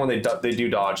the second one they do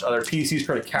dodge. Their PCs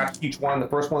try to catch each one. The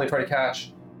first one they try to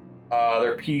catch.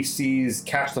 Their PCs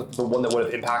catch the one that would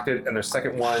have impacted, and their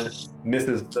second one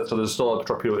misses. So there's still a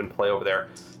torpedo in play over there.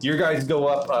 Your guys go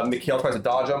up. Mikhail tries to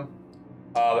dodge them.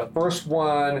 The first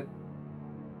one,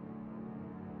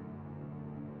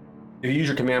 if you use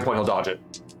your command point, he'll dodge it.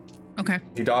 Okay.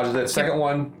 He dodges it. Second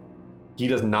one, he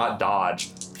does not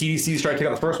dodge. PDCs try to take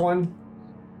out the first one.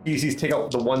 PDCs take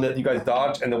out the one that you guys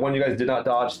dodged, and the one you guys did not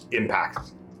dodge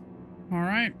impacts. All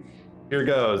right. Here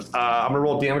goes. I'm gonna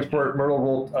roll damage for it. Myrtle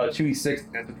roll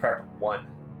 2d6 and subtract 1.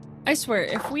 I swear,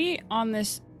 if we on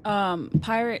this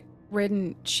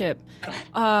pirate-ridden ship,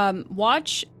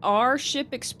 watch our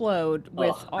ship explode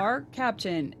with our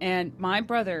captain and my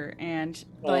brother, and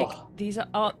like these,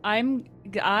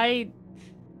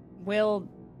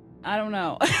 I don't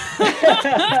know. The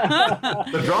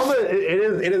drama,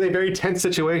 it is a very tense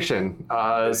situation.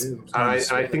 And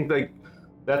I think like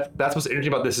that's what's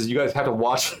interesting about this is you guys have to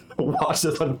watch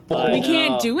this unfold. We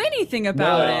can't do anything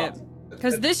about it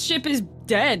because this ship is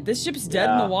dead. This ship's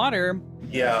dead in the water.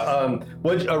 Yeah.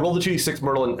 Roll the 2d6,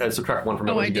 Myrtle, and subtract 1 from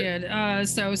it. Oh, I did.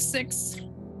 So 6,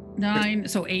 9,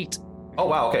 so 8. Oh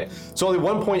wow. Okay. So only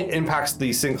 1 point impacts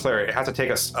the Sinclair. It has to take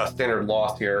a standard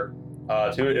loss here.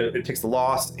 It takes the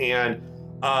loss, and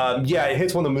it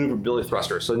hits one of the maneuverability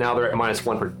thrusters. So now they're at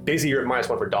 -1 for basically you're at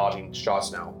 -1 for dodging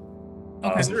shots now.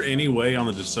 Okay. Is there any way on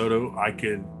the DeSoto I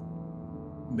could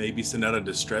maybe send out a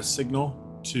distress signal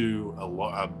to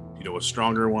a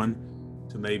stronger one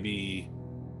to maybe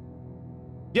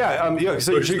so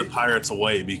push the pirates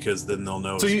away, because then they'll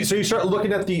know. So you start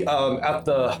looking at the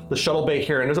shuttle bay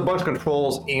here, and there's a bunch of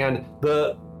controls, and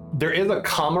there is a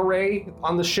comm array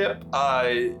on the ship,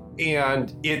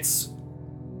 and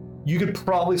you could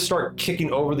probably start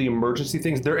kicking over the emergency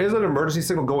things. There is an emergency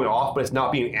signal going off, but it's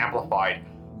not being amplified.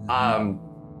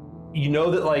 You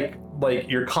know that like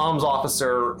your comms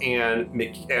officer and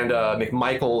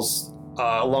McMichaels,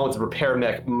 along with the repair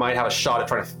mech, might have a shot at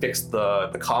trying to fix the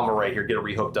comm array here, get it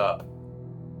rehooked up.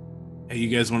 Hey, you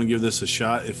guys want to give this a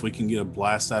shot? If we can get a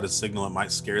blast out of signal, it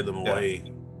might scare them away.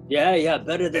 Yeah,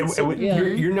 better than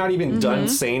You're not even done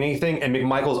saying anything, and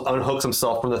McMichaels unhooks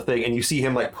himself from the thing, and you see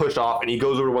him like push off, and he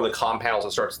goes over to one of the comm panels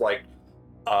and starts like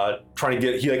trying to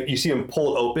get. You see him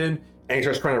pull it open, and he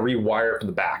starts trying to rewire it from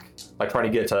the back, like trying to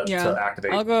get it to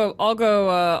activate. I'll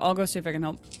go see if I can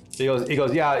help. He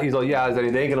goes, yeah. He's like, yeah. They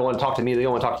ain't gonna want to talk to me. They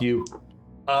don't want to talk to you.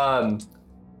 Waxer,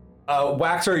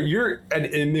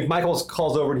 and McMichaels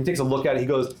calls over and he takes a look at it. He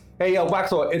goes, "Hey,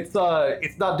 Waxer, it's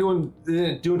not doing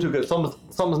too good.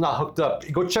 Something's not hooked up.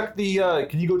 Go check the.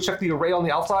 Can you go check the array on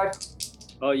the outside?"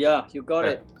 Oh yeah, you got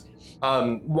it.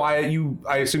 I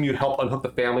assume you help unhook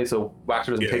the family so Waxer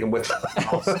doesn't take him with him.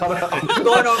 We're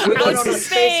going on a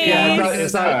space.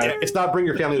 Yeah, it's not bring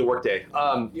your family to work day.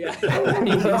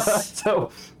 Yeah. So,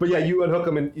 but yeah, you unhook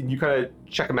them and you kind of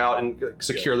check them out and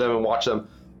secure them and watch them.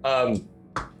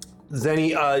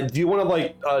 Zenny, do you want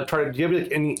to try to? Do you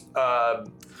have any?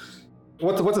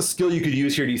 What's a skill you could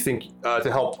use here? Do you think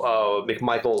to help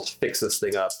McMichaels fix this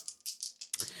thing up?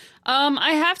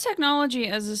 I have technology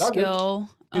as a skill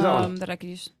that I could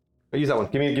use. Use that one.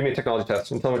 Give me a technology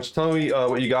test and tell me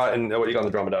what you got and what you got on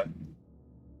the drama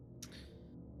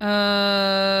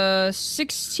die.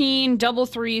 16 double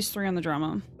threes, 3 on the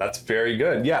drama. That's very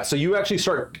good. Yeah. So you actually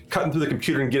start cutting through the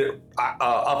computer and get it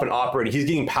up and operating. He's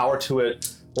getting power to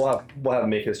it. We'll have him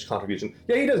make his contribution.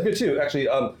 Yeah, he does good too. Actually,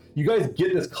 you guys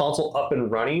get this console up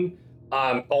and running.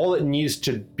 All that needs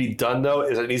to be done though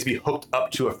is it needs to be hooked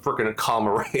up to a freaking comm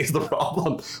array is the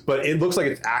problem. But it looks like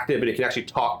it's active and it can actually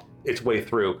talk its way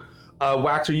through.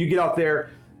 Waxer, you get out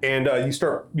there and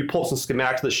you pull some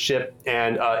schematics of the ship,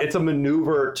 and it's a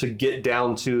maneuver to get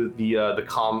down to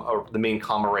the main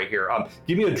comm array here.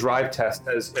 Give me a drive test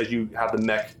as you have the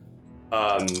mech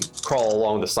crawl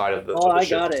along the side of the. Oh, I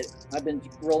ship. got it. I've been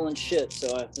rolling shit,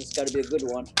 so it's got to be a good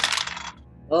one.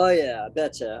 Oh yeah, I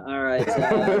betcha. All right,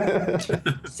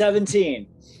 17.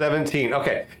 17.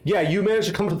 Okay. Yeah, you managed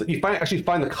to come to you actually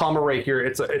find the comm array here.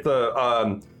 It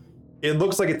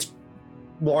looks like it's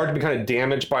largely kind of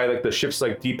damaged by the ship's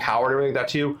depowered and everything like that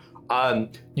too.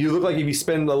 You look like if you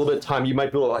spend a little bit of time, you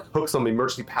might be able to hook some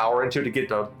emergency power into it to get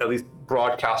to at least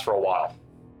broadcast for a while.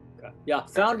 Okay. Yeah,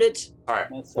 found it. All right,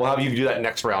 we'll have you do that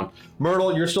next round.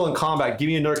 Myrtle, you're still in combat. Give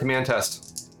me another command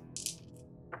test.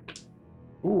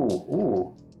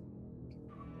 Ooh.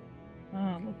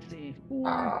 Let's see.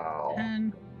 4,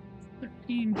 10,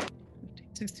 13, 15,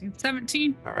 16,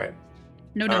 17. All right.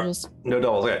 No doubles. No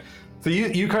doubles. Okay. So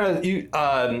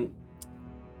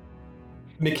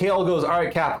Mikhail goes, all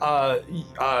right, Cap.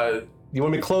 You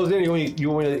want me to close in? Or you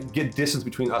want me to get distance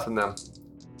between us and them?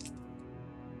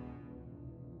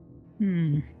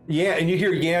 Yeah, and you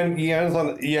hear Yan's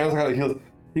on the heels.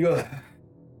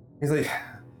 He's like,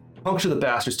 puncture the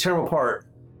bastards, tear them apart.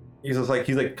 He's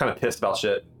kind of pissed about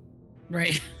shit.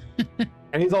 Right.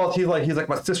 And he's like,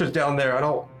 my sister's down there.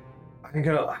 Are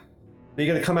you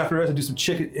gonna come after us and do some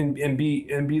chicken and be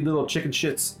little chicken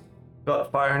shits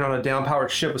about firing on a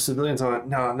down-powered ship with civilians on it?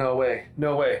 No way.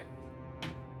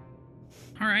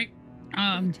 All right.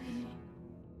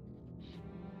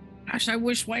 Gosh, I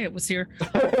wish Wyatt was here.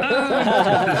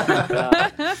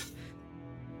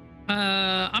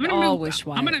 I'm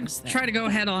gonna try to go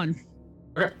head on.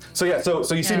 Okay. So yeah, so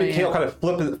you see Mikhail kind of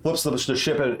flips the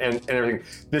ship and everything.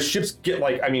 The ships get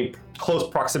close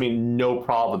proximity, no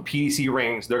problem. PDC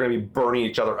rings, they're gonna be burning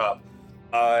each other up.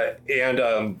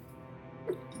 And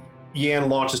Yan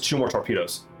launches 2 more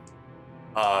torpedoes.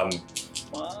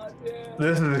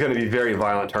 This is gonna be a very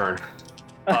violent turn.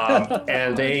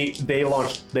 And they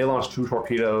launch 2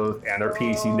 torpedoes, and their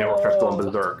PDC network starts going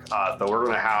berserk. So we're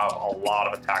gonna have a lot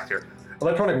of attacks here.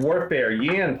 Electronic warfare.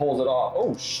 Yan pulls it off.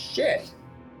 Oh shit!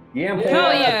 Yan pulled it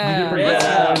off. Yeah. You did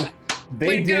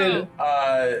pretty good.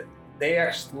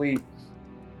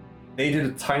 They did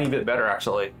a tiny bit better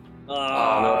actually.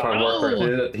 Electronic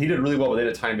warfare. He did really well, but they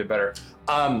did a tiny bit better.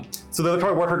 So the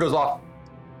electronic warfare goes off,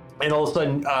 and all of a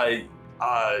sudden,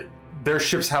 their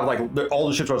ships have all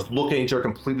the ships are just looking at each other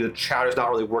completely. The chatter's not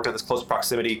really working at this close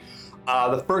proximity.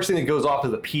 The first thing that goes off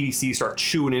is the PDC start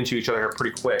chewing into each other here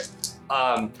pretty quick.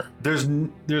 There's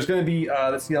going to be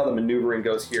let's see how the maneuvering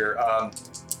goes here.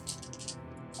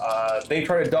 They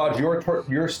try to dodge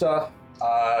your stuff.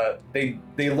 They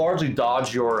largely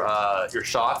dodge your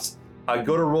shots.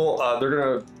 Go to roll.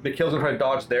 Mikhail's gonna try to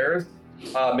dodge theirs.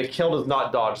 Mikhail does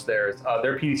not dodge theirs.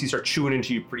 Their PDC start chewing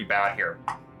into you pretty bad here.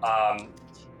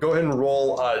 Go ahead and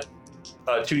roll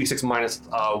 2d6 minus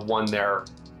 1 there.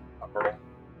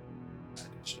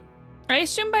 I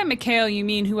assume by Mikhail you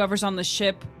mean whoever's on the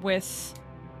ship with...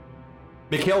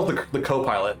 Mikhail's the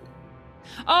co-pilot.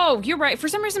 Oh, you're right. For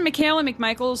some reason, Mikhail and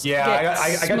McMichaels I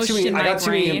got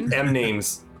too many M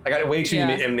names. I got way too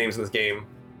many M names in this game.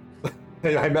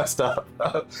 I messed up.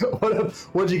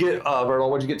 What'd you get, Myrtle?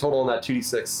 What'd you get total on that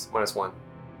 2d6 minus 1?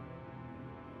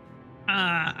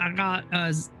 I got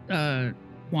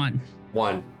 1.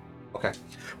 1. Okay.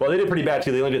 Well, they did pretty bad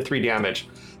too. They only did 3 damage.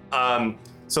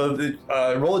 So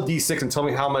roll a d6 and tell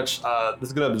me how much this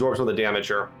is going to absorb some of the damage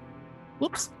here.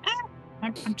 Whoops.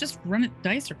 I'm just running.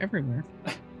 Dice are everywhere.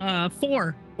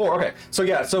 4. 4. Okay. So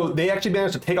yeah. So they actually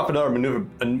managed to take off another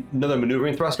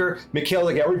maneuvering thruster. Mikhail's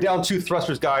like, yeah, we're down 2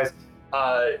 thrusters, guys.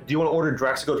 Do you want to order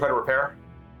Drax to go try to repair?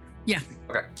 Yeah.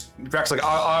 Okay. Drax like,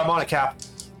 I'm on it, Cap.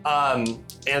 And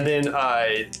then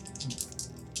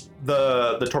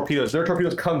the torpedoes. Their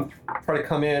torpedoes try to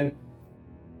come in.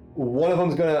 One of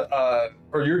them's gonna,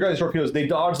 or your guys' torpedoes. They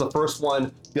dodge the first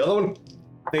one. The other one,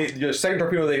 the second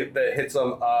torpedo that hits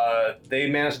them, they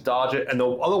manage to dodge it, and the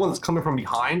other one that's coming from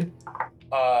behind,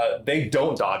 they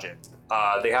don't dodge it.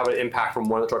 They have an impact from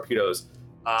one of the torpedoes.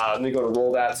 Then they go to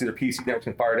roll that. See their PC network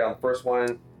can fire down the first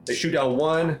one. They shoot down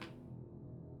one.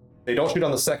 They don't shoot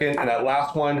down the second, and that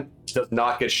last one does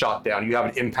not get shot down. You have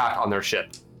an impact on their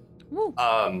ship. Woo.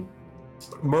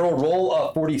 Myrtle,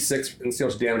 roll 46 and see how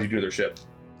much damage you do to their ship.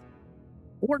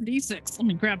 4 d6. Let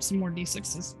me grab some more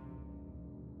d6s.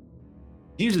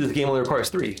 Usually this game only requires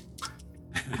 3.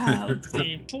 Let's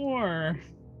see. 4,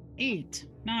 8,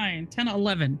 9, 10,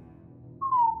 11.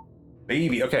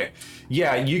 Baby, okay.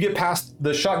 Yeah, you get past,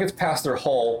 the shot gets past their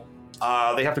hull.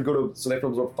 They have to go to, so they have to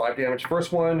absorb 5 damage.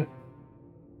 First one,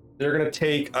 they're going to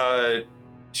take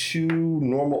 2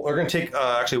 normal, they're going to take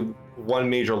actually 1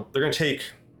 major, they're going to take,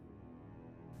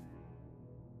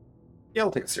 yeah,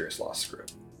 they'll take a serious loss, screw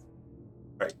it.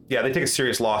 Right, yeah, they take a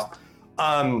serious loss.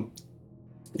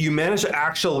 You manage to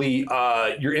actually,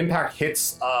 your impact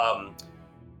hits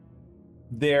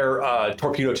their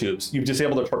torpedo tubes. You've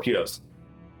disabled their torpedoes.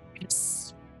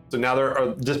 Yes. So now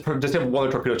they're just have one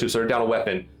of the torpedo tubes, so they're down a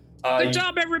weapon. Good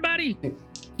job, everybody.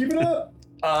 Keep it up.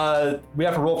 We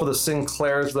have to roll for the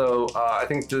Sinclairs, though. I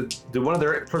think did one of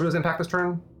their torpedoes impact this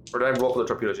turn, or did I roll for the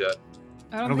torpedoes yet?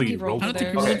 I don't think he rolled I don't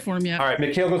think you theirs. rolled for him yet. All right,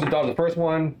 Mikhail goes to dodge the first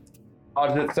one,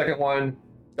 dodges it, second one,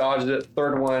 dodges it,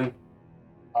 third one,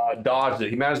 dodges it.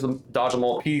 He managed to dodge them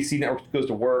all. PC network goes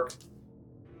to work.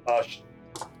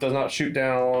 Does not shoot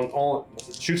down.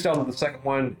 Shoots down the second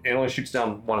one and only shoots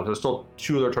down one. There's still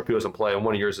 2 other torpedoes in play and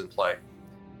 1 of yours in play.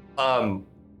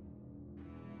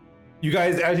 You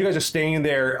guys, as you guys are staying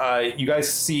there, you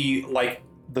guys see like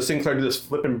the Sinclair do this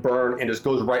flip and burn and just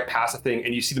goes right past the thing,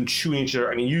 and you see them chewing each other.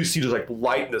 I mean, you see just like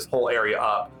lighting this whole area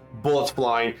up, bullets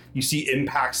flying. You see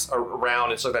impacts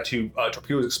around. It's like that 2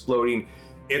 torpedoes exploding.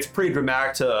 It's pretty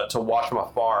dramatic to watch from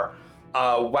afar.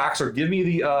 Waxer, give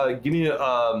me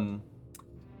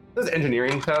this is an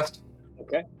engineering test.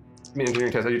 Okay. Give me an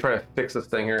engineering test. As you try to fix this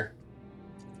thing here.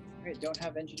 I don't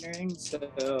have engineering, so.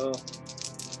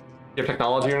 You have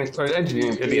technology or anything? Or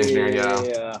engineering? It'd be engineering, yeah.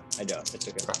 Yeah, I don't. It's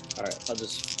okay. All right, I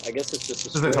guess it's just a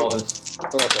This is intelligence.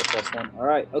 +1. All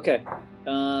right, okay.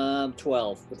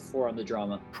 12 with 4 on the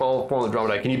drama. 12, 4 on the drama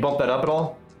die. Can you bump that up at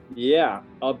all? Yeah,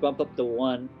 I'll bump up to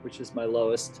 1, which is my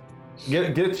lowest.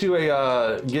 Get to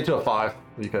a 5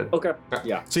 if you could. Okay.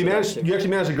 Yeah. So you actually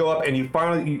managed to go up, and you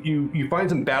finally you find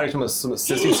some batteries from some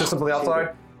assisting system from the outside,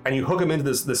 and you hook them into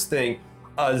this thing.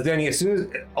 Danny, as soon as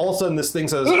all of a sudden this thing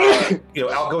says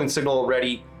outgoing signal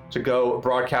ready to go,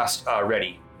 broadcast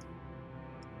ready.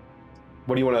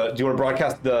 What do you want to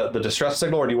broadcast the distress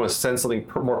signal, or do you want to send something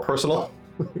more personal?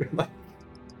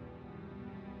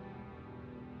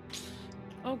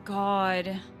 Oh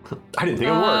God. I didn't think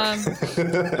it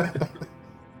would work.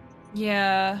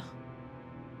 Yeah.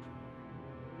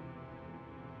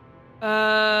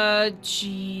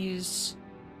 Jeez.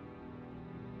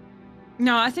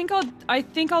 No, I think I'll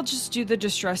just do the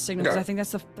distress signal because I think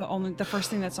that's the first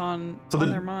thing that's on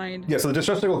their mind. Yeah, so the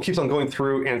distress signal keeps on going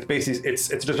through, and basically it's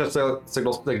a distress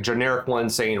signal, like a generic one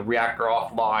saying reactor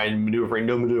offline, maneuvering,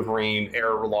 no maneuvering,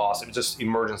 error loss. It's just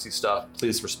emergency stuff.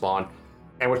 Please respond.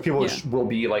 And which people will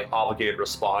be like obligated to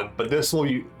respond. But this will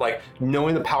be like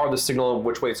knowing the power of the signal and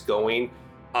which way it's going.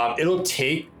 It'll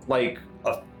take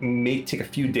may take a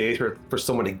few days for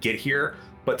someone to get here.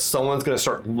 But someone's going to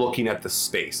start looking at the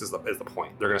space is the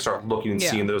point. They're going to start looking and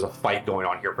seeing there's a fight going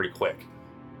on here pretty quick.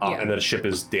 And that the ship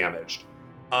is damaged.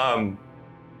 All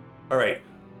right.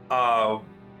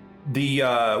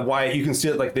 Wyatt, you can see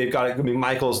it like they've got it. I mean,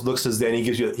 Michaels looks as then he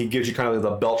gives you kind of the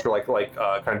belcher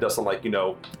kind of does some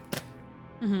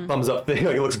thumbs up thing.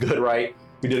 Like it looks good, right?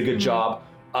 We did a good job.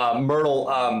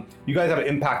 Myrtle, you guys have an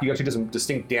impact. You actually did some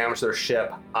distinct damage to their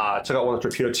ship. Took out one of the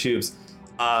torpedo tubes.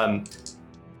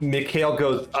 Mikhail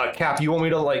goes, Cap, you want me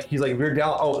to he's like, we're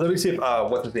down. Oh, let me see if,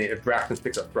 what's his name? If Drax can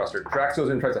fix a thruster. Drax goes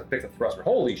in and tries to fix a thruster.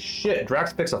 Holy shit,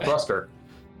 Drax fixed a thruster.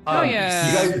 Oh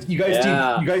yeah. You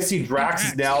guys see Drax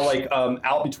is now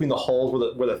out between the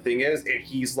holes where the thing is, and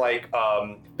he's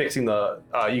fixing the.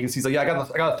 You can see he's like, yeah, I got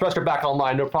the thruster back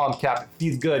online, no problem, Cap.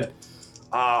 He's good.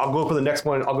 I'll go for the next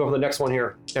one. I'll go for the next one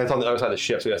here, and it's on the other side of the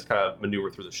ship, so he has to kind of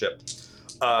maneuver through the ship.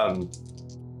 All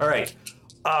right.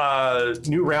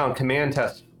 New round, command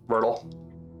test, Myrtle.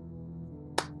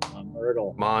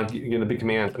 Myrtle. Come on, get the big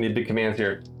commands. I need big commands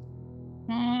here.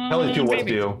 Tell these people what to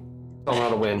do. Tell them how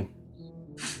to win.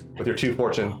 With your 2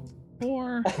 fortune.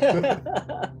 4,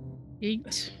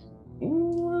 8,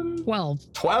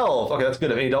 12. 12. Okay, that's good.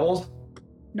 Have any doubles?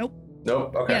 Nope.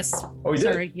 Nope. Okay. Yes. Oh, you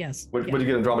did? Sorry, yes. What did you get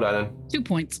in Andromeda then? 2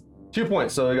 points. 2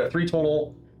 points. So you got 3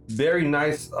 total. Very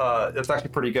nice. That's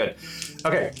actually pretty good.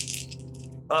 Okay.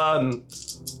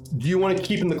 Do you want to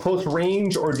keep in the close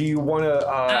range, or do you want to?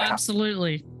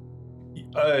 Absolutely.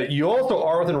 You also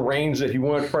are within range. If you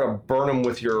want to try to burn them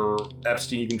with your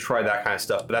Epstein, you can try that kind of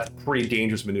stuff. But that's a pretty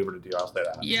dangerous maneuver to do. I'll say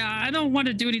that. Yeah, I don't want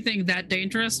to do anything that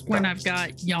dangerous when I've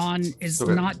got Jan is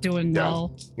Okay. not doing Yeah.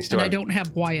 well, You still and I have- don't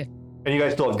have Wyatt. And you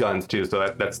guys still have guns too, so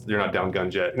that's you're not down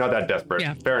guns yet. You're not that desperate.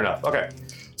 Yeah. Fair enough. Okay.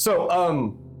 So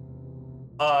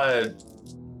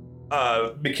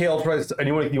Mikhail tries.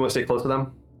 Anyone you want to stay close to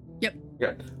them? Yep.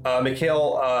 Okay.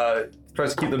 Mikhail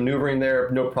tries to keep them maneuvering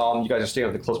there. No problem. You guys are staying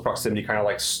with the close proximity, kind of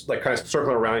like kind of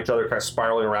circling around each other, kind of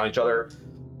spiraling around each other.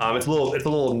 It's a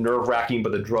little nerve wracking,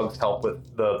 but the drugs help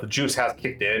with the juice has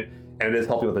kicked in, and it is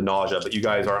helping with the nausea. But you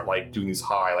guys aren't like doing these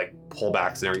high like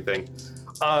pullbacks and everything.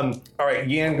 All right,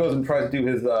 Yan goes and tries to do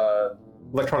his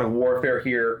electronic warfare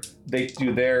here. They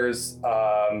do theirs.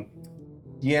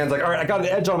 Yan's like, all right, I got an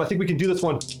edge on him. I think we can do this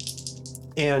one.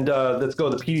 And let's go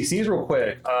to the PDCs real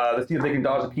quick. Let's see if they can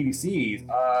dodge the PDCs.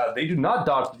 They do not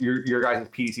dodge your guys'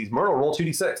 PDCs. Myrtle, roll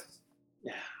 2d6.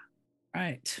 Yeah.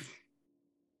 Right.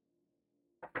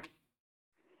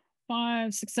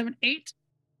 5, 6, 7, 8.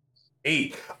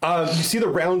 8. You see the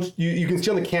rounds, you can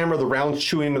see on the camera the rounds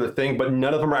chewing into the thing, but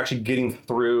none of them are actually getting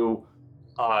through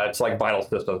to like vital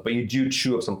systems. But you do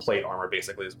chew up some plate armor,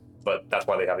 basically, but that's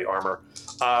why they have the armor.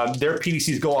 Their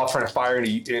PDCs go off trying to fire into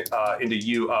you.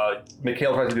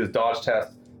 Mikhail tries to do his dodge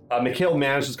test. Mikhail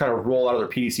manages to kind of roll out of their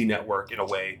PDC network in a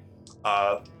way.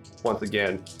 Once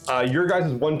again, your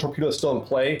guys' 1 torpedo is still in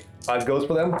play. Goes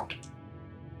for them,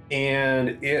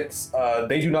 and it's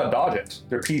they do not dodge it.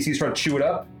 Their PDCs trying to chew it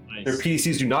up. Nice. Their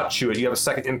PDCs do not chew it. You have a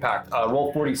second impact.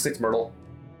 Roll 46, Myrtle.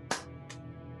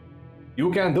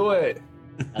 You can do it.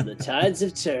 And the tides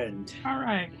have turned. All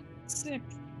right. 6,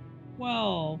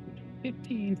 12,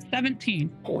 15, 17.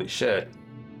 Holy shit.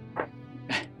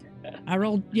 I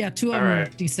rolled, 2 of them All are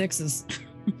right. D6s.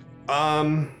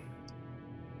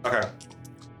 Okay.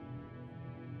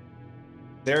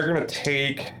 They're gonna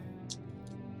take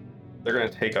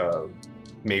a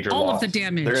major All loss. of the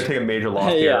damage. They're gonna take a major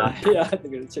loss Yeah, here. yeah,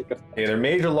 they're gonna take a. Okay, their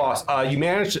major loss. You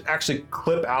managed to actually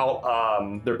clip out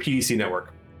their PDC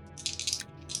network.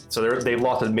 So they've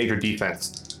lost a major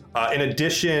defense. In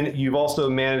addition, you've also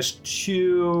managed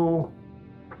to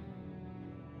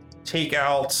take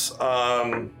out.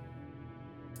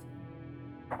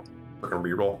 We're gonna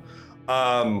reroll.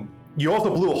 You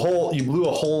also blew a hole. You blew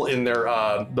a hole in their.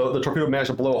 The torpedo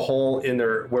managed to blow a hole in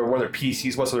their where one of their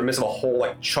PCs was, so they're missing a whole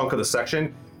like chunk of the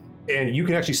section, and you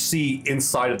can actually see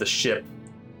inside of the ship.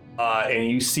 And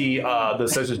you see the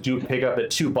sensors do pick up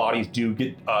that 2 bodies do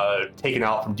get taken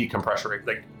out from decompression.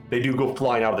 Like they do go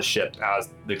flying out of the ship as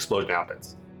the explosion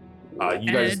happens.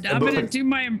 You guys. And I'm gonna do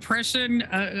my impression,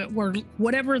 or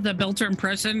whatever the Belter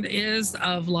impression is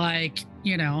of like,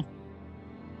 Yeah,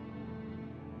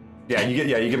 you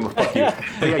give them a fuck you.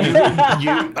 But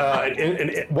yeah,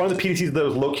 and one of the PDCs that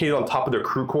was located on top of their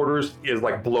crew quarters is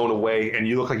like blown away, and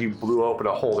you look like you blew open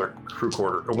a hole in their crew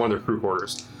quarter, or one of their crew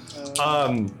quarters.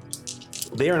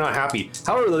 They are not happy.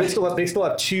 However, they still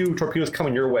have 2 torpedoes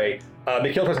coming your way.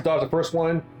 Mikhail tries to dodge the first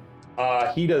one.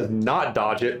 He does not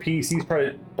dodge it. PDCs try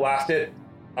to blast it.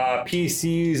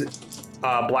 PDCs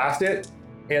blast it,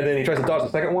 and then he tries to dodge the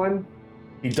second one.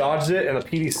 He dodges it, and the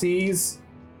PDCs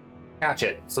catch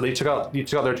it. So they took out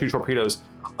their 2 torpedoes.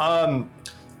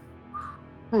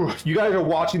 You guys are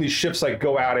watching these ships like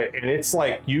go at it, and it's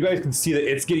like you guys can see that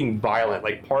it's getting violent.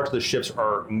 Like parts of the ships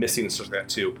are missing and stuff like that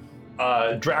too.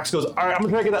 Drax goes, all right, I'm gonna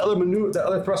try to get that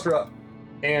other thruster up,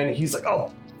 and he's like,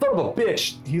 oh, son of a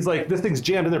bitch. He's like, this thing's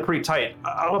jammed in there pretty tight.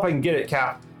 I don't know if I can get it,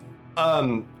 Cap.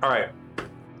 All right.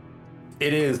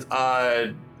 It is.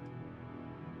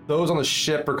 Those on the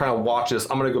ship are kind of watch this.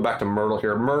 I'm gonna go back to Myrtle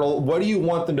here. Myrtle, what do you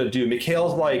want them to do?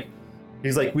 Mikhail's like,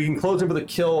 he's like, we can close in for the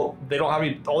kill. They don't have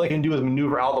any. All they can do is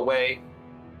maneuver out of the way.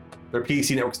 Their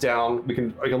PC network's down. We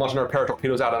can launch another pair of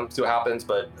torpedoes at them, see what happens.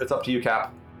 But it's up to you,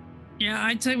 Cap. Yeah,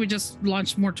 I'd say we just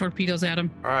launch more torpedoes at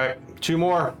him. All right, 2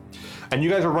 more. And you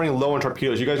guys are running low on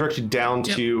torpedoes. You guys are actually down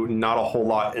to not a whole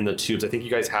lot in the tubes. I think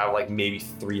you guys have like maybe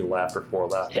 3 left or 4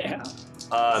 left. Yeah.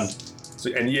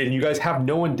 So and you guys have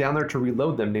no one down there to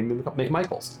reload them named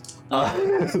McMichaels.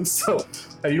 So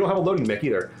and you don't have a loading mech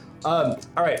either. All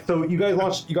right, so you guys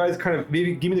launch. You guys kind of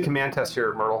maybe give me the command test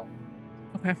here, Myrtle.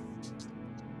 Okay.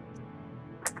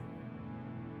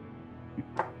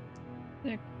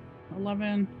 6,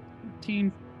 11,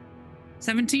 15,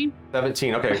 17.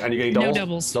 17. Okay, and you getting doubles? No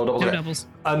doubles. No doubles. No Okay. doubles.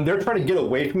 They're trying to get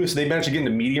away from you, so they managed to get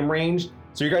into medium range.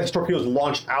 So your guys' torpedoes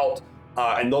launch out,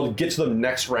 and they'll get to them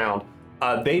next round.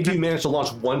 They do manage to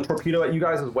launch one torpedo at you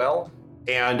guys as well,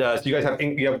 and so you guys have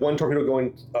one torpedo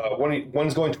going.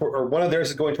 One's going toward, or one of theirs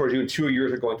is going towards you, and 2 of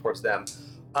yours are going towards them.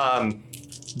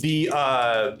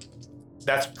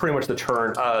 That's pretty much the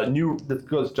turn.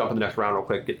 Let's jump to the next round real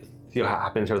quick. See what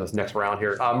happens here this next round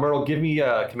here. Myrtle, give me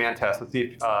a command test. Let's see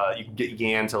if you can get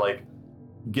Yan to like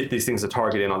get these things to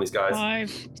target in on these guys.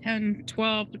 5, 10,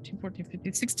 12, 13, 14,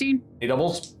 15, 16. Any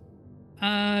doubles?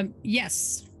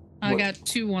 Yes. I What? got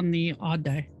 2 on the odd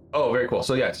die. Oh, very cool.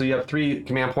 So yeah, so you have 3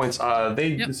 command points.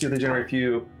 Let's see if they generate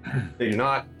few. They do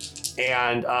not.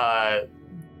 And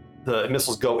the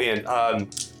missiles go in.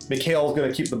 Mikhail's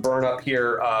gonna keep the burn up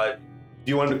here.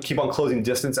 Do you want to keep on closing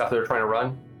distance after they're trying to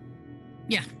run?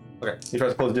 Yeah. Okay, he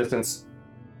tries to close distance.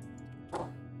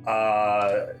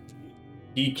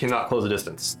 He cannot close the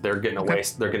distance. They're getting away. Okay.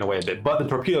 They're getting away a bit, but the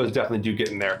torpedoes definitely do get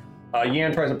in there.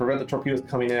 Yan tries to prevent the torpedoes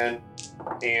coming in,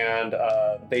 and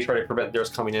they try to prevent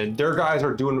theirs coming in. Their guys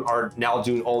are now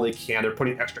doing all they can. They're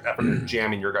putting extra effort into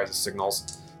jamming your guys'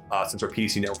 signals since our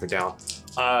PDC network are down.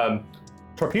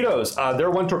 Torpedoes. Their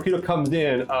one torpedo comes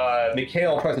in.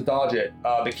 Mikhail tries to dodge it.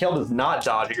 Mikhail does not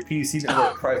dodge it. Your PDC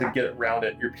network tries to get around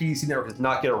it. Your PDC network does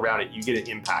not get around it. You get an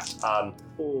impact.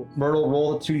 Myrtle,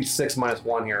 roll a 2d6 minus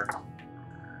 1 here.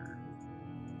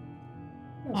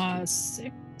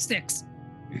 6.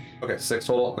 Okay, 6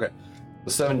 total. Okay,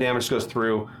 the 7 damage goes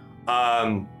through.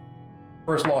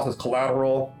 First loss is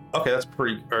Collateral. Okay, that's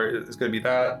pretty. Or it's going to be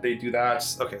that. They do that.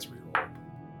 Okay, it's reroll.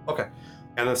 Okay,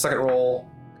 and the second roll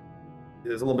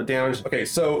is a little bit damaged. Okay,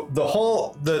 so the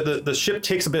hull, the ship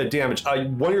takes a bit of damage.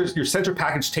 One of your sensor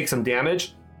package takes some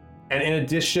damage, and in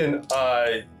addition,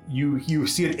 you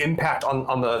see an impact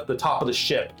on the top of the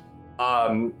ship,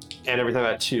 and everything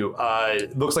like that too.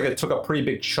 It looks like it took a pretty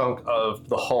big chunk of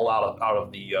the hull out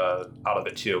of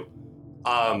it too.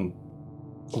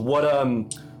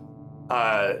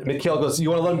 Mikhail goes,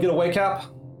 you want to let him get away, Cap?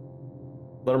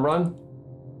 Let him run?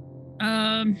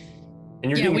 And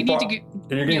you're getting we need to get.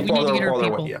 And you're getting farther and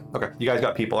farther away. Yeah. Okay. You guys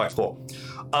got people. That's cool.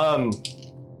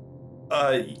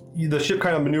 The ship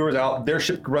kind of maneuvers out. Their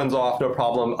ship runs off. No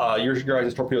problem. Your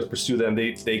guys' torpedoes pursue them.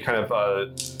 They kind of.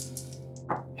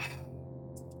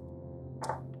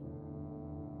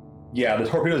 The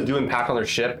torpedoes do impact on their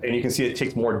ship, and you can see it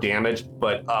takes more damage,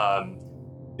 but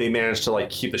they manage to like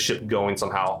keep the ship going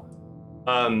somehow.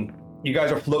 You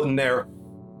guys are floating there.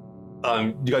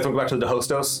 You guys want to go back to the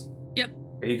Hostos? Yep.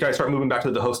 You guys start moving back to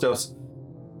the Hostos.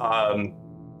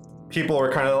 People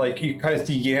are kind of like, you kind of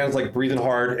see Yan's like breathing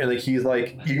hard, and like he's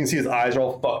like, you can see his eyes are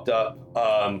all fucked up.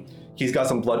 He's got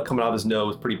some blood coming out of his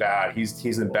nose pretty bad.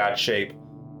 He's in bad shape.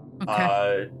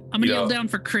 Okay. I'm gonna yell down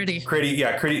for Critty.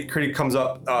 Critty comes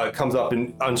up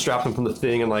and unstraps him from the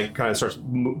thing and like kind of starts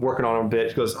working on him a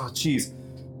bit. She goes, oh geez,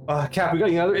 Cap, we got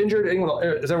any other injured?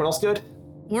 Is everyone else good?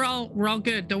 We're all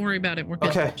good. Don't worry about it. We're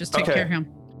good. Okay. Just take care of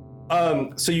him.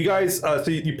 So you guys,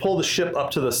 you pull the ship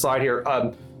up to the side here.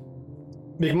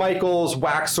 McMichaels,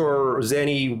 Waxor,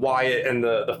 Zenny, Wyatt, and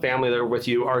the family that are with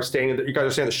you are staying. You guys are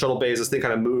staying in the shuttle bays. This thing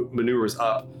kind of maneuvers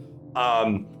up,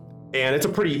 and it's a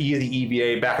pretty easy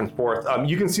EVA back and forth.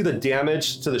 You can see the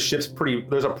damage to the ship's pretty.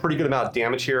 There's a pretty good amount of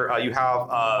damage here. You have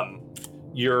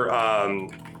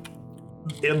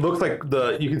It looks like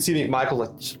you can see McMichaels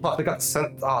like, fuck, they got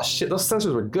oh shit, those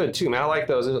sensors were good too, man. I like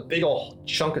those. There's a big old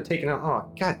chunk of taken out.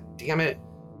 Oh god damn it.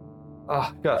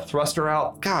 Oh, got a thruster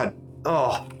out. God.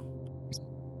 Oh.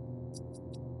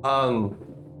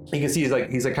 You can see he's like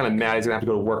kind of mad. He's gonna have to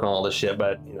go to work on all this shit,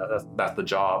 but you know that's the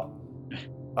job.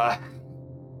 All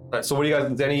right, so what do you guys,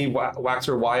 Zenny,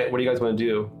 Waxer, Wyatt? What do you guys want to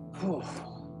do?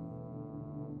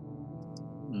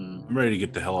 I'm ready to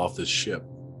get the hell off this ship.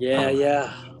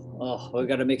 Yeah. Oh, we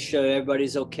gotta make sure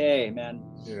everybody's okay, man.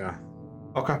 Yeah.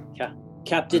 Okay.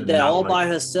 Cap did that all by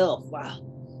herself. Wow.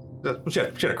 She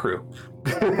had a crew.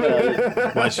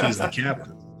 Why she's the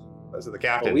captain? That's the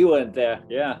captain. Well, we weren't there.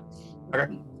 Yeah.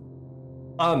 Okay.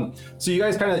 So you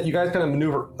guys kind of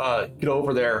maneuver, get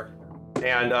over there,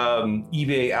 and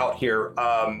EVA out here,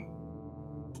 and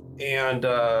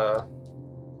let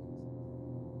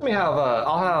me have.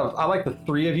 I like the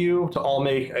 3 of you to all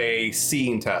make a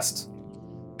seeing test.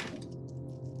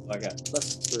 I got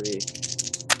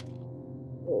 +3.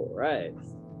 All right.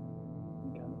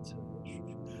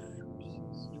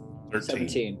 13.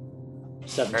 17.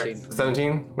 17.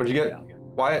 17. What'd you get, Yeah.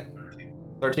 Wyatt?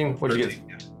 13? What'd you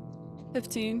get?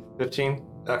 15. 15?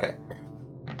 Okay.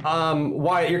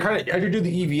 Wyatt, you're kind of, as you do the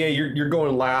EVA, you're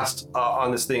going last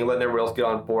on this thing, letting everyone else get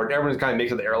on board. Everyone's kind of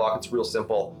makes it the airlock. It's real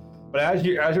simple. But as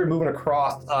you're moving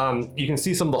across, you can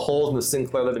see some of the holes in the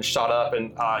Sinclair that have been shot up,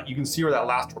 and you can see where that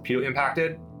last torpedo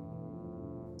impacted.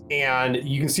 And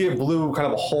you can see it blew kind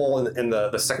of a hole in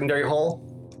the secondary hull.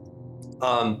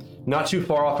 Not too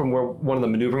far off from where one of the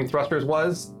maneuvering thrusters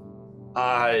was.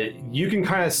 You can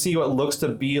kind of see what looks to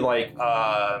be like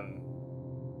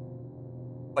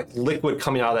liquid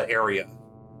coming out of that area.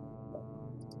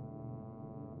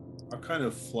 I'll kind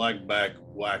of flag back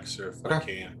Waxer if I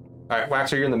can. All right,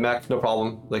 Waxer, you're in the mech, no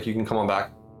problem. Like, you can come on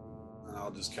back. And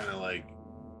I'll just kind of like,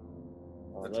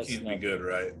 Oh, that that's can't be not- good,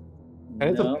 right?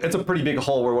 And No. it's a pretty big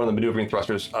hole where one of the maneuvering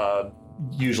thrusters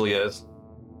usually is.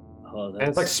 Oh, And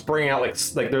it's like spraying out like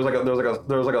there's like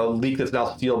a leak that's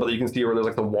now sealed, but you can see where there's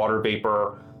like the water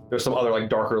vapor. There's some other like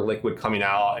darker liquid coming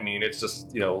out. I mean, it's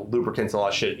just, lubricants and all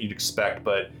that shit you'd expect,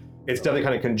 but it's definitely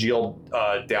kind of congealed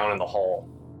down in the hull.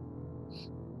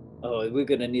 Oh, we're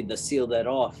gonna need to seal that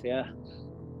off. Yeah.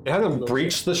 It hasn't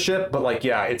breached the ship, but like,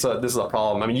 yeah, this is a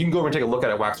problem. I mean, you can go over and take a look at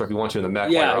it, Waxer, if you want to in the mech.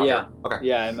 while Yeah, you're out yeah. here. Okay.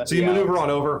 Yeah. So you maneuver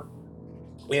on over,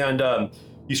 and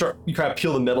you kind of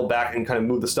peel the metal back and kind of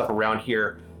move the stuff around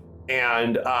here,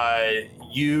 and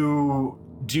you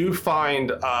do find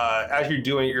as you're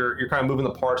doing it, you're kind of moving the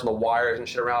parts and the wires and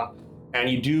shit around, and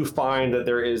you do find that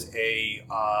there is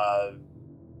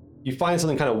you find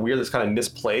something kind of weird that's kind of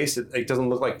misplaced. It doesn't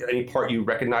look like any part you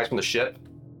recognize from the ship.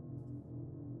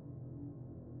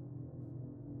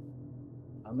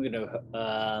 I'm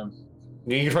gonna.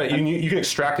 You can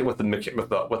extract it with the mech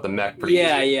pretty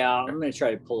easily. Yeah. I'm gonna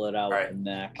try to pull it out Right. with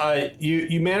the neck.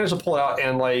 You manage to pull it out,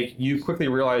 and like you quickly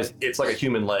realize it's like a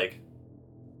human leg.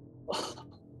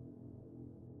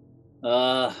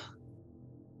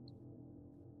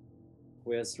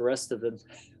 Where's the rest of it?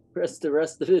 Where's the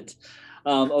rest of it?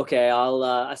 Okay,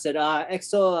 I said,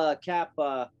 Exo Cap.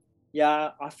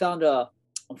 Yeah,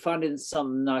 I'm finding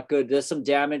something not good. There's some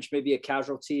damage, maybe a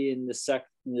casualty in this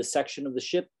section of the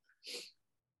ship.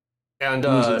 And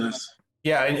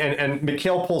yeah, and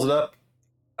Mikhail pulls it up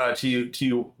to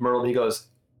you, Myrtle, and he goes,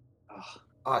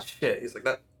 "Oh shit!" He's like,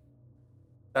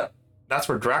 that's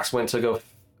where Drax went to go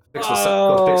fix the.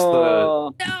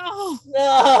 No!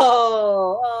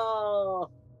 No!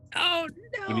 Oh, no!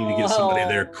 We need to get somebody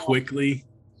there quickly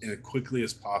and as quickly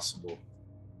as possible.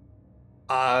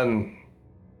 Waxer,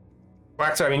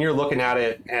 I mean, you're looking at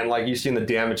it, and like you've seen the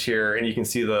damage here, and you can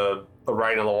see the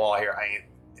writing on the wall here.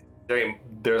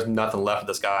 There's nothing left of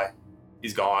this guy.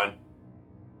 He's gone.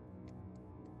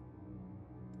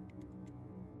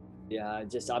 Yeah,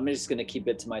 I'm just gonna keep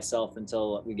it to myself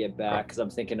until we get back, because I'm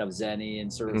thinking of Zenny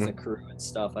and sort of the crew and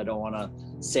stuff. I don't want to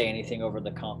say anything over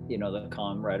the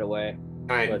comm right away.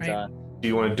 Right. But Do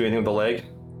you want to do anything with the leg?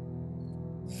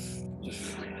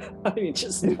 I mean,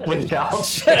 just With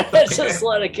couch? just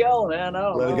let it go, man. I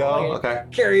don't Let know. it go. Like, Okay.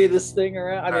 carry this thing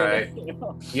around. I mean, Alright. you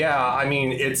know. Yeah, I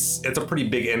mean, it's a pretty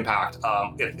big impact.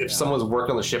 If someone was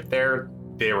working on the ship there,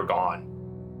 they were gone.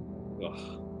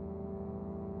 Ugh.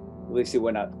 At least it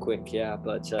went out quick, yeah.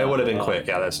 But It would have been quick.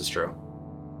 Yeah, this is true.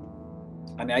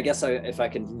 I mean, I guess if I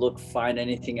could find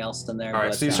anything else in there. All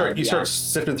right, but, so you start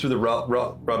sifting through the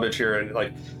rubbish here, and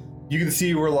like you can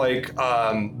see where like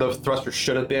the thruster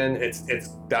should have been. It's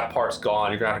that part's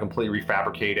gone. You're gonna have to completely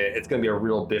refabricate it. It's gonna be a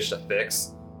real bitch to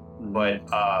fix. But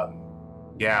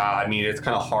yeah, I mean, it's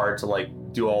kind of hard to like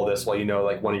do all this while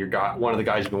like one of the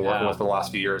guys you've been working with for the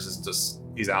last few years is just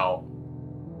he's out.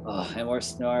 And we're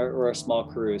a small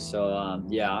crew, so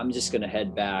yeah, I'm just gonna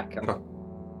head back. Okay.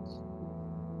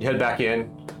 You head back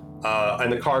in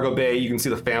the cargo bay. You can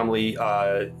see the family.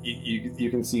 You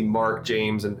can see Mark,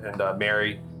 James, and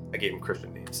Mary. I gave them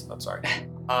Christian names. I'm sorry.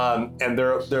 And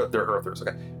they're Earthers,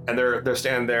 okay? And they're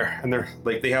standing there, and they're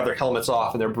like they have their helmets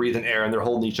off, and they're breathing air, and they're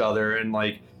holding each other, and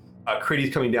like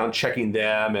Critty's coming down checking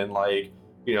them, and like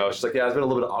she's like, yeah, there's been a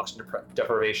little bit of oxygen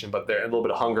deprivation, but they're a little bit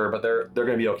of hunger, but they're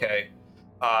gonna be okay.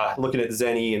 Looking at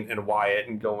Zenny and Wyatt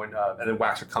and going, and then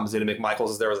Waxer comes in and McMichaels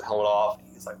is there with his helmet off.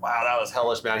 He's like, wow, that was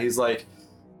hellish, man. He's like,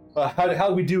 how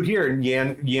did we do here? And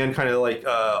Yan kind of like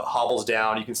hobbles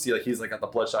down. You can see like he's like got the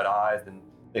bloodshot eyes, and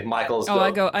McMichaels.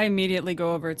 I immediately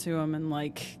go over to him and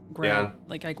like grab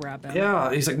him.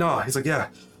 Yeah, he's like, no, he's like, yeah.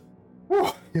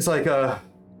 Whew. He's like, I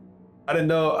didn't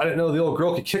know the old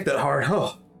girl could kick that hard.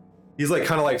 Oh, he's like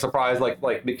kind of like surprised,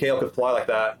 like Mikhail could fly like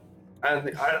that. I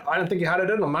didn't think he had it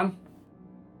in him, man.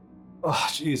 Oh,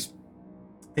 jeez.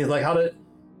 He's like,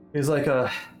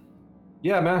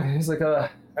 yeah, man. He's like,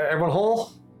 everyone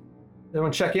whole?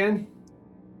 Everyone check in?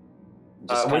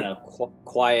 Just kind of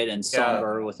quiet and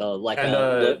somber with a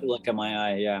look in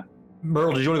my eye. Yeah.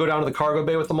 Myrtle, did you want to go down to the cargo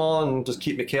bay with them all and just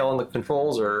keep Mikhail on the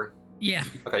controls, or? Yeah.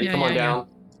 Okay, you come on down.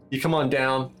 You come on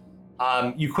down.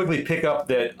 You quickly pick up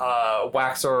that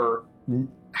Waxer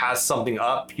has something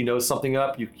up. He knows something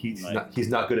up. He's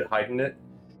not good at hiding it,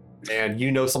 and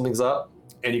you know something's up.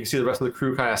 And you can see the rest of the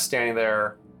crew kind of standing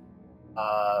there,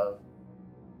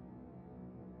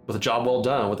 with a job well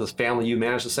done with this family you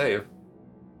managed to save.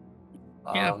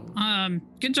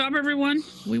 Good job, everyone.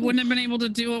 We wouldn't have been able to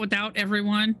do it without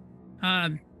everyone.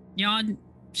 Jan,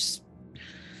 just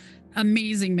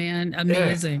amazing, man.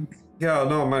 Amazing. Yeah,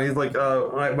 no, man. He's like,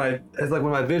 it's like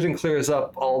when my vision clears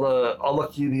up, I'll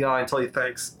look you in the eye and tell you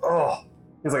thanks. Oh,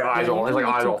 he's like eyes all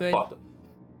fucked up.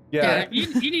 Yeah.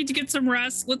 You need to get some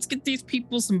rest. Let's get these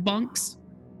people some bunks.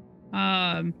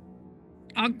 I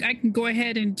can go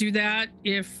ahead and do that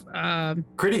if.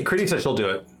 Critty said she'll do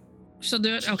it. She'll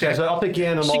do it. Okay. Yeah, so I'll pick you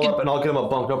in and up, and I'll get him a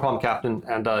bunk. No problem, Captain.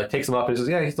 And takes him up and he says,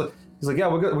 yeah. He's like, yeah,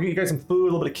 we'll get you guys some food, a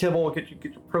little bit of kibble, get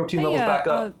your protein levels back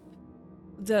up.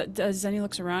 Zenny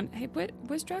looks around. Hey,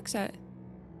 where's Drax at?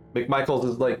 McMichaels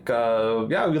is like,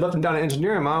 yeah, we left him down at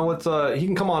engineering, man. He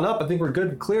can come on up. I think we're good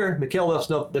and clear. Mikhail let us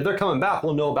know if they're coming back.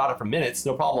 We'll know about it for minutes.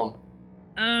 No problem.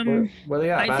 Where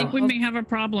they at, I think we may have a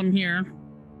problem here.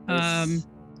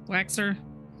 Waxer.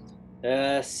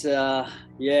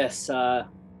 Yes.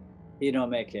 He don't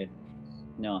make it.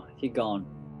 No, he gone.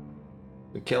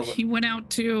 He went out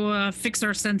to fix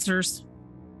our sensors.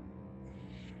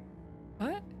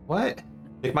 What?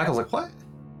 McMichael's like, what?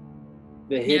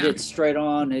 They hit it straight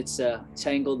on. It's a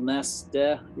tangled mess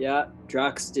there. Yeah,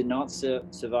 Drax did not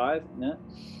survive. No.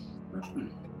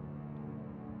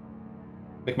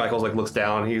 McMichael's like looks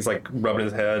down. He's like rubbing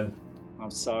his head.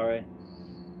 I'm sorry.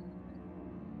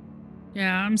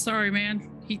 Yeah, I'm sorry, man.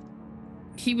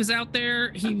 He was out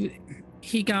there.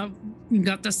 He got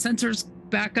the sensors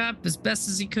back up as best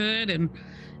as he could, and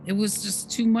it was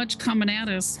just too much coming at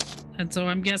us. And so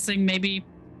I'm guessing maybe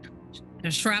a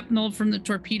shrapnel from the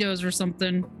torpedoes or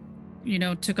something,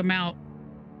 took him out.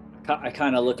 I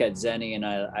kind of look at Zenny and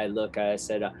I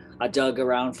said, I dug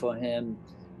around for him.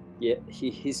 Yeah,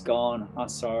 he's gone. I'm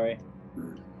sorry.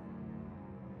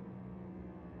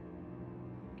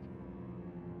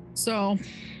 So,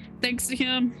 thanks to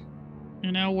him,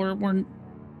 we're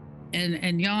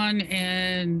and Jan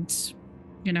and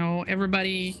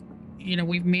everybody,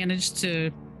 we've managed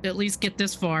to at least get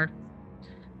this far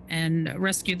and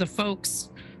rescue the folks.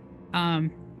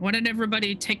 Why don't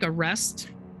everybody take a rest?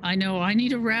 I know I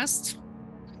need a rest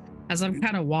as I'm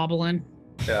kind of wobbling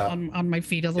on my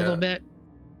feet a little bit.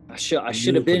 I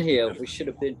should have been here. We should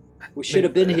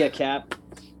have been here, Cap.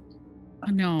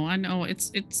 I know.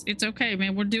 It's okay,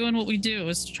 man. We're doing what we do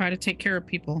is to try to take care of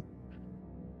people.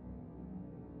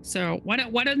 So why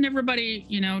don't everybody,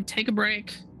 take a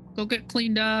break, go get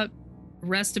cleaned up,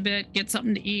 rest a bit, get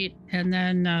something to eat, and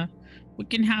then we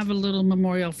can have a little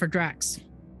memorial for Drax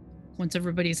once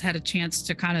everybody's had a chance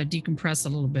to kind of decompress a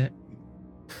little bit.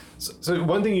 So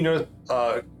one thing you notice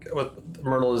with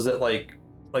Myrtle is that like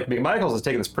McMichaels is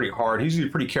taking this pretty hard. He's usually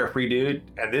a pretty carefree dude,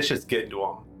 and this just getting to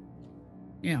him.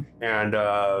 Yeah. And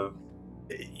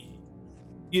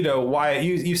Wyatt,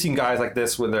 you've seen guys like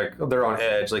this when they're on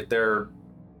edge, like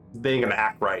they ain't gonna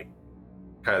act right,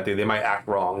 kind of thing. They might act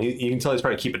wrong. You can tell he's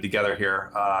trying to keep it together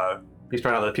here. He's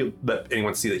trying not to let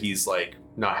anyone see that he's like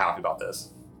not happy about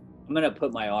this. I'm gonna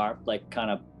put my arm,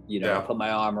 put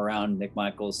my arm around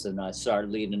McMichaels and start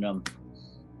leading him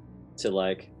to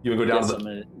like. You would go down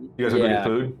to you guys would go get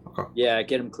food. Okay. Yeah,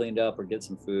 get him cleaned up or get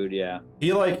some food. Yeah.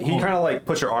 He kind of like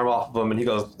puts your arm off of him and he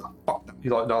goes, "Fuck that."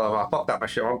 He's like, "No, fuck that, my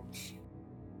shit."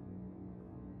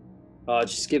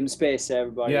 Just give him space,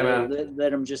 everybody. Yeah, man.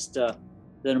 Let him just let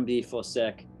him be for a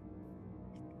sec.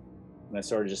 And I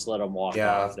sort of just let him walk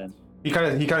off. Then he kind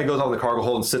of goes on the cargo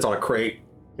hold and sits on a crate,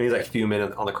 and he's like fuming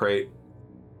on the crate.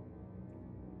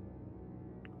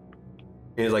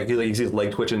 And he's like you see his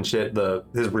leg twitching and shit.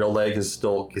 His real leg is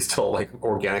still like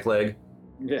organic leg.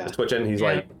 Yeah, it's twitching. He's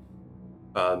like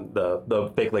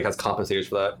the fake leg has compensators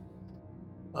for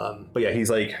that. But yeah, he's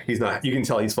not. You can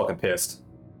tell he's fucking pissed.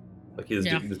 Like this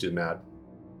dude's mad.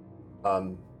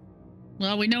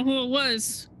 Well, we know who it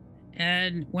was,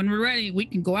 and when we're ready, we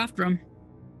can go after him.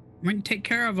 We can take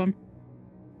care of him.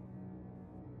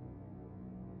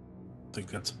 I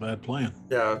think that's a bad plan.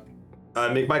 Yeah.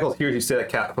 McMichael hears you say that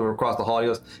cat from across the hall. He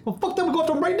goes, "Well, fuck them. We go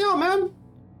after him right now, man."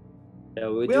 Yeah,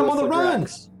 we do it on the run.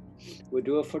 We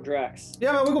do it for Drax.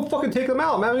 Yeah, man. We go fucking take them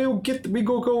out, man. We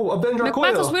go avenge our coil.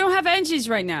 McMichaels, we don't have engines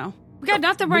right now. We got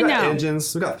nothing right now. We got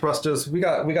engines, we got thrusters, we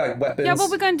got weapons. Yeah, what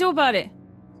we gonna do about it?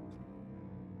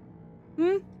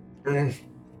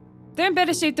 They're in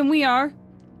better shape than we are.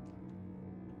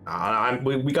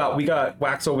 We got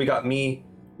Waxo, we got me,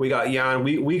 we got Jan.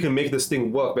 We can make this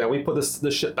thing work, man. We put this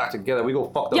shit back together. We go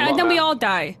fuck them up. Yeah, and then man. we all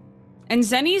die. And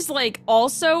Zenny's like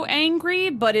also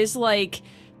angry, but is like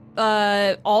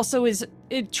also is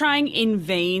trying in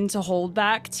vain to hold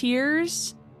back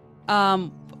tears,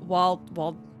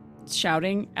 while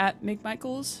shouting at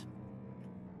McMichaels.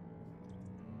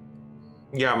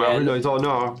 Yeah, man. He's all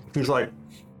no. He's like,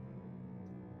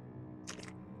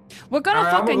 we're gonna "All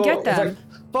right, fucking get He's them. like,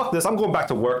 fuck this. I'm going back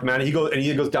to work, man. He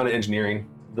goes down to engineering,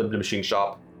 the machine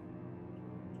shop.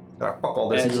 Fuck all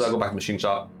this. He's like, go back to machine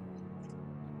shop.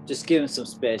 Just give him some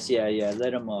space. Yeah.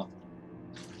 Let him. We'll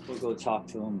go talk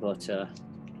to him. But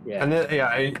yeah. And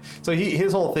then so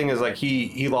his whole thing is like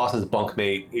he lost his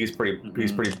bunkmate. He's pretty.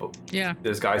 Yeah.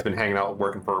 This guy's been hanging out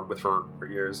working with her for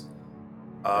years.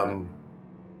 So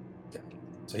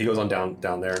he goes on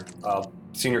down there.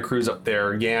 Senior crew's up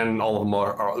there. Yan, all of them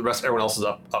are the rest. Everyone else is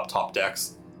up top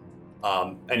decks.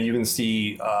 And you can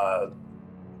see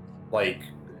like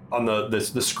on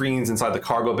the screens inside the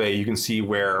cargo bay, you can see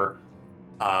where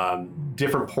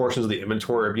different portions of the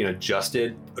inventory are being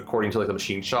adjusted according to like the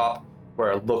machine shop,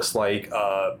 where it looks like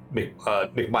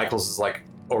McMichaels is like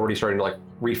already starting to like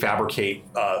refabricate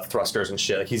thrusters and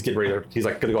shit. Like he's getting ready he's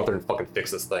like gonna go out there and fucking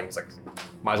fix this thing. He's like,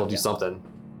 might as well do something.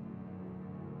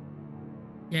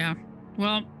 Yeah.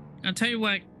 Well, I'll tell you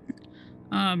what,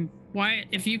 Wyatt,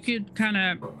 if you could kind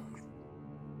of,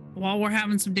 while we're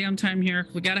having some downtime here,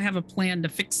 we got to have a plan to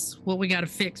fix what we got to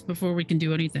fix before we can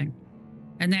do anything.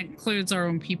 And that includes our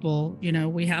own people. You know,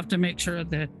 we have to make sure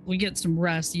that we get some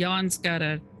rest. Jan's got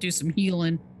to do some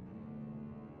healing.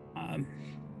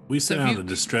 We sent out a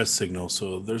distress signal,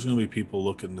 so there's going to be people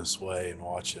looking this way and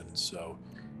watching. So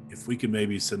if we could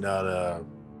maybe send out a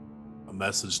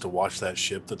message to watch that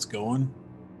ship that's going.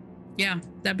 Yeah,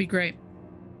 that'd be great.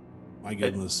 My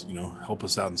goodness, help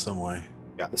us out in some way.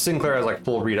 Yeah, the Sinclair has like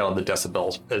full readout of the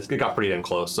decibels. It got pretty damn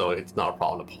close, so it's not a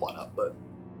problem to pull it up. But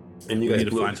and you guys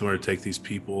need to find somewhere to take these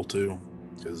people too,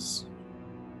 because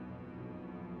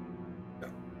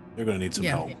they're going to need some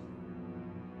help.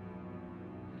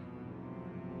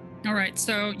 All right,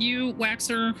 so you,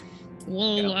 Waxer,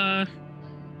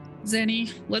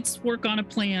 Zenny, let's work on a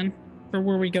plan for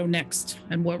where we go next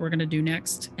and what we're going to do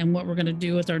next and what we're going to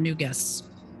do with our new guests.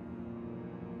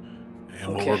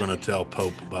 And what we're going to tell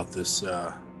Pope about this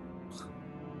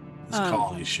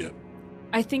colony ship.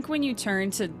 I think when you turn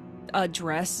to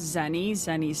address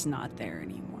Zenny's not there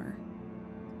anymore.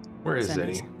 Where is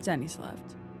Zenny? Zenny's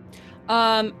left.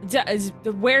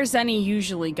 Where Zenny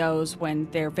usually goes when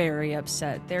they're very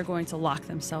upset, they're going to lock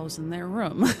themselves in their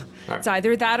room. It's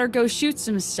either that or go shoot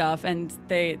some stuff, and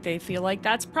they feel like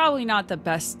that's probably not the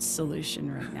best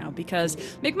solution right now, because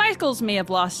McMichaels may have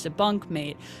lost a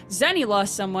bunkmate. Zenny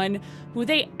lost someone who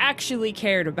they actually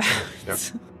cared about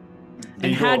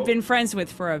and had been friends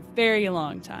with for a very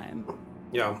long time.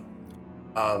 Yeah.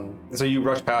 So you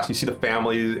rush past, you see the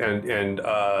family and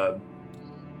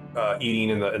eating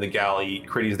in the galley.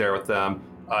 Critty's there with them.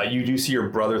 You do see your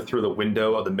brother through the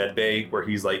window of the med bay where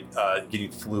he's like getting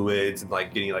fluids and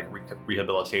like getting like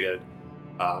rehabilitated.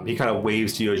 He kind of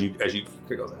waves to you as you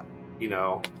goes out,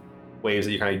 waves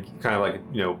that you kind of like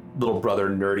little brother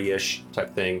nerdy-ish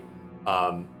type thing.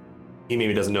 He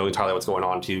maybe doesn't know entirely what's going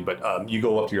on too, but you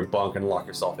go up to your bunk and lock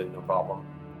yourself in, no problem.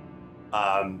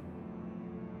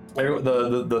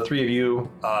 The three of you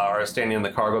are standing in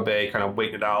the cargo bay, kind of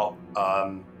waiting it out.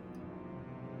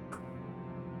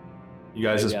 You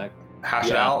guys just hash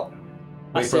it out.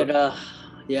 I said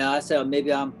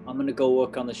maybe I'm gonna go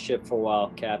work on the ship for a while,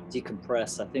 Cap.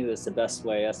 Decompress. I think that's the best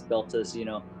way. Ask Beltas,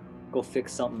 go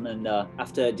fix something, and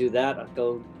after I do that, I'll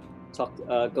go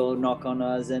knock on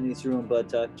Zenny's room.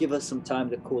 But give us some time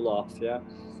to cool off. Yeah.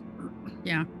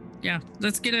 Yeah.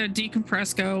 Let's get a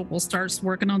decompress go. We'll start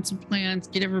working on some plans.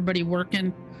 Get everybody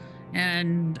working,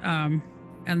 and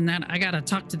then I gotta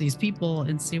talk to these people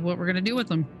and see what we're gonna do with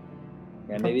them.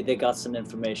 Yeah, maybe they got some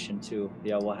information too.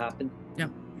 Yeah, what happened?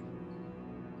 Yep.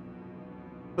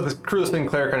 So the crew of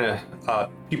Sinclair kind of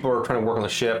people are trying to work on the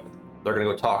ship. They're gonna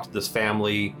go talk to this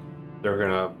family. They're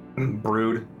gonna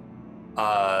brood,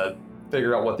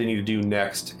 figure out what they need to do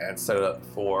next, and set it up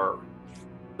for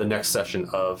the next session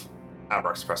of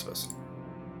Abrax Precipice.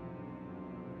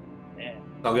 Yeah.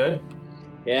 Sound good?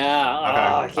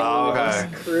 Yeah. Okay. Okay.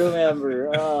 Crew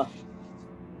member.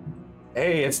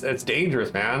 Hey, it's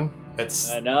dangerous, man.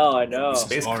 I know.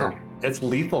 It's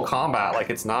lethal combat. Like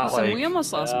it's not Listen, like we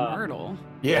almost lost Myrtle.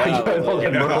 Yeah, you guys both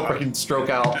get Myrtle freaking stroke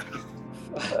out.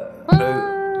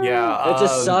 Yeah, It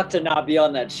just sucked to not be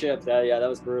on that ship. That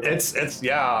was brutal. It's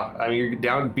yeah. I mean,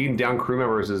 being down crew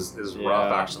members is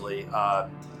rough actually.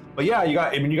 But yeah, you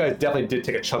guys definitely did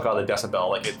take a chunk out of the decibel.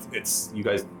 Like it's you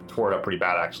guys tore it up pretty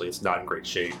bad actually. It's not in great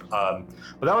shape. But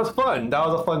that was fun. That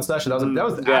was a fun session. That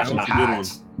was action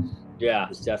packed. Yeah,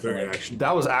 definitely.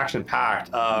 That was action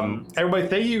packed. Everybody,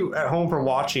 thank you at home for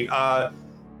watching.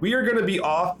 We are going to be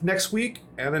off next week,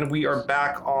 and then we are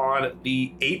back on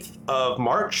the 8th of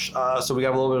March. So we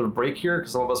got a little bit of a break here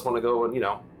because some of us want to go and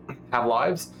have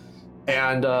lives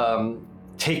and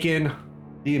take in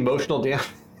the emotional damage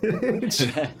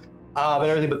and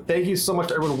everything. But thank you so much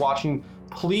to everyone watching.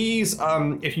 Please,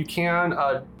 if you can,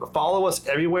 follow us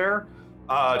everywhere.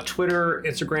 Twitter,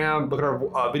 Instagram, look at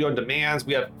our video on demands.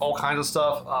 We have all kinds of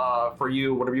stuff for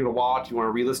you, whatever you want to watch. You want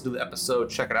to re-listen to the episode,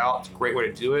 check it out. It's a great way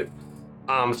to do it.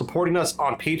 Supporting us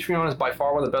on Patreon is by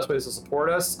far one of the best ways to support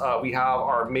us. We have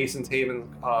our Mason's Haven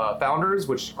founders,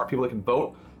 which are people that can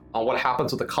vote on what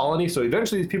happens with the colony. So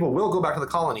eventually these people will go back to the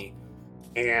colony.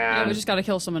 And Yeah, we just gotta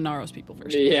kill some of Naro's people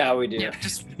first. Yeah, we do. Yeah.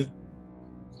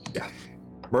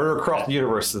 Murder across the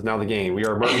universe is now the game. We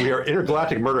are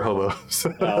intergalactic murder hobos.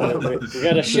 We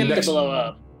got a ship to blow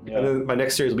up. Yeah. And then my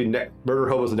next series will be Murder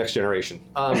Hobos: The Next Generation.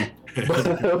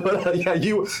 Yeah,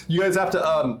 you guys have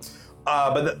to.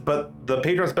 But the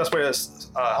Patreon's the best way to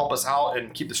help us out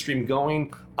and keep the stream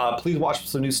going. Please watch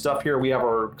some new stuff here. We have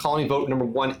our colony vote number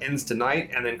 1 ends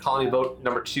tonight, and then colony vote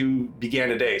number 2 began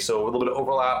today. So a little bit of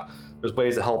overlap. There's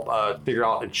ways to help figure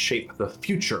out and shape the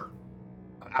future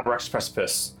of Abraxas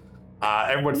Precipice.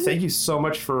 Everyone, thank you so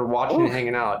much for watching and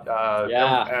hanging out.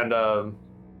 And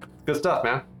good stuff,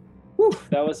 man. Whew,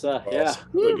 that was yeah.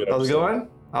 Really good How's it episode. going?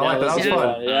 I like that. That was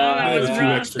fun. Yeah, that was a few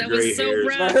rough. extra That gray was so hairs.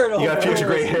 rough. You got a few extra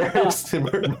gray hairs.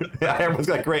 Yeah, everyone's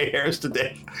got gray hairs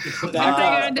today.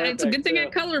 It's a good thing I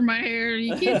color my hair.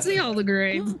 You can't see all the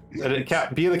grades.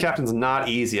 And being the captain's not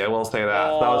easy. I will say that.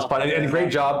 That was fun. And great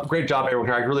job, everyone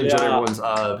here. I really enjoyed everyone's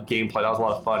gameplay. That was a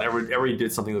lot of fun. Everybody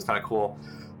did something that was kind of cool.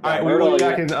 All right, we'll be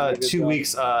back in 2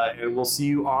 weeks, and we'll see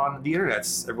you on the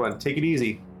internets. Everyone, take it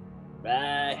easy.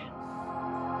 Bye.